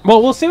 Oh, okay.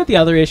 well, we'll see what the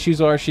other issues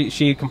are.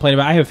 She complained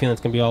about. I have a feeling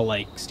it's gonna be all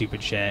like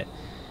stupid shit.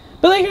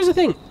 But like, here's the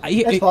thing.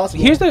 That's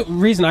possible. Here's the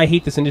reason I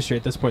hate this industry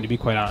at this point, to be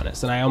quite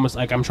honest. And I almost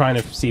like I'm trying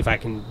to see if I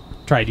can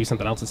try to do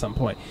something else at some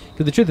point.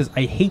 Because the truth is,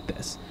 I hate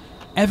this.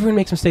 Everyone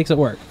makes mistakes at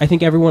work. I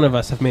think every one of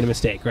us have made a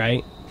mistake,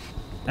 right?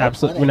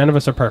 Absolutely. plenty. None of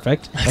us are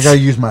perfect. I gotta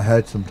use my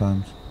head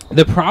sometimes.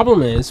 The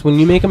problem is when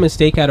you make a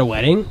mistake at a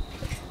wedding,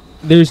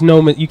 there's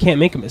no you can't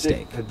make a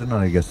mistake. I did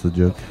not guess the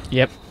joke.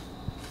 Yep.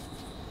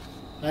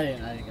 I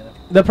didn't get it.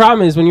 The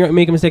problem is when you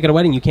make a mistake at a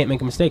wedding, you can't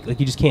make a mistake. Like,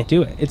 you just can't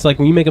do it. It's like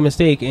when you make a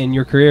mistake and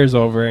your career's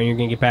over and you're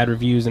gonna get bad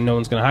reviews and no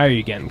one's gonna hire you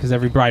again because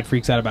every bride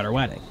freaks out about her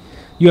wedding.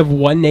 You have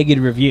one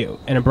negative review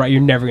and a bride, you're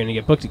never gonna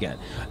get booked again.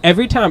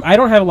 Every time, I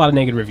don't have a lot of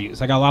negative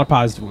reviews. I got a lot of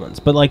positive ones,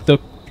 but like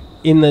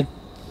in the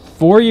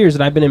 4 years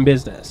that I've been in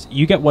business,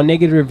 you get one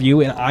negative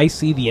review and I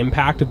see the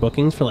impact of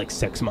bookings for like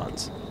 6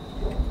 months.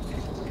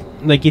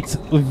 Like, it's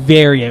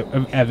very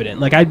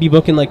evident. Like, I'd be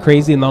booking like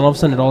crazy, and then all of a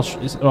sudden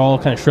it all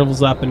kind of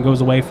shrivels up and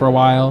goes away for a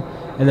while,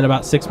 and then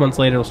about 6 months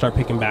later it'll start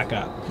picking back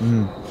up.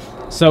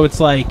 So it's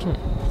like,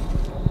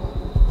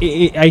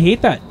 I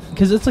hate that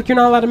because it's like you're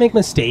not allowed to make a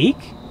mistake.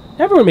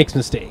 Everyone makes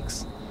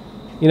mistakes,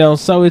 you know.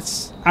 So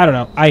it's, I don't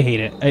know. I hate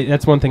it.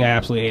 That's one thing I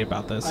absolutely hate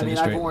about this I mean,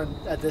 industry.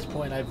 at this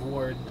point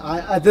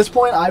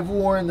I've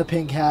worn the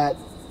pink hat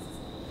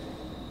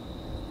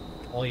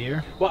all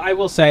year. Well, I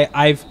will say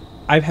I've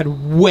had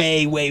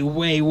way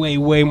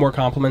more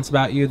compliments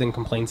about you than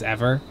complaints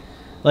ever.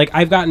 Like,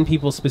 I've gotten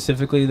people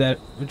specifically that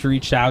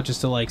reached out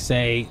just to like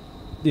say,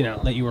 you know,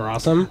 that you were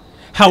awesome.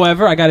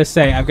 However, I gotta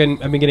say I've been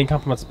getting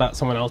compliments about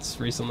someone else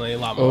recently a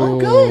lot more. Oh,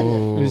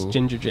 good. It was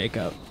Ginger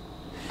Jacob.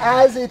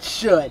 As it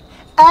should.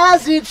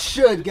 As it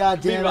should,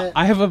 goddammit. Meanwhile,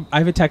 I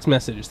have a text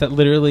message that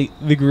literally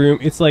the groom.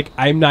 It's like,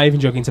 I'm not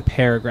even joking. It's a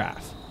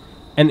paragraph,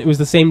 and it was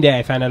the same day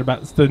I found out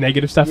about the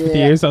negative stuff with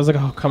Yeah. you. So I was like,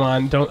 oh, come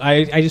on, don't.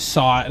 I just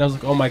saw it and I was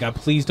like, oh my god,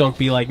 please don't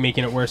be like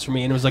making it worse for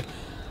me. And it was like,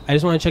 I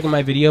just want to check in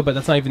my video, but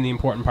that's not even the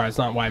important part. It's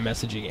not why I'm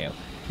messaging you.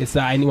 It's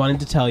that I wanted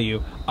to tell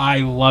you, I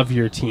love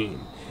your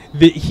team.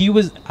 He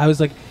was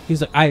like,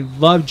 I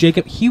love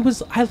Jacob.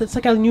 It's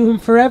like I knew him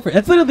forever.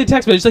 That's literally the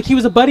text message. It's like he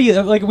was a buddy.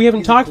 Like we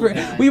haven't talked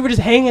we were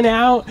just hanging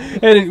out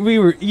and we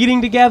were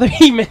eating together.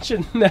 He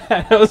mentioned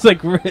that. I was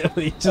like,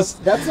 really? That's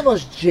the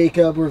most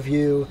Jacob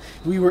review.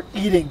 We were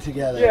eating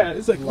together. Yeah,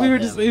 it's like Love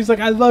him. he was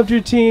like, I loved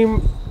your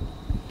team.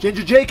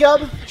 Ginger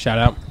Jacob. Shout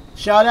out.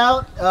 Shout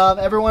out,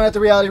 everyone at the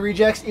Reality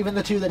Rejects, even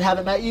the two that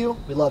haven't met you.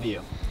 We love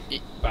you.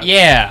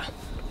 Yeah.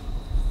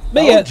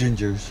 But Oh, yeah,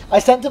 gingers. I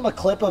sent him a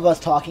clip of us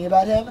talking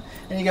about him,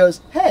 and he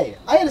goes, "Hey,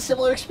 I had a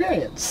similar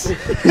experience."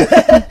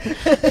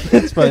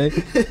 it's funny.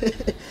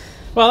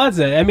 Well, that's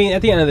it. I mean,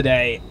 at the end of the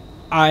day,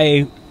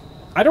 I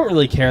don't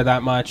really care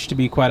that much, to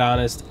be quite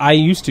honest. I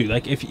used to.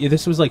 Like, if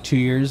this was like 2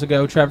 years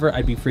ago, Trevor,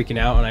 I'd be freaking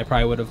out, and I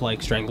probably would have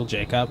like strangled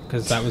Jacob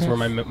because that was where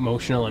my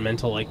emotional and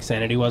mental like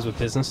sanity was with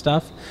business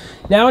stuff.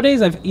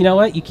 Nowadays, you know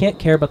what? You can't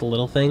care about the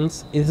little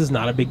things. This is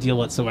not a big deal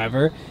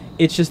whatsoever.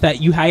 It's just that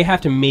I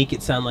have to make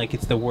it sound like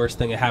it's the worst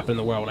thing that happened in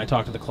the world when I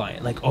talk to the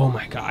client. Like, oh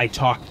my god, I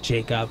talked to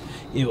Jacob.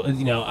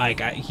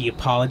 He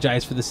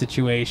apologized for the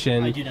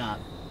situation. I do not.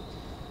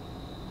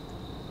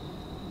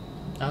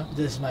 Huh?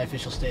 This is my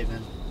official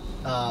statement.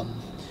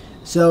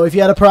 So if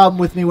you had a problem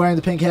with me wearing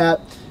the pink hat,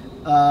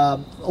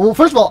 well,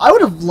 first of all, I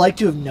would have liked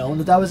to have known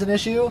that was an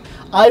issue.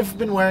 I've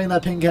been wearing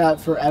that pink hat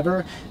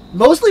forever,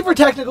 mostly for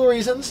technical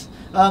reasons.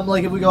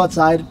 Like if we go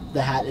outside,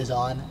 the hat is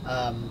on.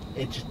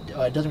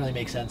 It doesn't really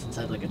make sense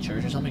inside like a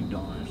church or something.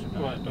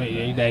 Wait,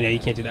 you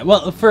can't do that.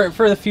 Well,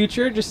 for the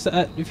future, just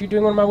if you're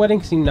doing one of my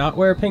weddings, can you not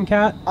wear a pink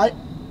hat?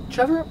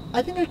 Trevor,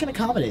 I think I can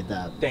accommodate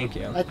that. Thank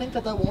you. I think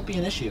that won't be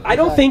an issue. I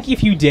don't think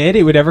if you did,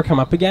 it would ever come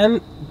up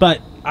again.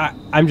 But I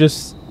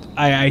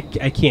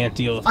can't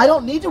deal with it. I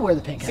don't need to wear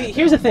the pink hat. See,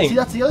 here's the thing. See,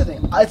 that's the other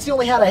thing. It's the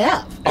only hat I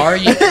have. Are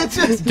you?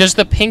 Does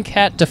the pink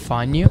hat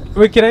define you?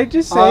 Wait, can I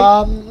just say?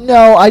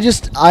 No,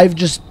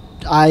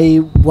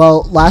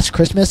 well, last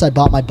Christmas I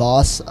bought my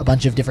boss a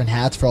bunch of different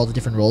hats for all the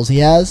different roles he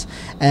has,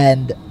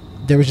 and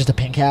there was just a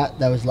pink hat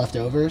that was left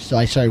over, so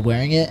I started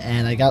wearing it,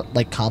 and I got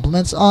like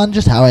compliments on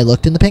just how I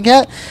looked in the pink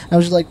hat. And I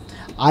was just like,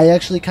 I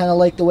actually kind of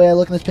like the way I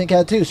look in this pink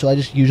hat too, so I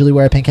just usually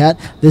wear a pink hat.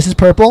 This is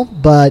purple,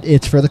 but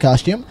it's for the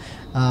costume,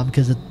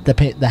 because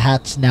the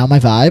hat's now my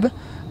vibe.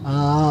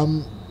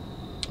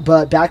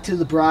 But back to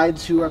the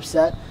brides who are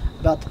upset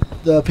about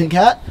the pink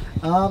hat.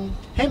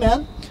 Hey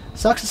man,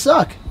 sucks to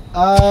suck.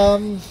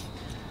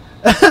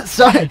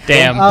 Sorry.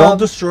 Damn. Don't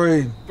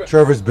destroy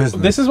Trevor's business.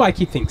 This is why I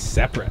keep things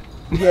separate.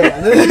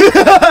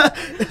 Yeah.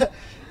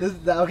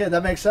 Okay,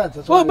 that makes sense.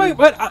 That's Well, why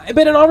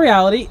but in all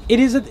reality, it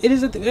is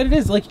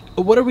like,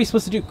 what are we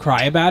supposed to do?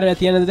 Cry about it at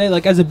the end of the day?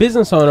 Like, as a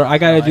business owner, I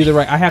gotta do the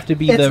right. I have to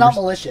be it's not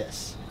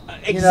malicious.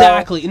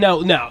 Exactly.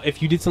 No.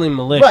 If you did something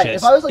malicious, Right,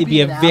 if I was, like, it'd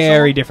be a being an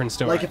very asshole, different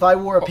story. Like if I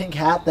wore a pink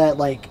hat that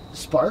like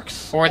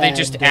sparks, Or they and,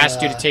 just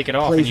asked you to take it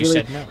off and plays you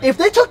said no.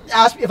 If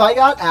I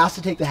got asked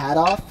to take the hat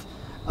off,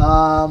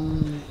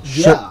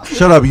 yeah.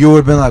 Shut up. You would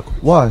have been like,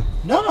 why?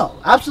 No,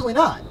 absolutely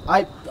not.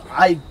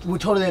 I would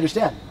totally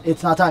understand.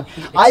 It's not time.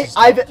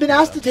 I've been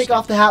asked to take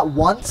off the hat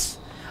once.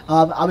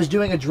 I was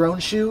doing a drone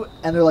shoot,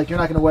 and they're like, "You're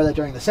not going to wear that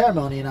during the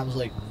ceremony," and I was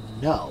like,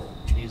 "No."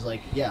 And he's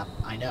like, "Yeah,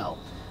 I know."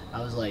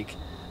 I was like,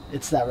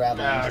 "It's that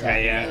rabbit."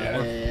 Okay,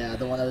 yeah.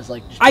 The one that was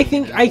like. just I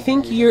taking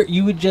think it off.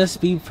 you would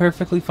just be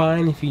perfectly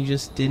fine if you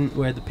just didn't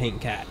wear the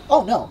pink hat.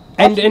 Oh no.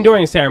 And Absolutely.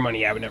 during a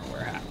ceremony, I would never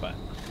wear a hat,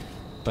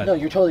 but No,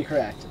 you're totally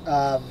correct.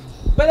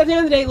 But at the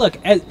end of the day, look,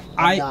 I'm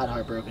not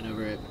heartbroken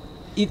over it.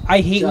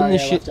 I hate when Sorry,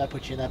 this I shit. left, I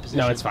put you in that position.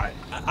 No, it's fine.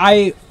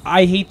 I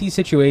hate these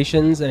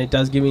situations, and it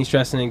does give me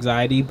stress and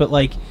anxiety. But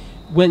like,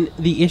 when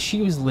the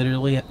issue is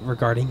literally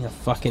regarding a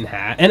fucking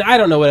hat, and I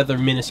don't know what other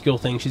minuscule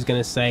thing she's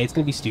gonna say. It's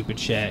gonna be stupid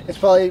shit. It's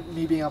probably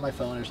me being on my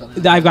phone or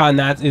something. I've gotten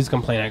that is a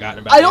complaint I've gotten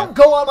about. I you. don't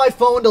go on my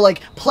phone to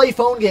like play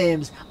phone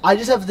games. I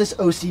just have this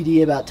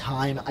OCD about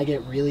time. I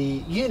get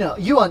really, you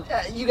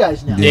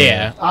guys know.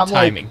 Yeah, I'm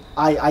timing.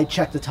 Like, I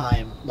check the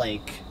time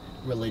like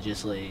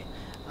religiously.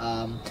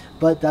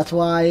 But that's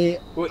why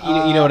Well,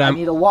 you know what I I'm.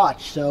 need a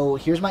watch. So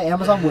here's my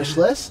Amazon wish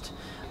list.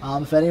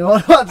 If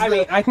anyone wants, I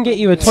mean, I can get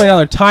you a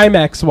 $20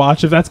 Timex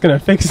watch if that's gonna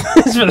fix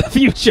this for the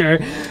future.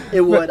 it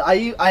would.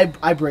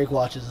 I break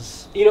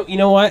watches. You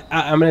know what?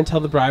 I'm gonna tell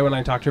the bride when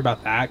I talk to her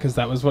about that, because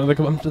that was one of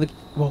the.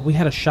 Well, we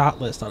had a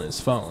shot list on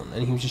his phone,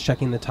 and he was just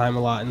checking the time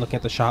a lot and looking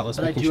at the shot list,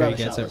 But I making do sure have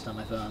he a gets shot it. list on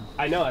my phone.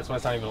 I know that's why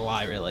it's not even a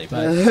lie, really.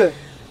 But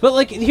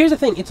like, here's the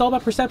thing: it's all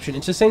about perception.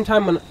 It's the same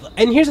time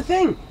and here's the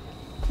thing: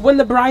 when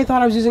the bride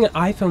thought I was using an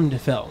iPhone to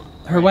film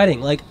her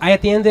wedding, like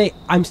at the end of the day,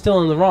 I'm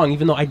still in the wrong,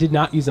 even though I did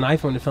not use an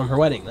iPhone to film her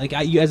wedding. Like,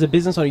 you as a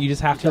business owner, you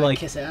just have to gotta like,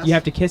 kiss ass? you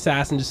have to kiss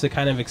ass and just to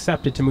kind of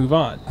accept it to move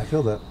on. I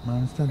feel that. I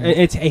understand. I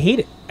hate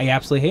it. I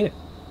absolutely hate it.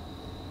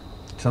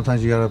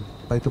 Sometimes you gotta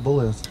bite the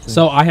bullet.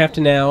 So I have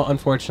to now,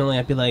 unfortunately,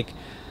 I'd be like,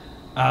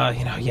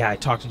 yeah, I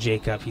talked to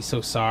Jacob. He's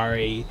so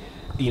sorry.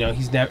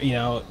 He's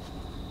never,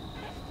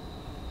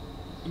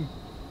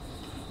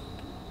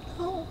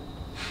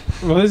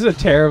 Well, this is a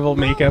terrible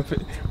makeup.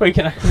 Wait,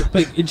 can I?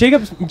 Like,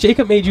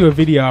 Jacob made you a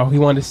video. He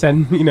wanted to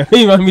send. He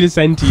wanted me to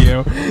send to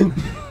you.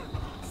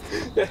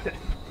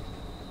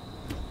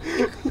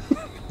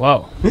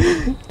 Whoa.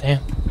 Damn.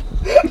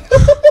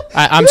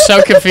 I'm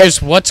so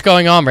confused. What's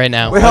going on right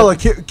now? Wait, hold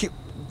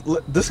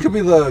on. This could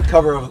be the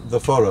cover of the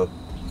photo.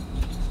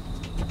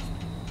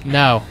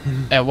 No.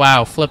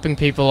 Wow, flipping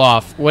people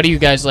off. What are you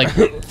guys, like,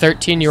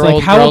 13-year-old It's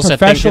like, how girls that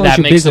think unprofessional that is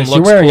your makes them business? look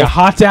You're wearing cool? a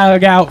hot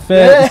dog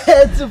outfit.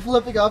 It's a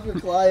flipping off your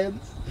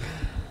clients.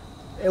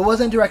 It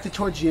wasn't directed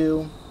towards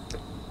you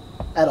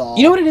at all.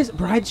 You know what it is?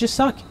 Brides just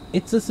suck.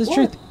 It's the What?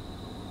 truth.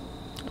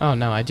 Oh,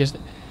 no, I just...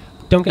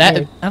 Don't get That,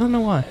 married. I don't know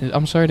why.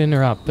 I'm sorry to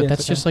interrupt, but Yeah, it's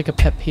that's okay. just like a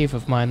pet peeve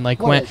of mine.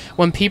 Like What is?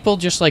 when people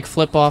just like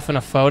flip off in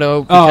a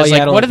photo because yeah, I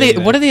like don't what do like they that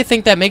either. what do they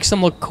think that makes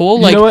them look cool?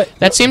 You Like know what?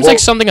 that seems Well, like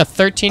something a I was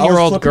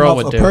 13-year-old flipping girl off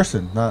would a do.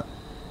 person, not.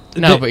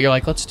 No, The- but you're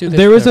like, let's do this.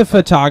 There was for- a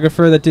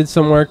photographer that did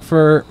some work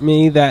for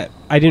me that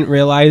I didn't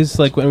realize.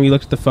 Like when we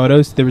looked at the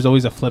photos, there was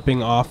always a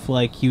flipping off.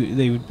 Like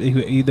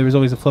there was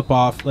always a flip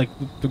off, like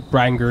the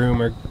bride and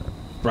groom or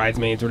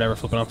bridesmaids or whatever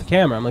flipping off the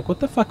camera. I'm like, what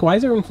the fuck? Why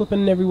is everyone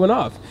flipping everyone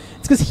off?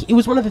 It's because it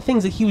was one of the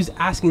things that he was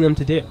asking them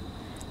to do.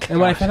 And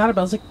when I found out about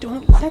it, I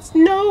was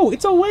like,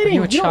 it's a wedding.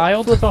 you a You don't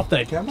child? flip off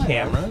the Camera.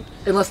 camera.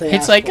 Unless they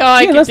It's ask like, for oh, it.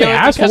 I can unless do they it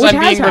ask for because it, I'm which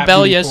being has happened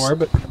rebellious. before,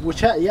 but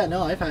Which yeah,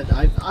 no,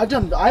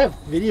 I have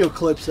video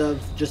clips of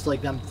just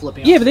like them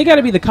flipping. yeah, off but they got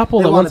to be the couple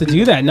They that wanna wants to be do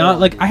the- that. they Not wanna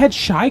like be- I had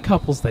shy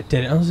couples that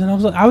did it.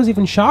 I was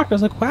even shocked. I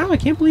was like, wow, I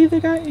can't believe they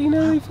got they Didn't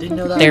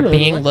know that. They're Really?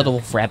 being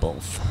little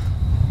rebels.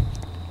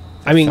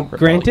 I mean, So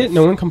granted, rebellious.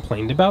 no one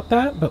complained about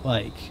that, but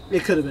like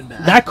It could have been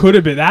bad. that could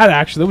have been that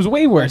actually. That was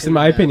way worse in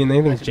my That could've been opinion than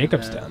bad. anything That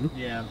could've Jacob's been done. bad.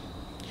 Yeah.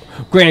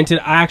 Granted,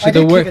 I actually I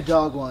did the kick a work.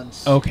 dog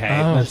once. Okay, Oh.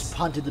 that's- Just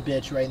punted the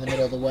bitch right in the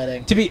middle of the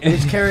wedding. to be He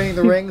was carrying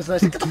the rings, and I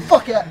said, "Get the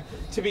fuck out!"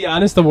 to be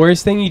honest, the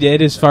worst thing he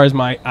did, as far as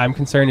I'm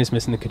concerned, is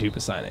missing the Kadupa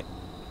signing,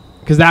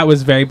 because that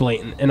was very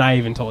blatant, and I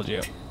even told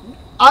you.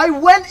 I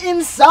went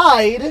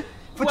inside.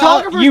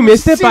 Photographers you were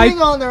missed it by-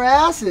 sitting on their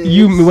asses.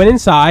 You went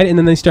inside, and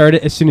then they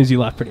started as soon as you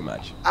left, pretty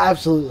much.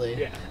 Absolutely.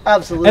 Yeah.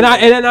 Absolutely. And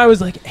then I was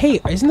like, "Hey,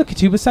 isn't the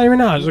Katuba signing right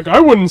now?" I was like, "I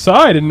went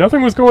inside, and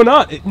nothing was going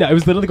on." No, it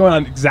was literally going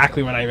on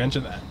exactly when I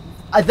mentioned that.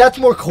 That's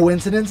more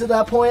coincidence at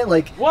that point.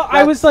 Like, Well, that-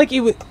 I was like, "It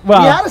was we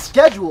had well, a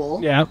schedule.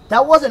 yeah."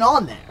 That wasn't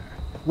on there.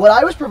 What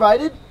I was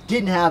provided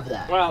didn't have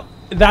that. Well,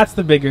 that's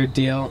the bigger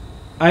deal.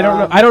 I don't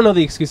know. I don't know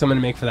the excuse I'm going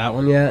to make for that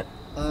one yet.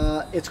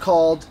 It's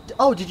called.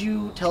 Oh, did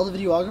you tell the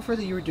videographer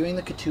that you were doing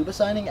the Katuba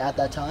signing at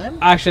that time?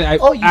 Actually,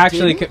 Oh, you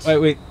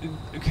didn't? wait.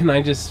 Can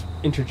I just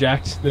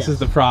interject? This Yes. is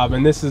the problem,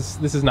 and this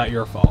is not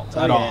your fault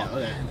at Okay, all.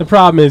 okay. The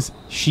problem is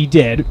she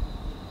did.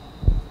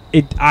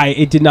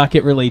 It did not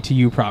get relayed to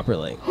you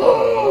properly.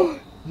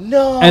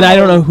 No. And I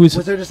don't know who's-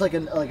 Was there just like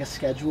a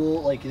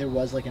schedule? Like there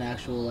was like an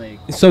actual like.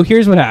 So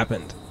here's what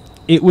happened.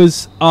 It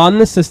was on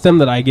the system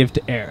that I give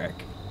to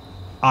Eric.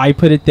 I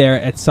put it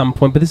there at some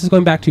point, but this is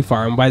going back too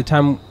far. And by the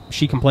time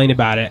she complained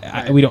about it,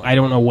 I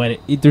don't know when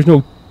there's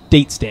no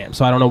date stamp,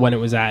 so I don't know when it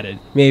was added.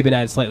 May have been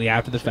added slightly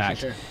after the fact.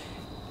 Sure.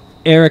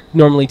 Eric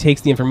normally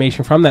takes the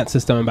information from that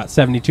system about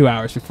 72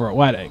 hours before a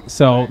wedding.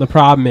 So the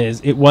problem is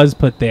it was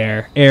put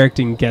there. Eric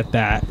didn't get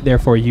that.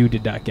 Therefore, you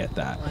did not get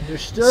that.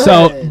 Understood.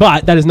 So,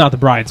 but that is not the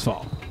bride's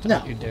fault.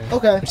 no. You do.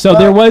 Okay. So well,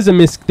 there was a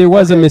okay, there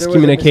was a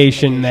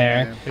miscommunication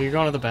there. Are you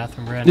going to the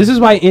bathroom, Brandon? This is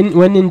why,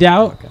 when in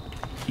doubt,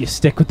 you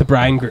stick with the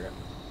bride and groom.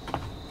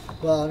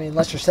 Well, I mean,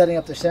 unless you're setting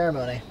up their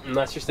ceremony.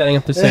 Unless you're setting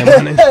up the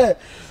ceremony.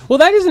 Well,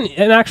 that isn't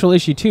an actual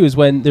issue too. Is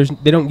when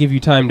they don't give you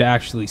time to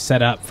actually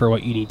set up for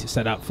what you need to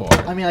set up for.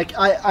 I mean,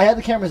 I had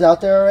the cameras out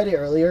there already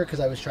earlier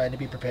because I was trying to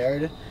be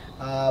prepared,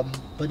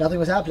 but nothing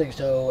was happening.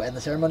 So, and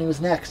the ceremony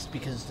was next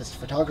because the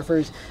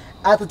photographers,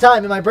 at the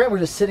time in my brain, were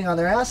just sitting on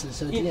their asses.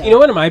 So You know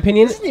what? In my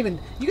opinion, This isn't even.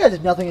 You guys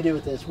have nothing to do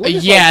with this. We're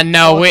just, Yeah, like,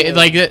 no, wait, talking.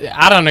 like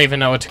I don't even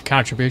know what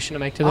contribution to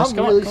make to this. I'm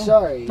Go on, really go on.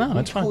 sorry. No, We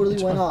it's fine. Totally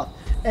it's went fine. off.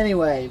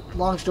 Anyway,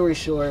 long story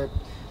short,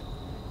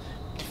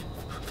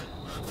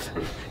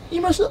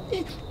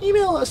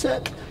 email us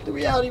at the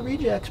Reality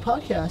Rejects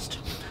podcast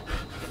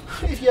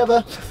if you have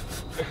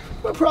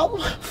a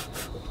problem.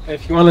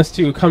 if you want us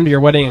to come to your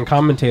wedding and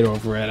commentate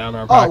over it on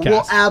our Oh, podcast,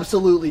 we'll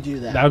absolutely do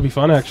that. that would be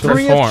fun. Actually,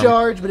 Free Perform. of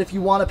charge, but if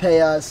you want to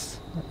pay us,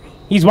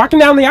 he's walking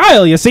down the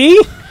aisle. You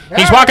see?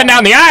 He's walking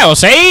down the aisle.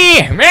 See,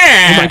 Oh my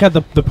man. God,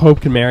 the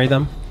Pope can marry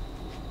them.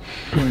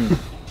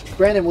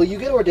 Brandon, will you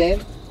get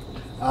ordained?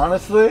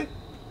 Honestly,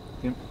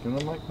 give me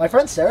the mic. My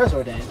friend Sarah's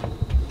ordained.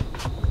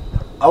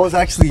 I was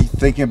actually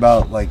thinking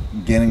about like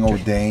getting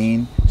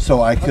ordained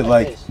so I could Okay,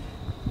 like please.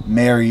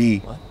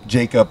 marry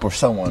Jacob or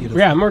someone.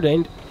 Yeah, I'm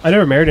ordained. I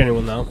never married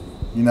anyone though.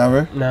 You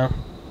never? No.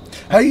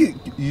 How you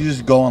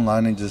just go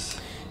online and just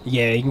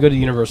Yeah, you can go to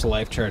Universal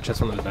Life Church.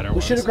 That's one of the better We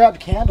ones. should have grabbed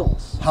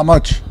candles. how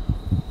much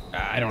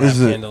I don't is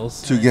have it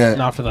candles. to get?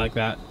 Not for like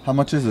that. How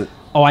much is it?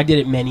 Oh, I did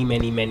it many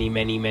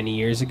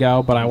years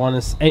ago, but I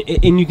want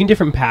to. And you can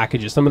different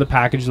packages. Some of the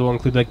packages will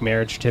include like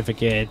marriage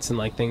certificates and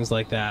like things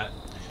like that.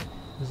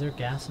 Is there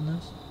gas in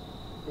this?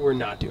 We're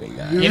not doing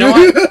that. You know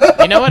what?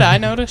 You know what I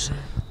noticed?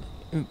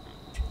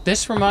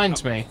 This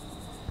reminds me.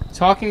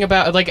 Talking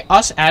about like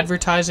us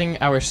advertising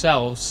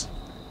ourselves,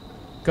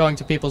 going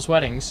to people's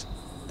weddings.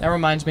 That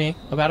reminds me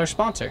about our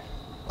sponsor.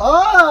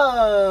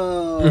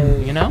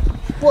 Oh. You know?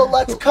 Well,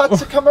 let's cut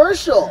to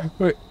commercial.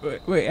 Wait,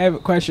 I have a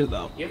question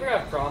though. You ever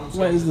have problems?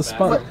 When is the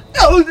bathroom?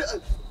 spun? No,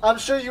 I'm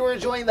sure you were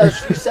enjoying those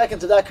few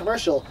seconds of that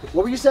commercial.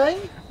 What were you saying?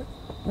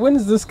 When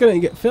is this gonna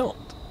get filmed?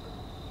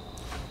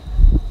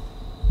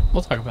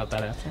 We'll talk about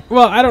that after.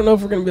 Well, I don't know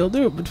if we're gonna be able to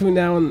do it between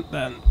now and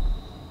then.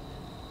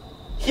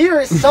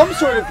 Here is some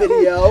sort of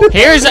video.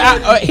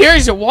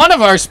 Here's one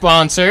of our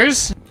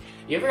sponsors.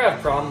 You ever have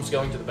problems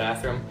going to the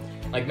bathroom?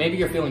 Like maybe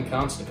you're feeling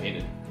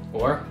constipated,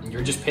 or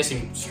you're just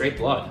pissing straight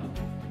blood.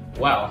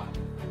 Well,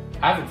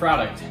 I have a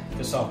product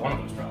to solve one of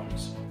those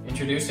problems.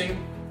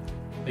 Introducing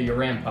the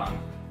Urampon.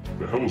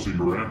 The hell is a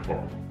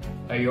Urampon?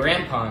 A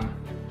Urampon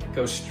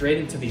goes straight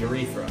into the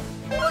urethra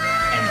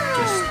and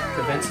just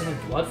prevents any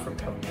blood from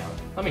coming out.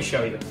 Let me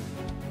show you.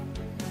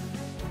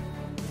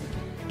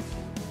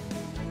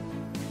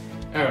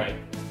 Alright.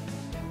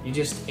 You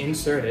just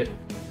insert it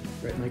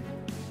right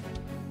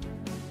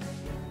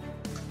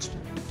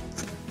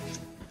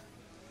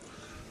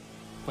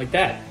like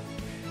that.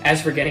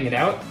 As for getting it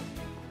out,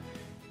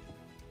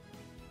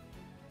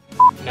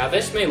 now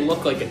this may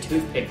look like a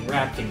toothpick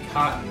wrapped in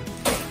cotton,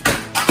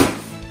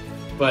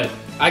 but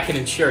I can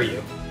assure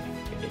you,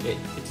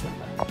 it's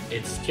not.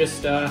 It's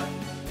just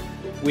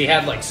we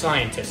had like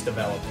scientists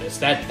develop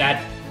this.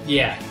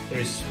 Yeah,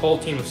 there's a whole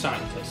team of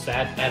scientists.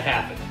 That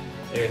happened.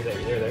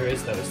 There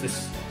is those.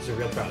 This is a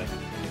real product.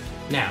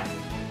 Now,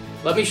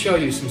 let me show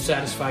you some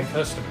satisfied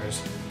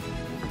customers.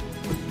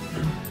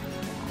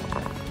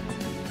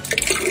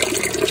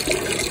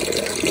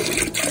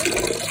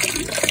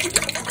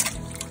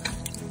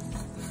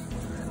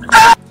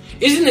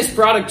 Isn't this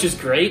product just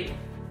great?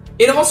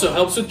 It also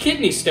helps with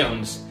kidney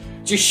stones.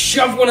 Just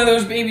shove one of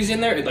those babies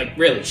in there. Like,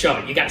 really,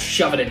 shove it. You gotta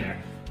shove it in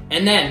there.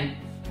 And then,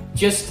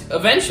 just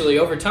eventually,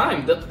 over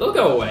time, they'll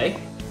go away.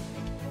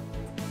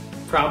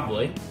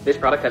 Probably. This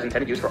product has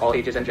intended use for all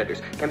ages and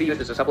genders. Can be used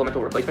as a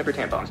supplemental replacement for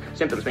tampons.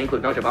 Symptoms may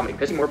include nausea, vomiting,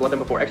 pissing more blood than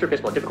before, extra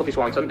piss blood, difficulty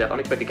swallowing, sudden death,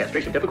 unexpected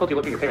castration, difficulty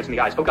looking your parents in the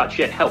eyes. Oh god,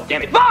 shit, help,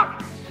 damn it,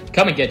 fuck!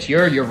 Come and get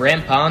your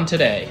Urampon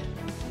today.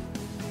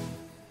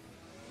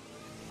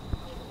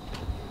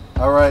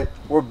 All right,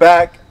 we're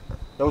back.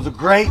 That was a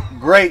great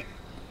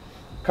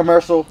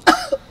commercial.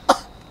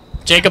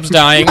 Jacob's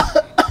dying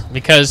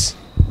because.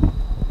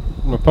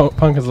 My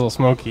punk is a little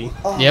smoky.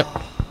 Yep.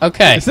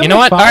 Okay. Is that You know on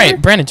what? All fire?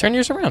 right, Brandon, turn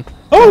yours around.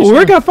 Oh,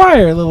 we're got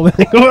fire a little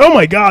bit. Oh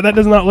my god, that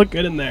does not look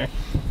good in there.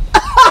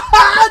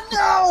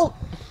 No!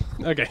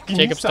 Okay, can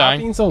Jacob's you stop dying.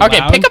 being so Okay,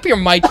 loud? pick up your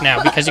mic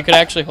now because you could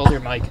actually hold your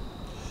mic.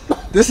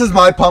 This is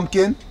my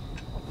pumpkin.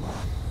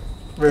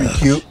 Very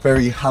cute,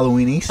 very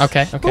Halloweeny.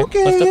 Okay.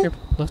 Okay.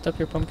 Lift up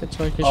your pumpkin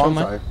so I can Oh, show I'm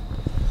mine. sorry.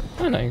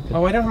 Oh no, you're good.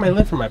 Oh, I don't have my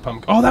lid for my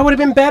pumpkin. Oh, that would have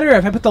been better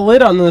if I put the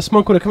lid on and the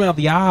smoke would have come out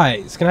the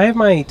eyes. Can I have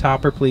my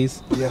topper,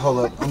 please? Yeah,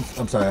 hold up.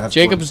 I'm sorry. I have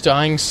Jacob's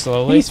dying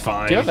slowly. He's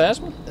fine. Do you have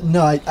asthma?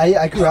 No,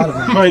 I grew out of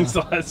it. Mine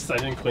still has. I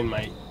didn't clean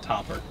my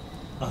topper.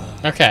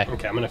 Okay.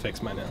 Okay, I'm gonna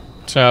fix mine now.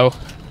 So,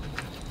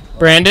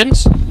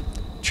 Brandon's,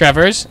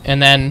 Trevor's,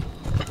 and then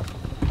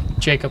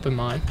Jacob and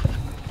mine.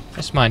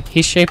 That's mine.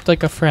 He's shaped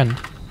like a friend.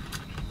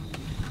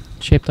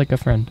 Shaped like a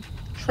friend.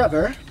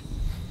 Trevor,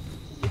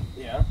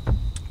 Yeah.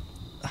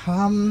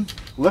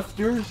 Lift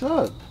yours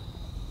up.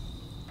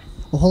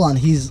 well, hold on.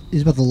 He's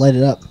about to light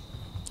it up.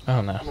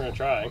 Oh no. I'm gonna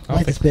try.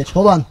 Light this bitch.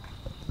 Hold on.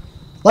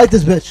 Light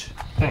this bitch.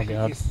 Oh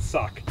god. You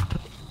suck.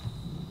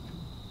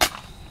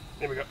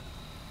 There we go.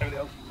 There we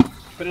go.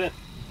 Put it in.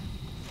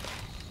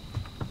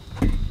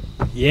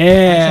 Oh,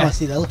 Yeah.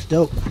 see, that looks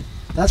dope.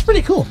 That's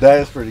pretty cool. That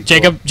is pretty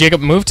cool.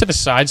 Jacob, move to the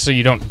side so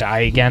you don't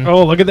die again.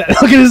 Oh, look at that.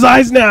 Look at his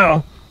eyes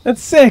now.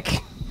 That's sick.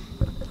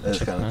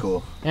 That's kind of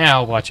cool. Yeah,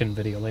 I'll watch it in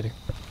video later.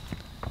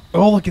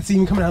 Oh, look, it's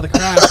even coming out of the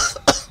cracks.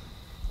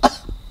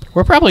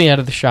 We're probably out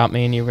of the shop,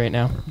 me and you, right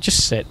now.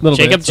 Just sit. Little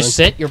bit, Jacob, it's just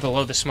fine. sit. You're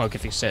below the smoke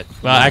if you sit.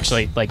 Well,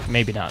 actually, like,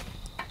 maybe not.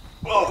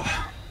 No,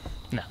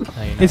 you're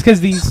not. It's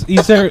because these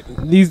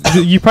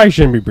you probably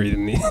shouldn't be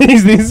breathing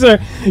these. These are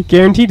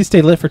guaranteed to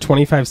stay lit for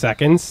 25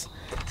 seconds.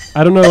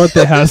 I don't know what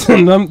that has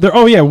in them.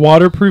 They're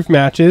waterproof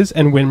matches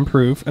and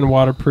windproof and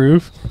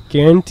waterproof,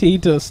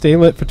 guaranteed to stay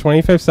lit for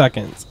 25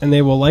 seconds, and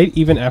they will light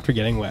even after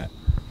getting wet.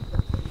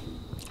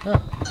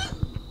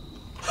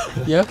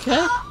 You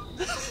okay?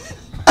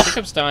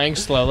 Jacob's dying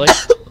slowly.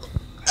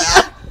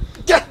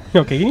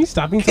 Okay, can you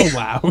stop being so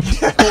loud?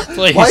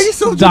 Please. Why are you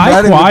so Die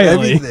dramatic with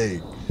quietly.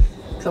 everything?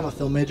 'Cause I'm a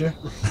film major.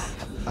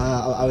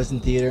 I was in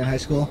theater in high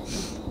school.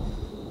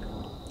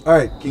 All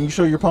right, can you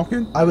show your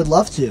pumpkin? I would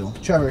love to.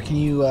 Trevor, can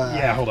you?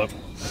 Yeah, hold up.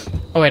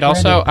 Oh wait,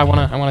 also I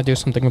wanna do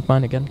something with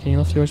mine again. Can you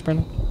lift yours,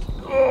 Brandon?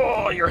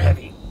 Oh, you're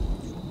heavy.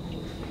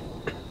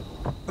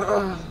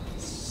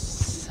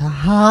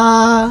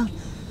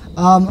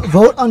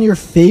 Vote on your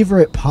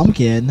favorite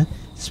pumpkin.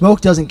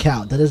 Smoke doesn't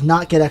count. That does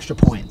not get extra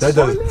points. That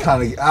does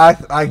kind of.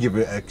 I give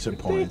it extra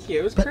points. Thank you.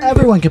 It was But pretty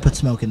everyone can put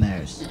smoke in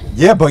theirs.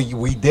 Yeah, but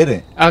we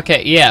didn't.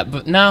 Okay, yeah,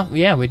 but no,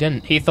 yeah, we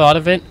didn't. He thought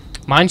of it.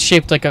 Mine's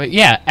shaped like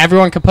a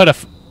everyone could put a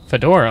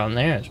fedora on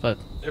theirs, but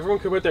good. Everyone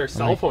could put their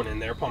cell phone in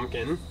their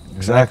pumpkin.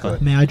 Exactly.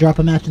 May I drop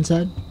a match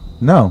inside?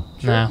 No.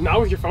 no. Not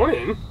with your phone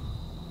in.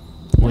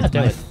 with do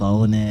my it.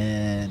 phone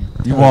in.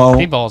 You Be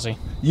won't. ballsy.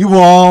 You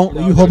won't.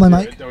 Will you hold my Don't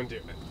do mic? it, Don't do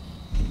it.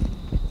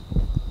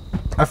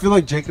 I feel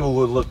like Jacob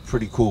would look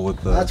pretty cool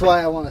with the. That's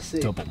why I want to see.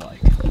 Double mic.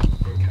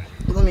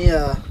 Let me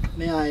let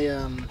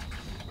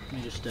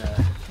me just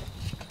a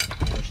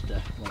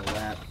little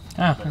that.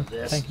 Ah, A little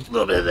bit of thank this. A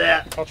little bit of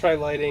that. I'll try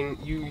lighting.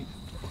 You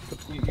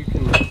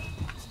can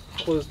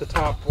close the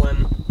top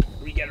when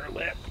we get her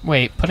lit.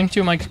 wait, putting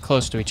two mics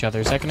close to each other,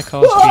 is that going to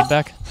cause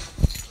feedback?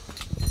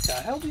 The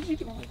hell did you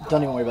do?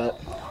 Don't even worry about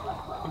it.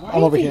 Why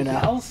I'm over do you here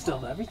now. yell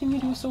Still, everything you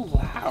do is so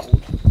loud.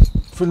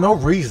 For no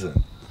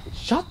reason.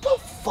 Shut the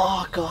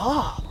fuck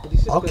up.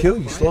 I'll kill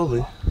you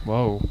slowly.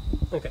 Whoa.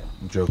 Okay.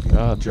 I'm joking.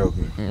 God. I'm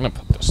joking. I'm going to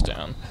put this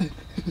down.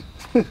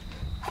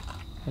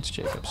 That's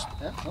Jacob's.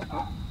 Yeah, okay.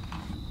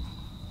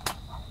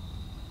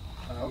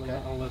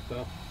 Okay. I'll let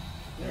the.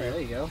 There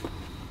you go.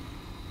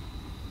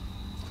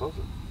 Close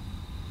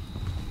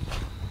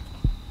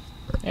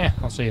Yeah,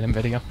 I'll see you in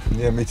video. it.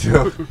 Yeah, me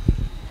too.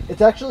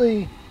 It's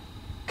actually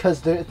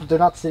because they're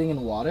not sitting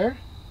in water.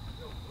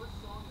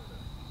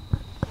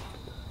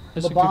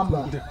 This The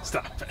Bomba.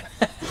 Stop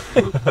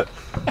it.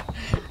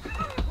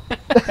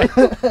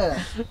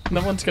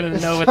 No one's going to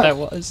know what that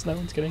was. No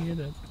one's going to hear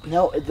that.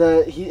 No,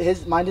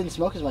 his mine didn't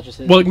smoke as much as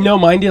his. Well, no,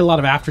 mine did a lot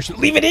of after.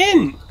 Leave it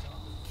in.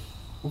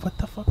 What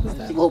the fuck was a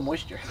that? little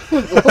moisture.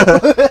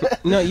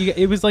 No,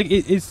 it was like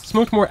it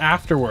smoked more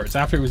afterwards,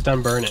 after it was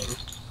done burning.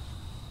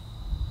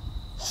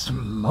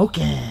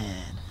 Smoking.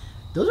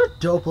 Those are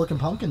dope looking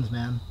pumpkins,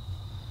 man.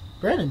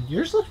 Brandon,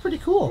 yours looks pretty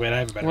cool. Wait, I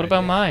have a better What about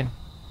idea. mine?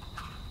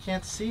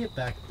 Can't see it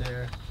back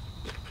there.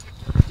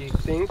 Do you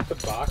think the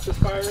box is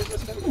fire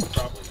resistant?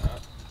 Probably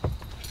not.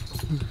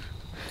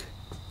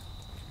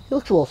 He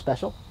looks a little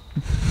special.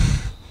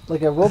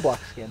 Like a Roblox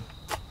skin.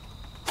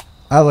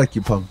 I like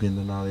your pumpkin,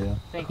 Denalia.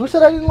 Who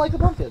said I didn't like the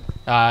pumpkin?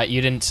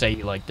 You didn't say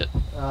you liked it.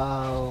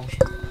 Oh,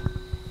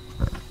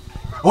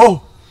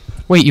 Oh!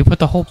 Wait, you put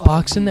the whole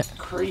box in there?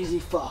 crazy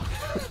fuck.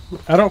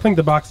 I don't think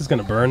the box is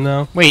gonna burn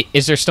though. Wait,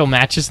 is there still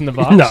matches in the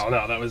box? No,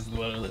 that was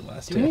literally the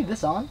last Do we two. need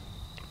this on?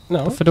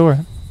 No.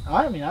 Fedora.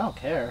 I mean, I don't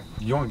care.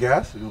 You want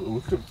gas?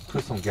 We could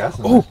put some gas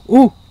in Oh,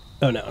 ooh.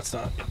 Oh no, it's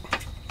not.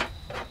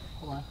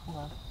 Hold on, hold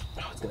on.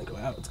 Oh, it's gonna go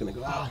out. It's gonna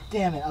go Oh, out.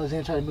 damn it. I was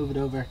going to try to move it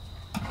over.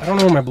 I don't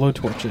know where my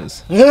blowtorch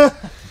is.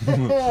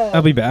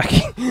 I'll be back.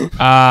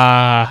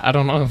 I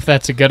don't know if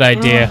that's a good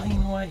idea. Oh, you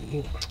know what?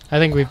 I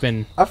think we've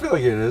been. I feel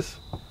like it is.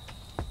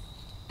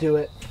 Do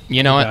it.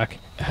 You know what?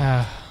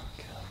 Back.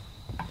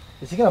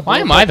 Is he going to Why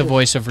am I the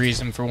voice of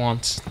reason for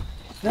once?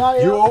 No,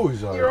 You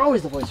always are. You're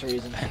always the voice of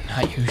reason.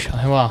 Not usually.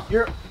 Well,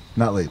 You're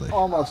Not lately.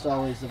 almost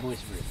always the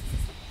voice of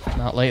reason.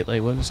 not lately.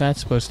 What was that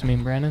supposed to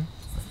mean, Brandon?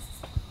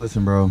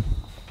 Listen, bro.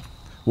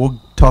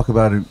 We'll talk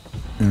about it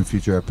in a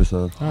future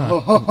episode.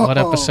 Oh, what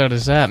episode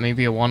is that?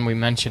 Maybe a one we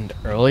mentioned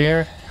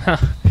earlier?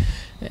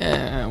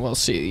 Yeah, we'll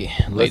see,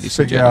 Let's ladies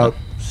and figure gentlemen.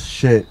 out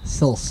shit.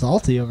 Still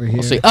salty over here.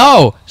 We'll see.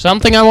 Oh,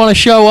 something I want to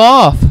show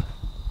off.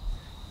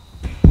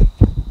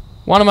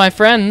 One of my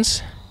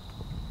friends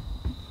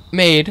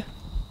made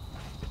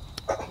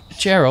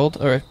Gerald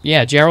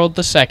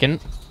the Second,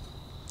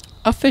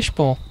 a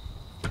fishbowl,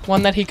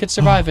 one that he could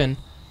survive in.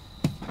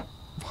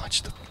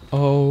 Watch the.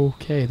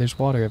 Okay, there's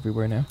water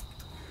everywhere now.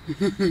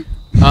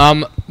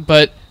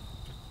 But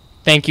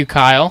thank you,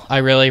 Kyle. I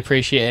really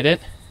appreciate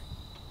it.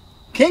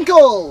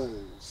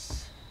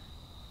 Kinkles!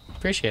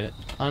 Appreciate it,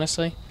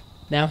 honestly.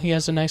 Now he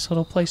has a nice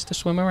little place to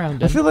swim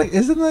around I in. feel like,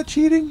 isn't that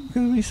cheating?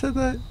 Because we said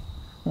that.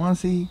 Want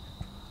to see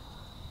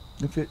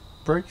if it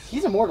breaks?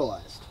 He's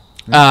immortalized.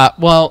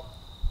 Well,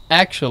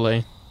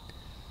 actually,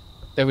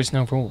 there was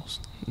no rules.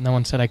 No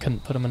one said I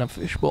couldn't put him in a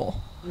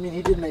fishbowl. I mean,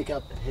 he did make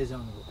up his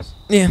own rules.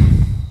 Yeah.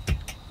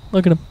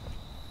 Look at him.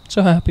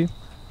 So happy.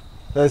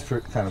 That's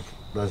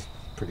that's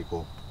pretty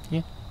cool.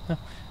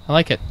 I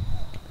like it.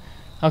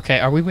 Okay,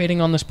 are we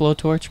waiting on this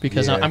blowtorch?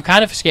 Because Yeah. I'm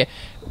kind of scared.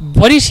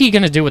 What is he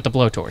going to do with the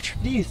blowtorch?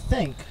 Do you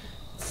think?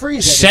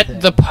 Freeze Set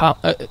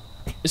everything.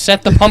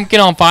 set the pumpkin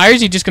on fire?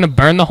 Is he just going to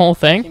burn the whole He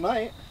thing?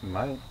 might.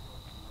 Might.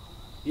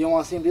 You don't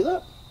want to see him do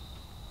that?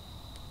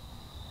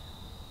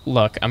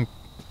 Look, I'm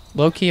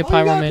low-key a Oh, you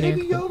got pyromaniac.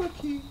 Baby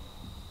Yoda key.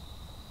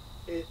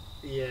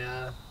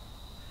 Yeah.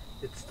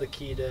 It's the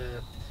key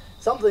to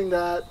something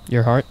that.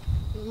 Your heart?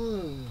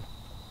 Hmm.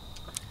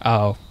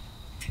 Oh.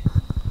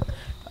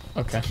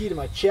 It's the Okay. key to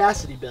my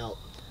chastity belt.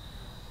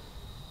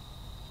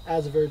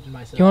 As a virgin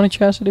myself. You want a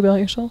chastity belt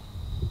yourself?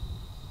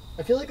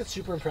 I feel like it's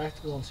super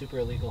impractical and super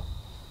illegal.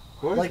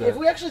 What is Like, that? if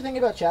we actually think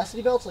about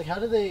chastity belts, like, how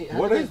do they? How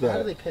What do is they, How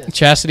that? do they piss?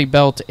 Chastity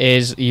belt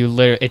is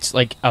it's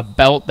like a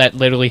belt that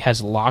literally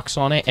has locks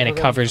on it, and it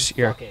Prevent covers from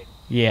your fucking.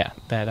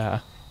 that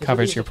It's what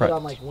covers they your used to put pro.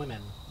 on like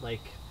women,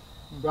 like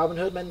Robin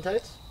Hood men in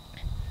tights.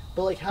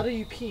 But like, how do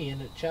you pee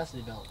in a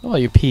chastity belt? Well,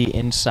 you pee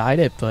inside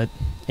it, but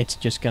it's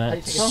just How do gonna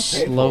you take a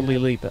shit? slowly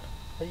leap it.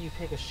 How do you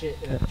take a shit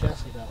in a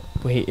chastity belt?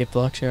 Wait, it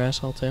blocks your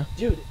asshole too?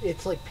 Dude,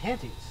 it's like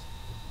panties.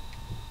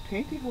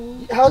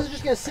 How is it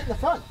just gonna sit in the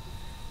front?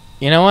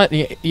 You know what?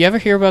 You ever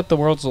hear about the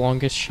world's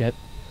longest shit?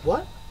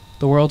 What?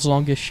 The world's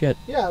longest shit.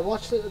 Yeah, I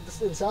watched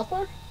this in South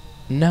Park.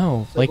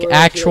 No, So like we're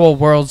actual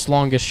world's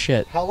longest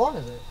shit. How long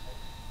is it?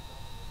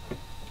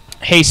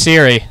 Hey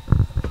Siri.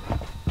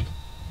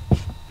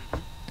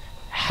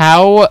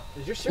 How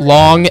Is your Siri?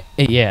 long?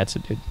 Yeah, it's a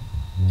dude.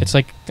 It's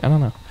like I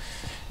don't know.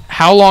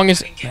 How long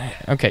is?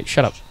 Okay,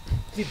 shut up.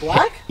 Is he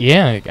black?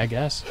 Yeah, I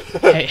guess.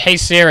 Hey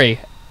Siri.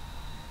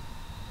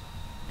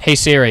 Hey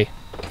Siri.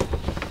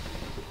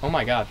 Oh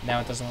my God! Now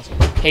it doesn't listen.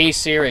 Hey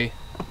Siri.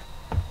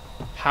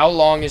 How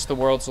long is the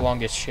world's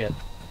longest shit?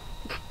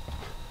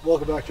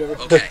 Welcome back, Trevor.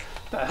 Okay.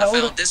 The I hell?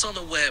 found this on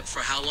the web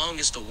for how long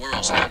is the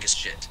world's longest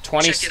shit. Check it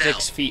 26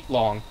 out. feet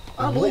long.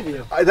 I don't believe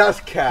you.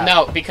 That's cat.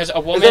 No, because a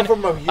Is woman. that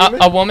from a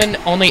human? A woman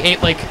only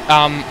ate like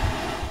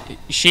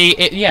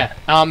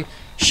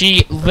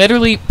she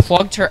literally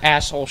plugged her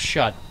asshole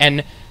shut,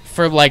 and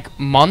for like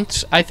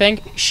months I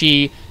think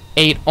she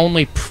ate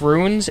only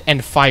prunes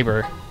and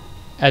fiber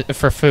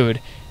for food,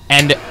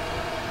 and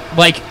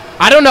like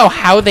I don't know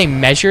how they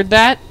measured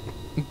that,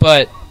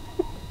 but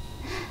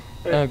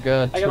oh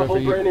God, I got a whole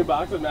Trevor, brand new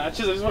box of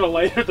matches. I just want to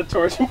light the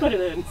torch and put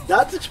it in.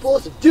 That's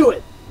explosive. Do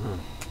it.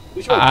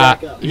 We should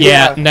back up.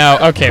 yeah, no,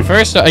 okay,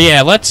 first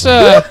yeah, let's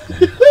I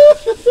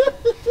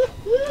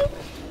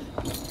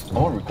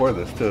want to record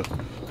this too.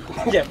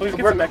 Yeah, please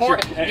get some extra.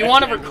 record. You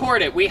want to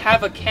record it? We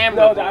have a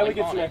camera. No, I would rolling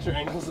get on some it. extra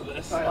angles of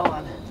this. Alright, hold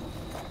on.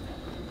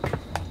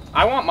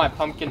 I want my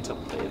pumpkin to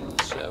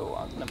live, so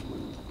I'm gonna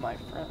move my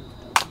friend.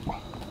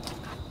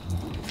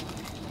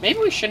 Maybe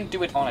we shouldn't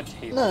do it on a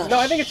table. No,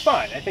 I think it's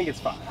fine. I think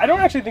it's fine. I don't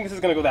actually think this is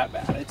gonna go that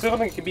bad. It's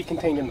something that can be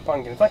contained in the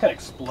pumpkin. It's not gonna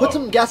explode. Put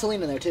some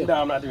gasoline in there too. No,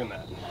 I'm not doing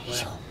that.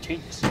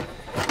 Jeez.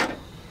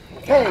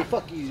 Hey,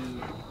 fuck you.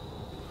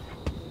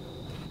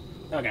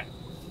 Okay.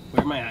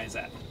 Where are my eyes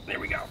at? There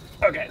we go.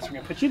 Okay, so we're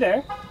gonna put you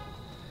there.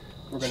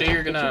 We're So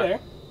you're put gonna- you there.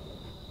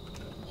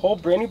 Whole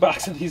brand new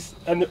box of these.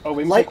 And oh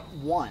wait, Light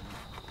one.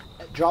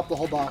 Drop the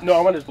whole box. No,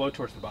 I want to just blow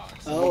torch the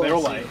box. Oh, they I were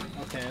see. light.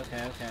 Okay.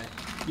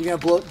 You're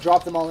gonna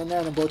drop them all in there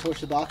and then blow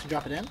torch the box and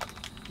drop it in?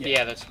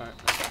 Yeah, that's fine.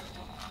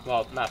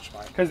 Well, not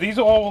smart. Because these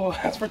all will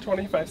last for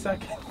 25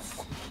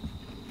 seconds.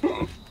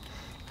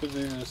 Because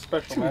these are special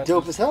It's gonna be matches.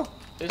 dope as hell.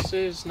 This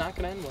is not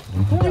gonna end well.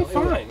 It'll be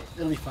fine.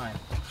 It'll be fine.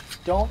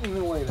 Don't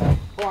even worry about it.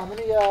 Hold on,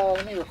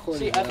 let me record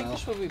See, it. I think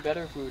this would be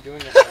better if we were doing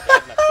this like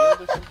out in the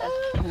field or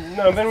something.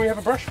 No, then we have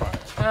a brush fire.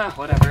 Ah,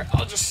 whatever.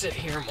 I'll just sit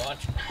here and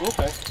watch.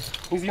 Okay.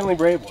 He's the only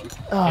brave one.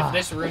 If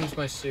this ruins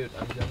my suit,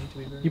 I'm going to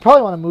be very... You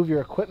probably want to move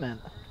your equipment.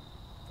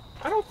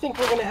 I don't think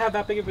we're going to have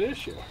that big of an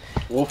issue.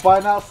 We'll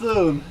find out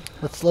soon.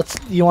 Let's.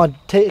 You want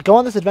to go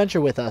on this adventure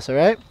with us, all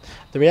right?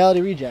 The Reality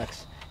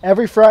Rejects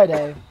every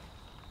Friday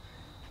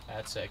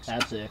At 6.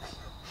 at 6.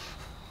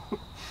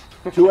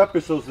 2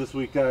 episodes this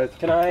week, guys.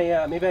 Can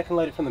I, maybe I can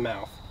light it from the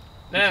mouth.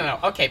 No.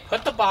 Okay,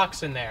 put the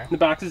box in there. The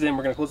box is in,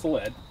 we're going to close the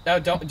lid. No,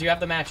 don't. Do you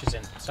have the matches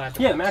inside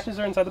the Yeah, the box? matches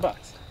are inside the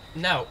box.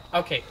 No.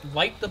 Okay,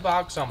 light the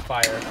box on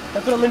fire.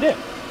 That's what I'm going to do.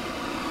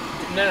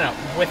 No.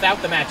 Without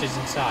the matches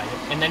inside.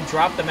 And then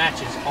drop the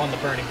matches on the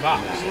burning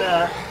box.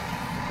 Nah.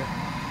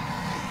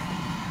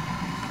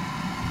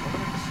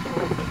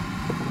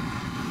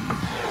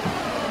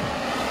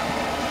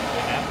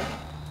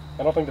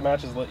 I don't think the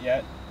match is lit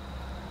yet.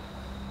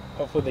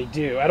 Hopefully they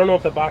do. I don't know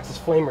if the box is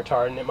flame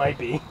retardant. It might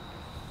be.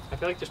 I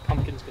feel like this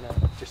pumpkin's gonna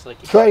just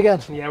like... Try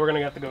again. Yeah, we're going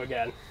to have to go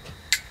again.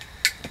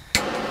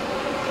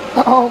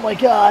 Oh my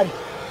God.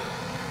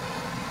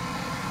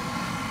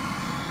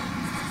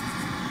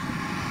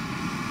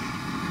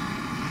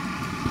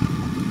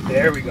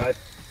 There we go.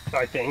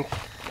 I think.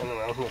 I don't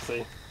know. We'll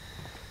see.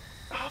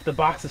 Oh, the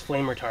box is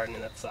flame retardant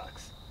and that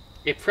sucks.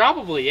 It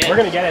probably is. We're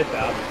going to get it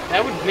though.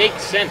 That would make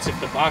sense if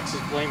the box is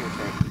flame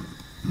retardant.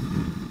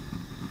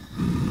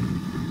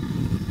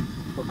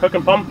 We're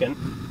cooking pumpkin.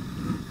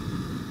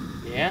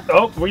 Yeah?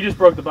 Oh, we just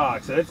broke the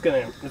box. So it's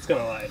gonna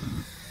light.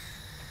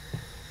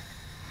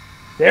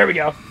 There we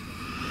go.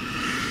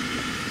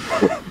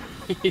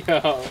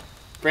 Yo.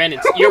 Brandon,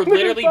 you're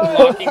literally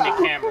blocking the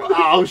camera.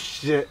 Oh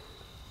shit.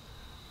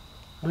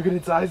 Look at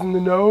its eyes and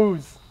the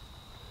nose.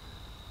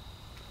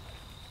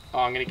 Oh,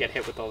 I'm gonna get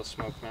hit with all the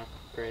smoke now.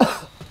 Great.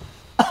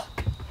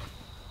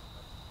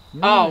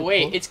 Oh,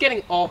 wait, it's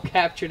getting all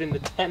captured in the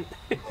tent.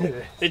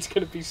 It's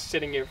gonna be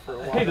sitting here for a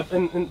while. Hey,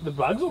 and the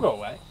bugs will go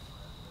away.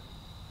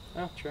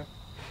 Oh, true.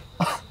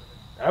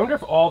 I wonder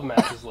if all the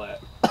matches lit.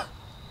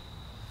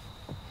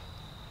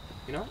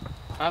 You know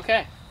what?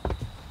 Okay.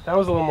 That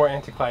was a little more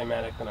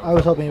anticlimactic than I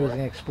was hoping it was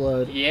gonna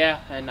explode. Yeah,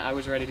 and I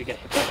was ready to get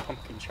hit by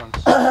pumpkin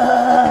chunks.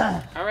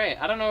 Alright,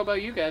 I don't know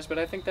about you guys, but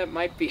I think that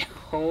might be...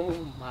 Oh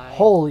my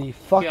Holy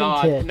fucking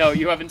God. tits. No,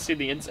 you haven't seen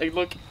the inside.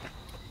 Look,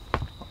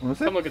 What's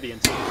come look at the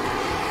inside.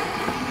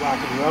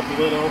 Locking you up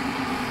a little.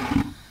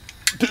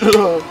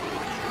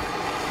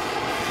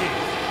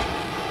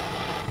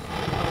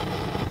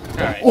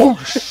 Alright.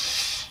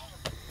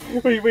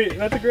 Wait,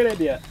 that's a great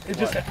idea. It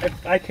just,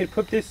 if I could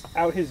put this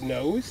out his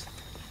nose.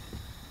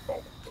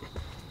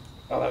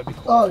 Oh, that would be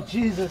cool. Oh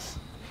Jesus.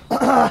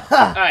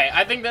 Alright,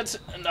 I think that's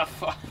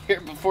enough here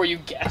before you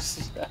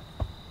guess.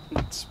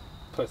 It's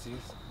Pussies.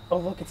 Oh,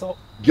 look, it's all.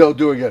 Yo,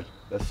 do it again.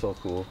 That's so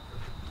cool.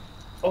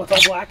 Oh, it's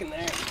all black in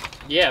there.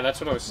 Yeah, that's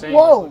what I was saying.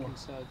 Whoa. Look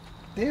inside.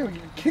 Dude,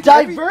 You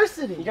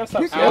diversity. gotta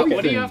stop Kick smoking. What do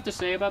everything. you have to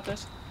say about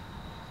this?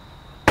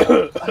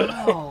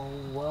 Oh,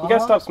 well. You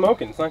gotta stop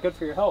smoking. It's not good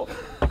for your health.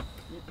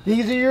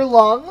 These are your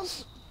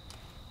lungs.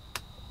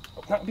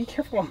 Now, be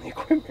careful on the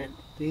equipment.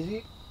 These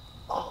are.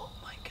 Oh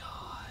my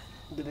god.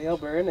 Do they all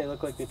burn? They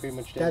look like they pretty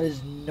much did. That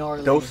is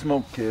gnarly. Don't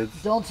smoke,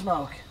 kids. Don't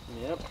smoke.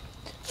 Yep.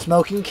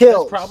 Smoking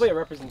kills. Probably a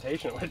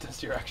representation of what it does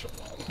to your actual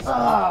lungs.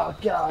 Oh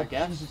god.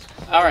 guess.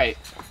 All right.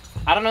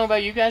 I don't know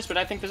about you guys, but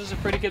I think this is a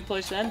pretty good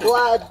place to end it.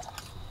 Glad.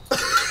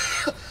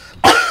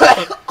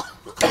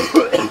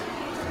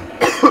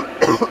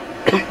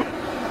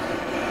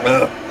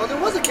 Oh, there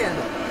was a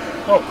candle.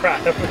 Oh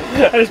crap!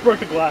 I just broke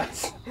the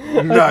glass.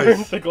 I Nice.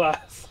 burned the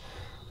glass.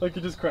 Like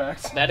it just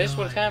cracked. That is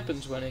what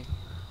happens when it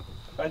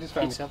I just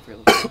found heats it. up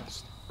really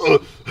fast.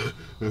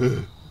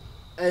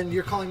 And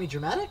you're calling me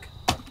dramatic?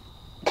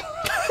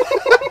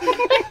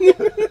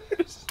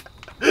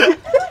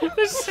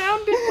 The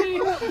sound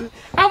of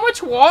how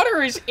much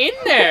water is in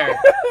there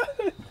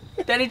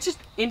that it just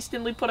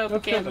instantly put out the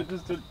That's good. candle. It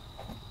just did.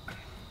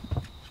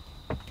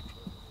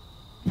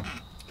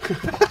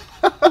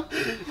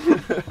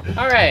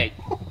 All right.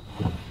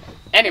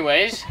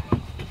 Anyways,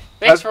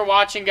 thanks for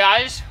watching,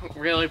 guys.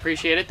 Really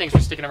appreciate it. Thanks for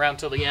sticking around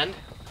till the end.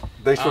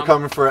 Thanks for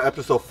coming for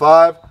episode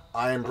 5.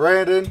 I am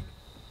Brandon.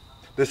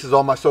 This is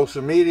on my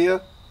social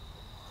media.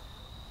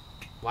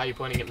 Why are you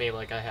pointing at me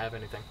like I have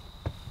anything?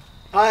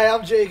 Hi,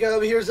 I'm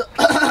Jacob. Here's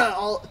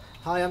all.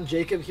 Hi, I'm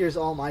Jacob. Here's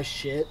all my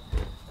shit.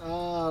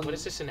 What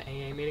is this, an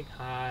AA meeting?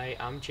 Hi,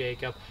 I'm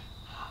Jacob.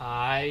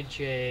 Hi,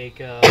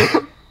 Jacob.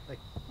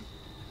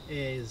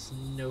 Is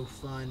no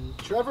fun.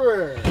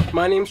 Trevor.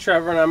 My name's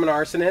Trevor, and I'm an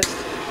arsonist.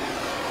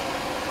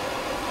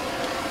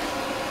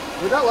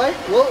 Would that light?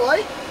 Will it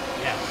light?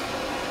 Yes.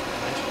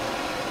 Eventually.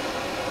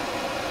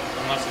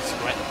 Unless it's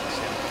sweating.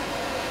 So.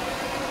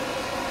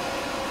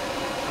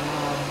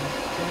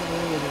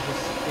 Currently it is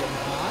just getting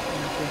hot and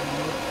getting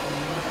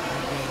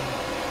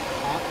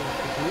hot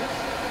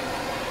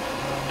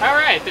and All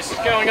right, this is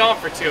going on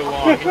for too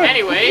long.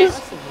 Anyways,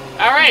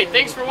 all right,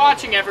 thanks for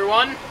watching,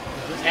 everyone,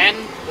 and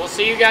we'll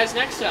see you guys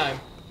next time.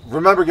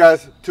 Remember,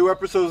 guys, 2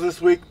 episodes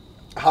this week.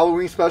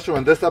 Halloween special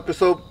and this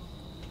episode.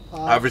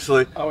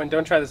 Obviously. Oh, and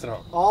don't try this at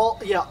home.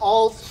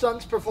 All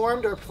stunts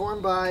performed are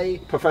performed by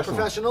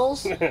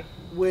professionals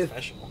with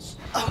Professionals.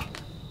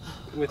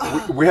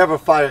 We have a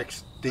fire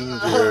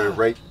extinguisher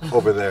right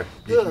over there.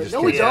 You can just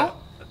no, we take it. don't.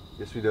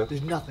 Yes, we do.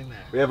 There's nothing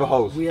there. We have a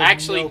hose. We have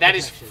Actually, no that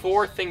is protection.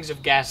 4 things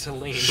of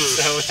gasoline,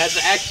 so that's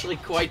actually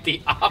quite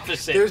the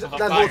opposite There's of a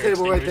that fire whole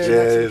table right extinguisher. there.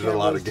 Yeah, next to there's the a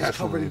lot camera of is just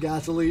covered in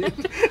gasoline.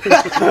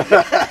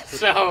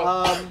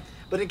 So,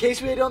 But in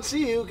case we don't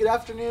see you, good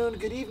afternoon,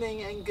 good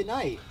evening, and good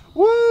night.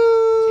 Woo!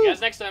 see you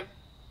guys next time.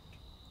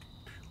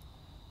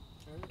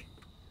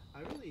 I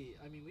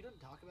mean, we didn't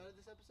talk about it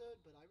this episode,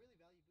 but I really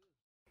value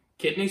booze.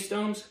 Kidney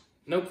stones?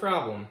 No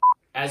problem.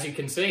 As you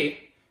can see,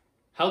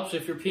 helps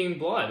if you're peeing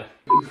blood.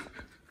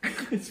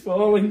 It's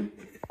falling.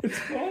 It's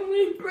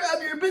falling.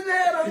 Grab your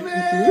banana,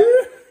 man!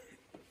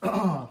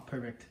 Oh,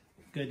 perfect.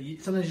 Good.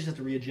 Sometimes you just have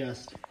to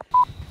readjust.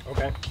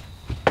 Okay.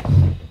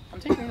 I'm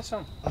taking this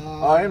home.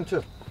 I am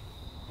too.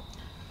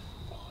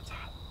 Oh, it's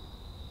hot.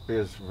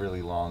 It's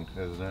really long,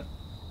 isn't it?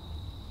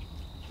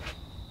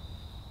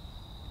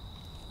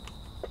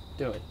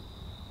 Do it.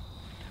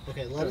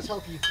 Okay, let us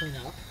help you clean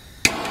up.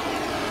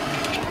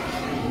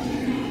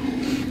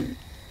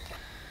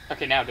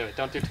 Okay, now do it.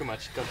 Don't do too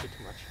much. Don't do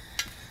too much.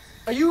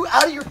 Are you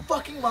out of your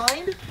fucking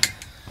mind?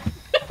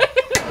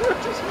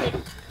 Just wait.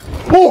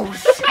 Oh,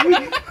 shit!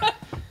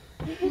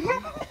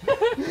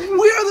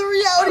 We are the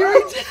reality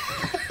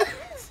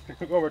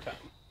right One more time.